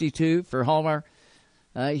 the 52 for Homer.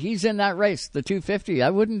 He's in that race, the 250. I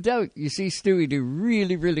wouldn't doubt you see Stewie do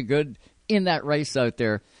really, really good in that race out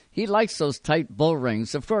there. He likes those tight bull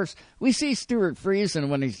rings. Of course, we see Stuart Friesen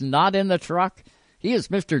when he's not in the truck. He is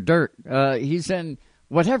Mr. Dirt. He's in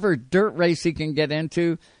whatever dirt race he can get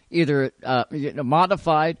into, either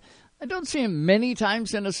modified. I don't see him many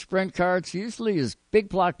times in a sprint car. It's usually his big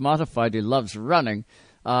block modified. He loves running.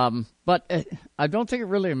 But I don't think it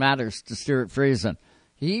really matters to Stuart Friesen.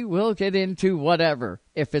 He will get into whatever.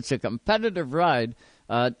 If it's a competitive ride,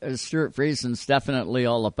 Stuart Friesen's definitely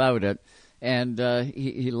all about it. And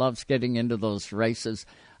he loves getting into those races.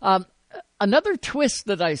 Another twist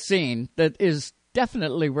that I've seen that is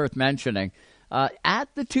definitely worth mentioning, at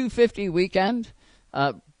the 250 weekend,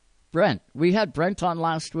 Brent, we had Brent on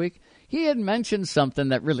last week. He had mentioned something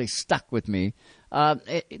that really stuck with me.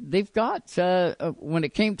 They've got, when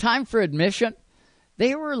it came time for admission,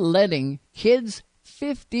 they were letting kids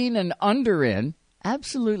 15 and under in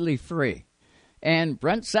absolutely free. And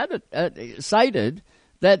Brent cited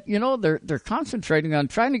that, they're concentrating on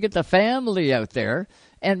trying to get the family out there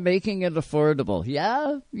and making it affordable.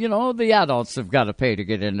 Yeah, the adults have got to pay to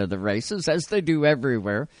get into the races, as they do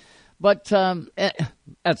everywhere. But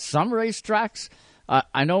at some racetracks,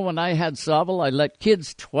 I know when I had Sobel, I let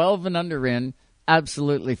kids 12 and under in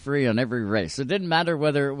absolutely free on every race. It didn't matter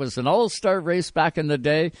whether it was an all-star race back in the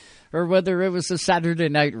day or whether it was a Saturday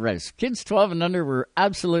night race. Kids 12 and under were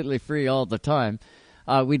absolutely free all the time.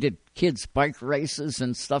 We did kids' bike races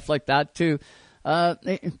and stuff like that, too.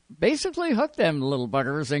 Basically hook them little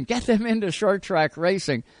buggers and get them into short track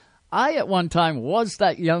racing. I, at one time, was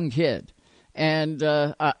that young kid. And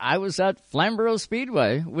I was at Flamborough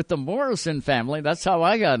Speedway with the Morrison family. That's how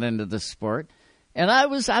I got into the sport. And I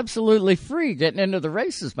was absolutely free getting into the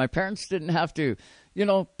races. My parents didn't have to,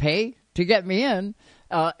 pay to get me in.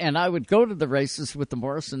 And I would go to the races with the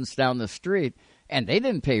Morrisons down the street, and they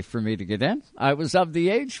didn't pay for me to get in. I was of the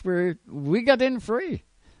age where we got in free.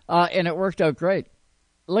 And it worked out great.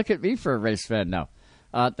 Look at me for a race fan now.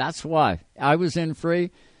 That's why I was in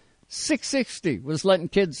free. 660 was letting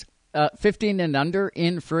kids 15 and under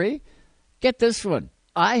in free. Get this one.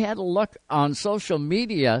 I had a look on social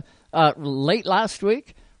media late last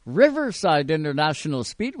week. Riverside International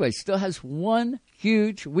Speedway still has one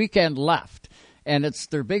huge weekend left, and it's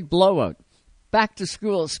their big blowout. Back to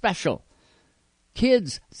school special.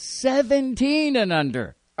 Kids 17 and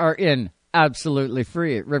under are in absolutely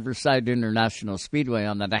free at Riverside International Speedway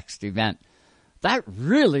on the next event. That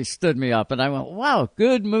really stood me up, and I went, wow,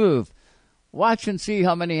 good move. Watch and see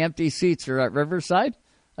how many empty seats are at Riverside.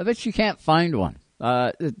 I bet you can't find one.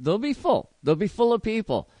 They'll be full. They'll be full of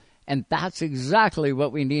people. And that's exactly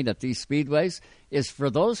what we need at these speedways, is for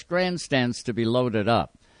those grandstands to be loaded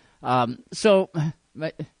up. So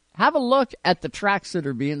have a look at the tracks that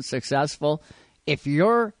are being successful. If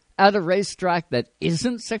you're at a racetrack that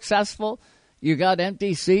isn't successful, you got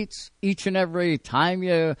empty seats each and every time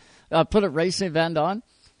you put a race event on,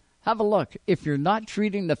 have a look. If you're not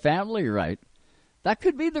treating the family right, that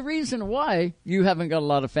could be the reason why you haven't got a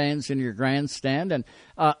lot of fans in your grandstand. And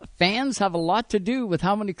fans have a lot to do with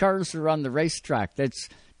how many cars are on the racetrack. That's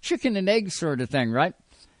chicken and egg sort of thing, right?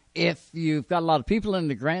 If you've got a lot of people in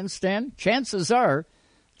the grandstand, chances are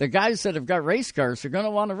the guys that have got race cars are going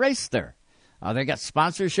to want to race there. They got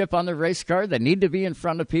sponsorship on the race car. They need to be in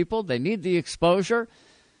front of people. They need the exposure.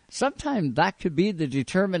 Sometimes that could be the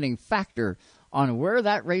determining factor on where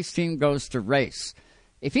that race team goes to race.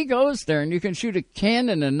 If he goes there and you can shoot a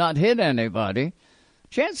cannon and not hit anybody,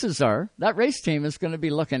 chances are that race team is going to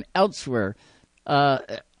be looking elsewhere.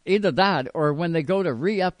 Either that or when they go to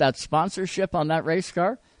re-up that sponsorship on that race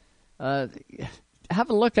car, have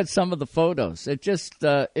a look at some of the photos. It just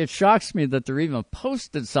it shocks me that they're even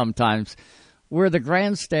posted sometimes where the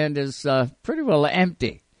grandstand is pretty well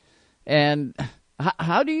empty. And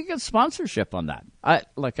how do you get sponsorship on that?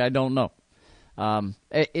 I don't know.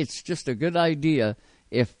 It's just a good idea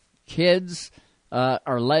if kids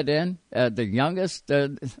are let in. The youngest,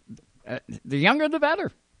 the younger the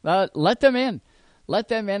better. Let them in. Let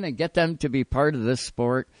them in and get them to be part of this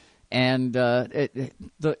sport. And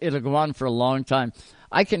it'll go on for a long time.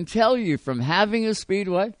 I can tell you from having a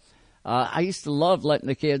speedway, I used to love letting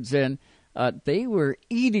the kids in. They were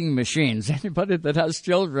eating machines. Anybody that has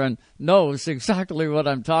children knows exactly what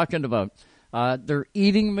I'm talking about. They're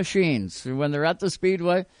eating machines. When they're at the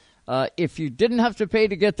speedway, if you didn't have to pay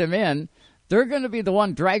to get them in, they're going to be the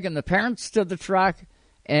one dragging the parents to the track,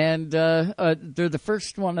 and they're the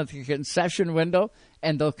first one at the concession window,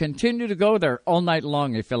 and they'll continue to go there all night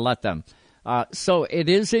long if you let them. So it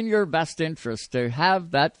is in your best interest to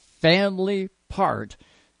have that family part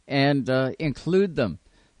and include them.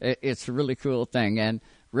 It's a really cool thing. And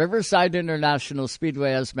Riverside International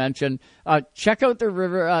Speedway, as mentioned, check out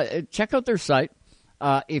their site.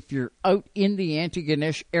 If you're out in the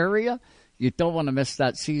Antigonish area, you don't want to miss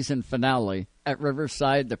that season finale at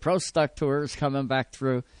Riverside. The Pro Stock Tour is coming back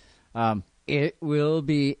through. It will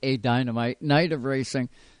be a dynamite night of racing,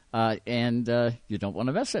 and you don't want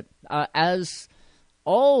to miss it. As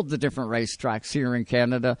all the different racetracks here in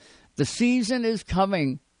Canada, the season is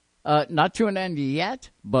coming. Not to an end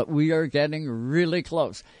yet, but we are getting really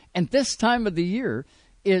close. And this time of the year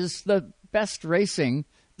is the best racing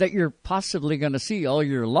that you're possibly going to see all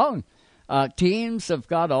year long. Teams have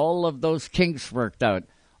got all of those kinks worked out.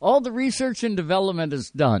 All the research and development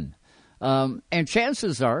is done. And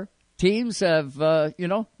chances are teams have,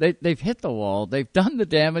 they've hit the wall. They've done the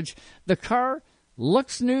damage. The car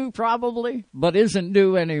looks new probably, but isn't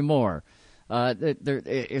new anymore.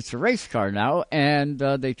 It's a race car now, and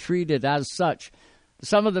they treat it as such.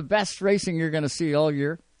 Some of the best racing you're going to see all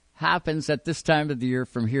year happens at this time of the year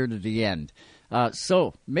from here to the end.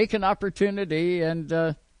 So make an opportunity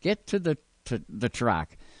and get to the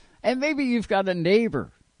track. And maybe you've got a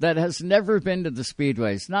neighbor that has never been to the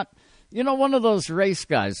Speedways. Not, one of those race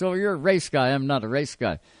guys. Oh, you're a race guy. I'm not a race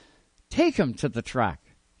guy. Take them to the track.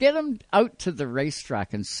 Get them out to the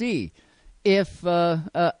racetrack and see if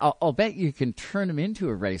I'll bet you can turn them into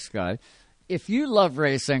a race guy. If you love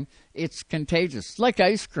racing, it's contagious. Like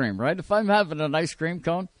ice cream, right? If I'm having an ice cream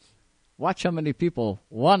cone, watch how many people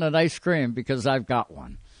want an ice cream because I've got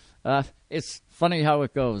one. It's funny how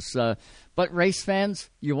it goes. But race fans,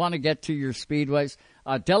 you want to get to your speedways.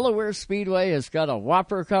 Delaware Speedway has got a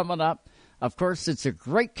whopper coming up. Of course, it's a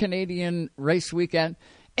great Canadian race weekend,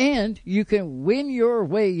 and you can win your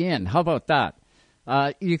way in. How about that?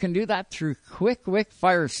 You can do that through Quick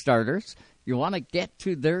Fire Starters. You want to get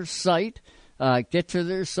to their site, get to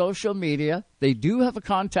their social media. They do have a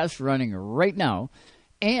contest running right now,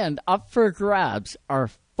 and up for grabs are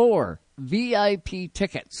 4 VIP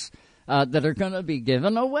tickets that are going to be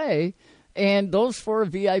given away. And those 4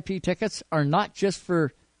 VIP tickets are not just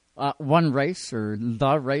for one race or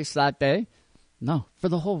the race that day. No, for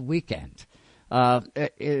the whole weekend.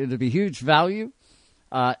 It'll be huge value.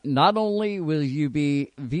 Not only will you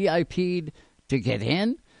be VIP'd to get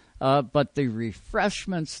in, but the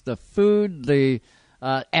refreshments, the food, the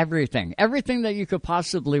everything that you could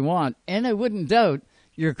possibly want. And I wouldn't doubt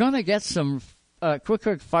you're going to get some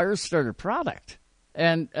Quick Fire Starter product.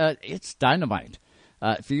 And it's dynamite.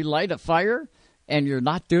 If you light a fire and you're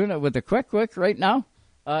not doing it with a Quick right now,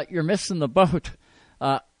 you're missing the boat.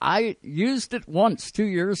 I used it once 2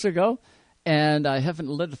 years ago, and I haven't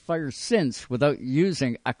lit a fire since without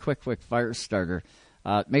using a Quick Fire Starter.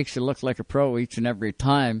 It makes you look like a pro each and every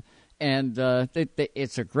time. And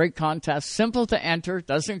it's a great contest, simple to enter,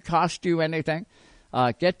 doesn't cost you anything.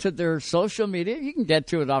 Get to their social media. You can get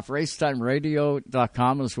to it off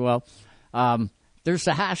racetimeradio.com as well. There's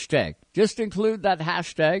a hashtag. Just include that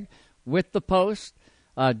hashtag with the post.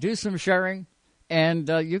 Do some sharing, and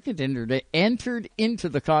you can entered into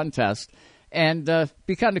the contest. And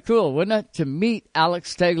be kind of cool, wouldn't it, to meet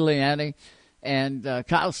Alex Tagliani and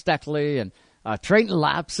Kyle Steckley and Trayton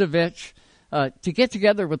Lapsevich, to get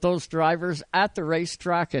together with those drivers at the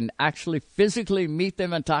racetrack and actually physically meet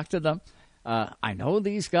them and talk to them. I know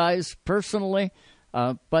these guys personally.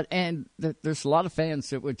 There's a lot of fans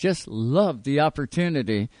that would just love the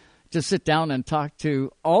opportunity to sit down and talk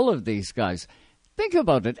to all of these guys. Think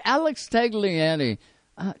about it. Alex Tagliani,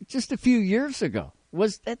 just a few years ago,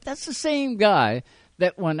 that's the same guy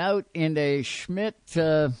that went out in a Schmidt,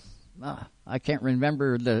 I can't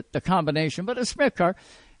remember the combination, but a Schmidt car,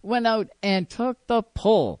 went out and took the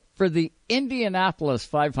pole for the Indianapolis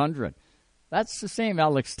 500. That's the same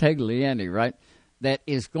Alex Tagliani, right? That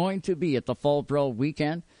is going to be at the Fall Brawl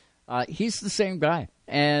weekend. He's the same guy.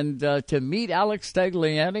 And to meet Alex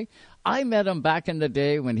Tagliani, I met him back in the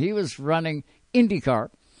day when he was running IndyCar,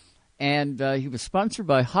 and he was sponsored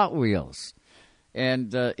by Hot Wheels.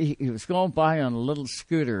 And he was going by on a little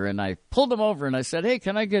scooter, and I pulled him over, and I said, hey,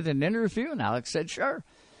 can I get an interview? And Alex said, sure.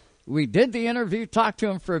 We did the interview, talked to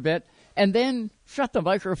him for a bit, and then shut the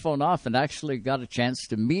microphone off and actually got a chance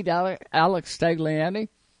to meet Alex Tagliani.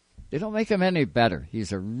 They don't make him any better.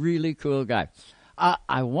 He's a really cool guy.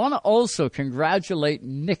 I want to also congratulate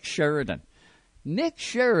Nick Sheridan. Nick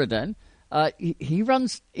Sheridan, he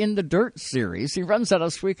runs in the Dirt Series. He runs at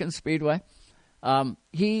Oswego Speedway.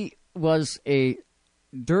 He was a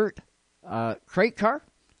dirt crate car,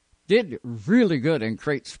 did really good in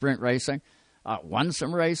crate sprint racing, won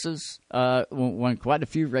some races, won quite a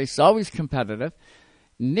few races, always competitive.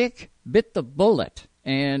 Nick bit the bullet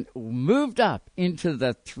and moved up into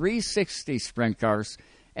the 360 sprint cars,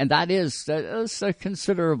 and that's a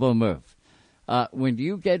considerable move. When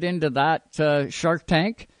you get into that Shark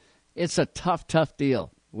Tank, it's a tough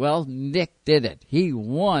deal. Well, Nick did it. He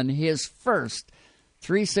won his first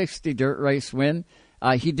 360 dirt race win.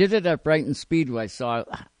 He did it at Brighton Speedway, so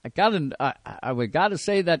I would got to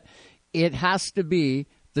say that it has to be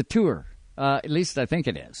the Tour. At least I think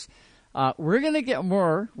it is. We're going to get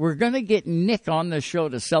more. We're going to get Nick on the show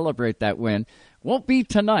to celebrate that win. Won't be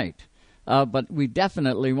tonight, but we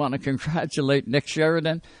definitely want to congratulate Nick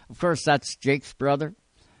Sheridan. Of course, that's Jake's brother,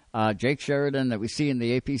 Jake Sheridan, that we see in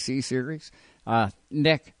the APC series.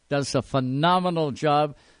 Nick does a phenomenal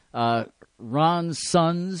job. Ron's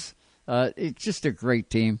sons, it's just a great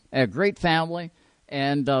team, a great family,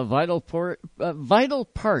 and a vital part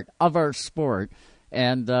of our sport.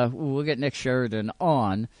 And we'll get Nick Sheridan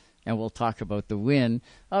on and we'll talk about the win.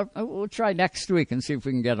 We'll try next week and see if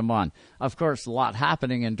we can get him on. Of course, a lot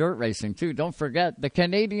happening in dirt racing, too. Don't forget the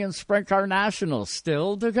Canadian Sprint Car Nationals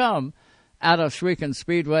still to come at Ohsweken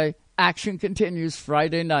Speedway. Action continues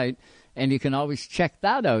Friday night, and you can always check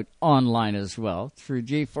that out online as well through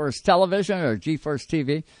GeForce Television or GeForce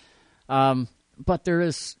TV. But there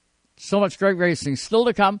is so much great racing still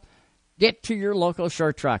to come. Get to your local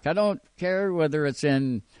short track. I don't care whether it's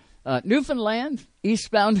in Newfoundland,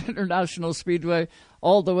 Eastbound International Speedway,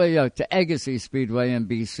 all the way out to Agassiz Speedway in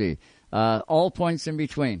BC. All points in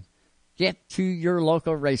between. Get to your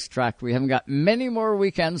local racetrack. We haven't got many more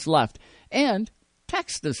weekends left. And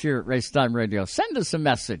text us here at Racetime Radio. Send us a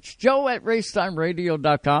message.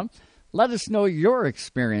 Joe@racetimeradio.com. Let us know your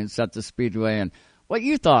experience at the Speedway and what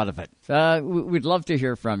you thought of it. We'd love to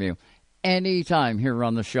hear from you anytime here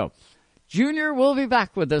on the show. Junior will be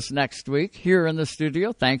back with us next week here in the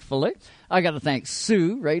studio, thankfully. I got to thank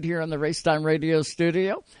Sue right here in the Racetime Radio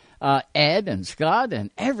studio, Ed and Scott and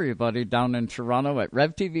everybody down in Toronto at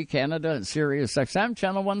Rev TV Canada and Sirius XM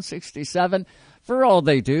Channel 167 for all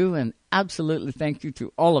they do. And absolutely thank you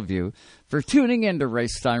to all of you for tuning in to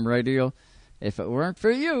Racetime Radio. If it weren't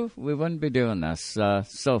for you, we wouldn't be doing this.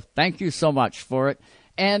 So thank you so much for it.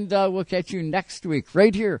 And we'll catch you next week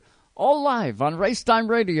right here, all live on Racetime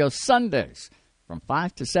Radio, Sundays from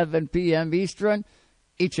 5 to 7 p.m. Eastern,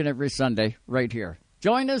 each and every Sunday right here.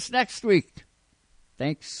 Join us next week.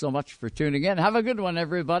 Thanks so much for tuning in. Have a good one,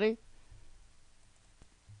 everybody.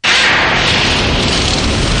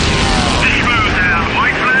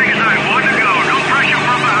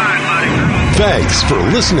 Thanks for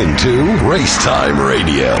listening to Racetime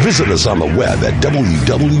Radio. Visit us on the web at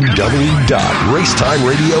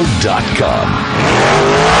www.racetimeradio.com.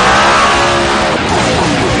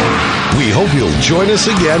 We hope you'll join us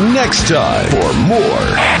again next time for more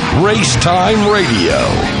Racetime Radio.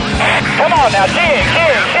 Come on now, dig.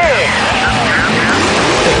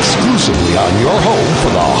 Exclusively on your home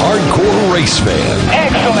for the hardcore race fan.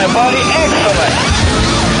 Excellent, buddy, excellent.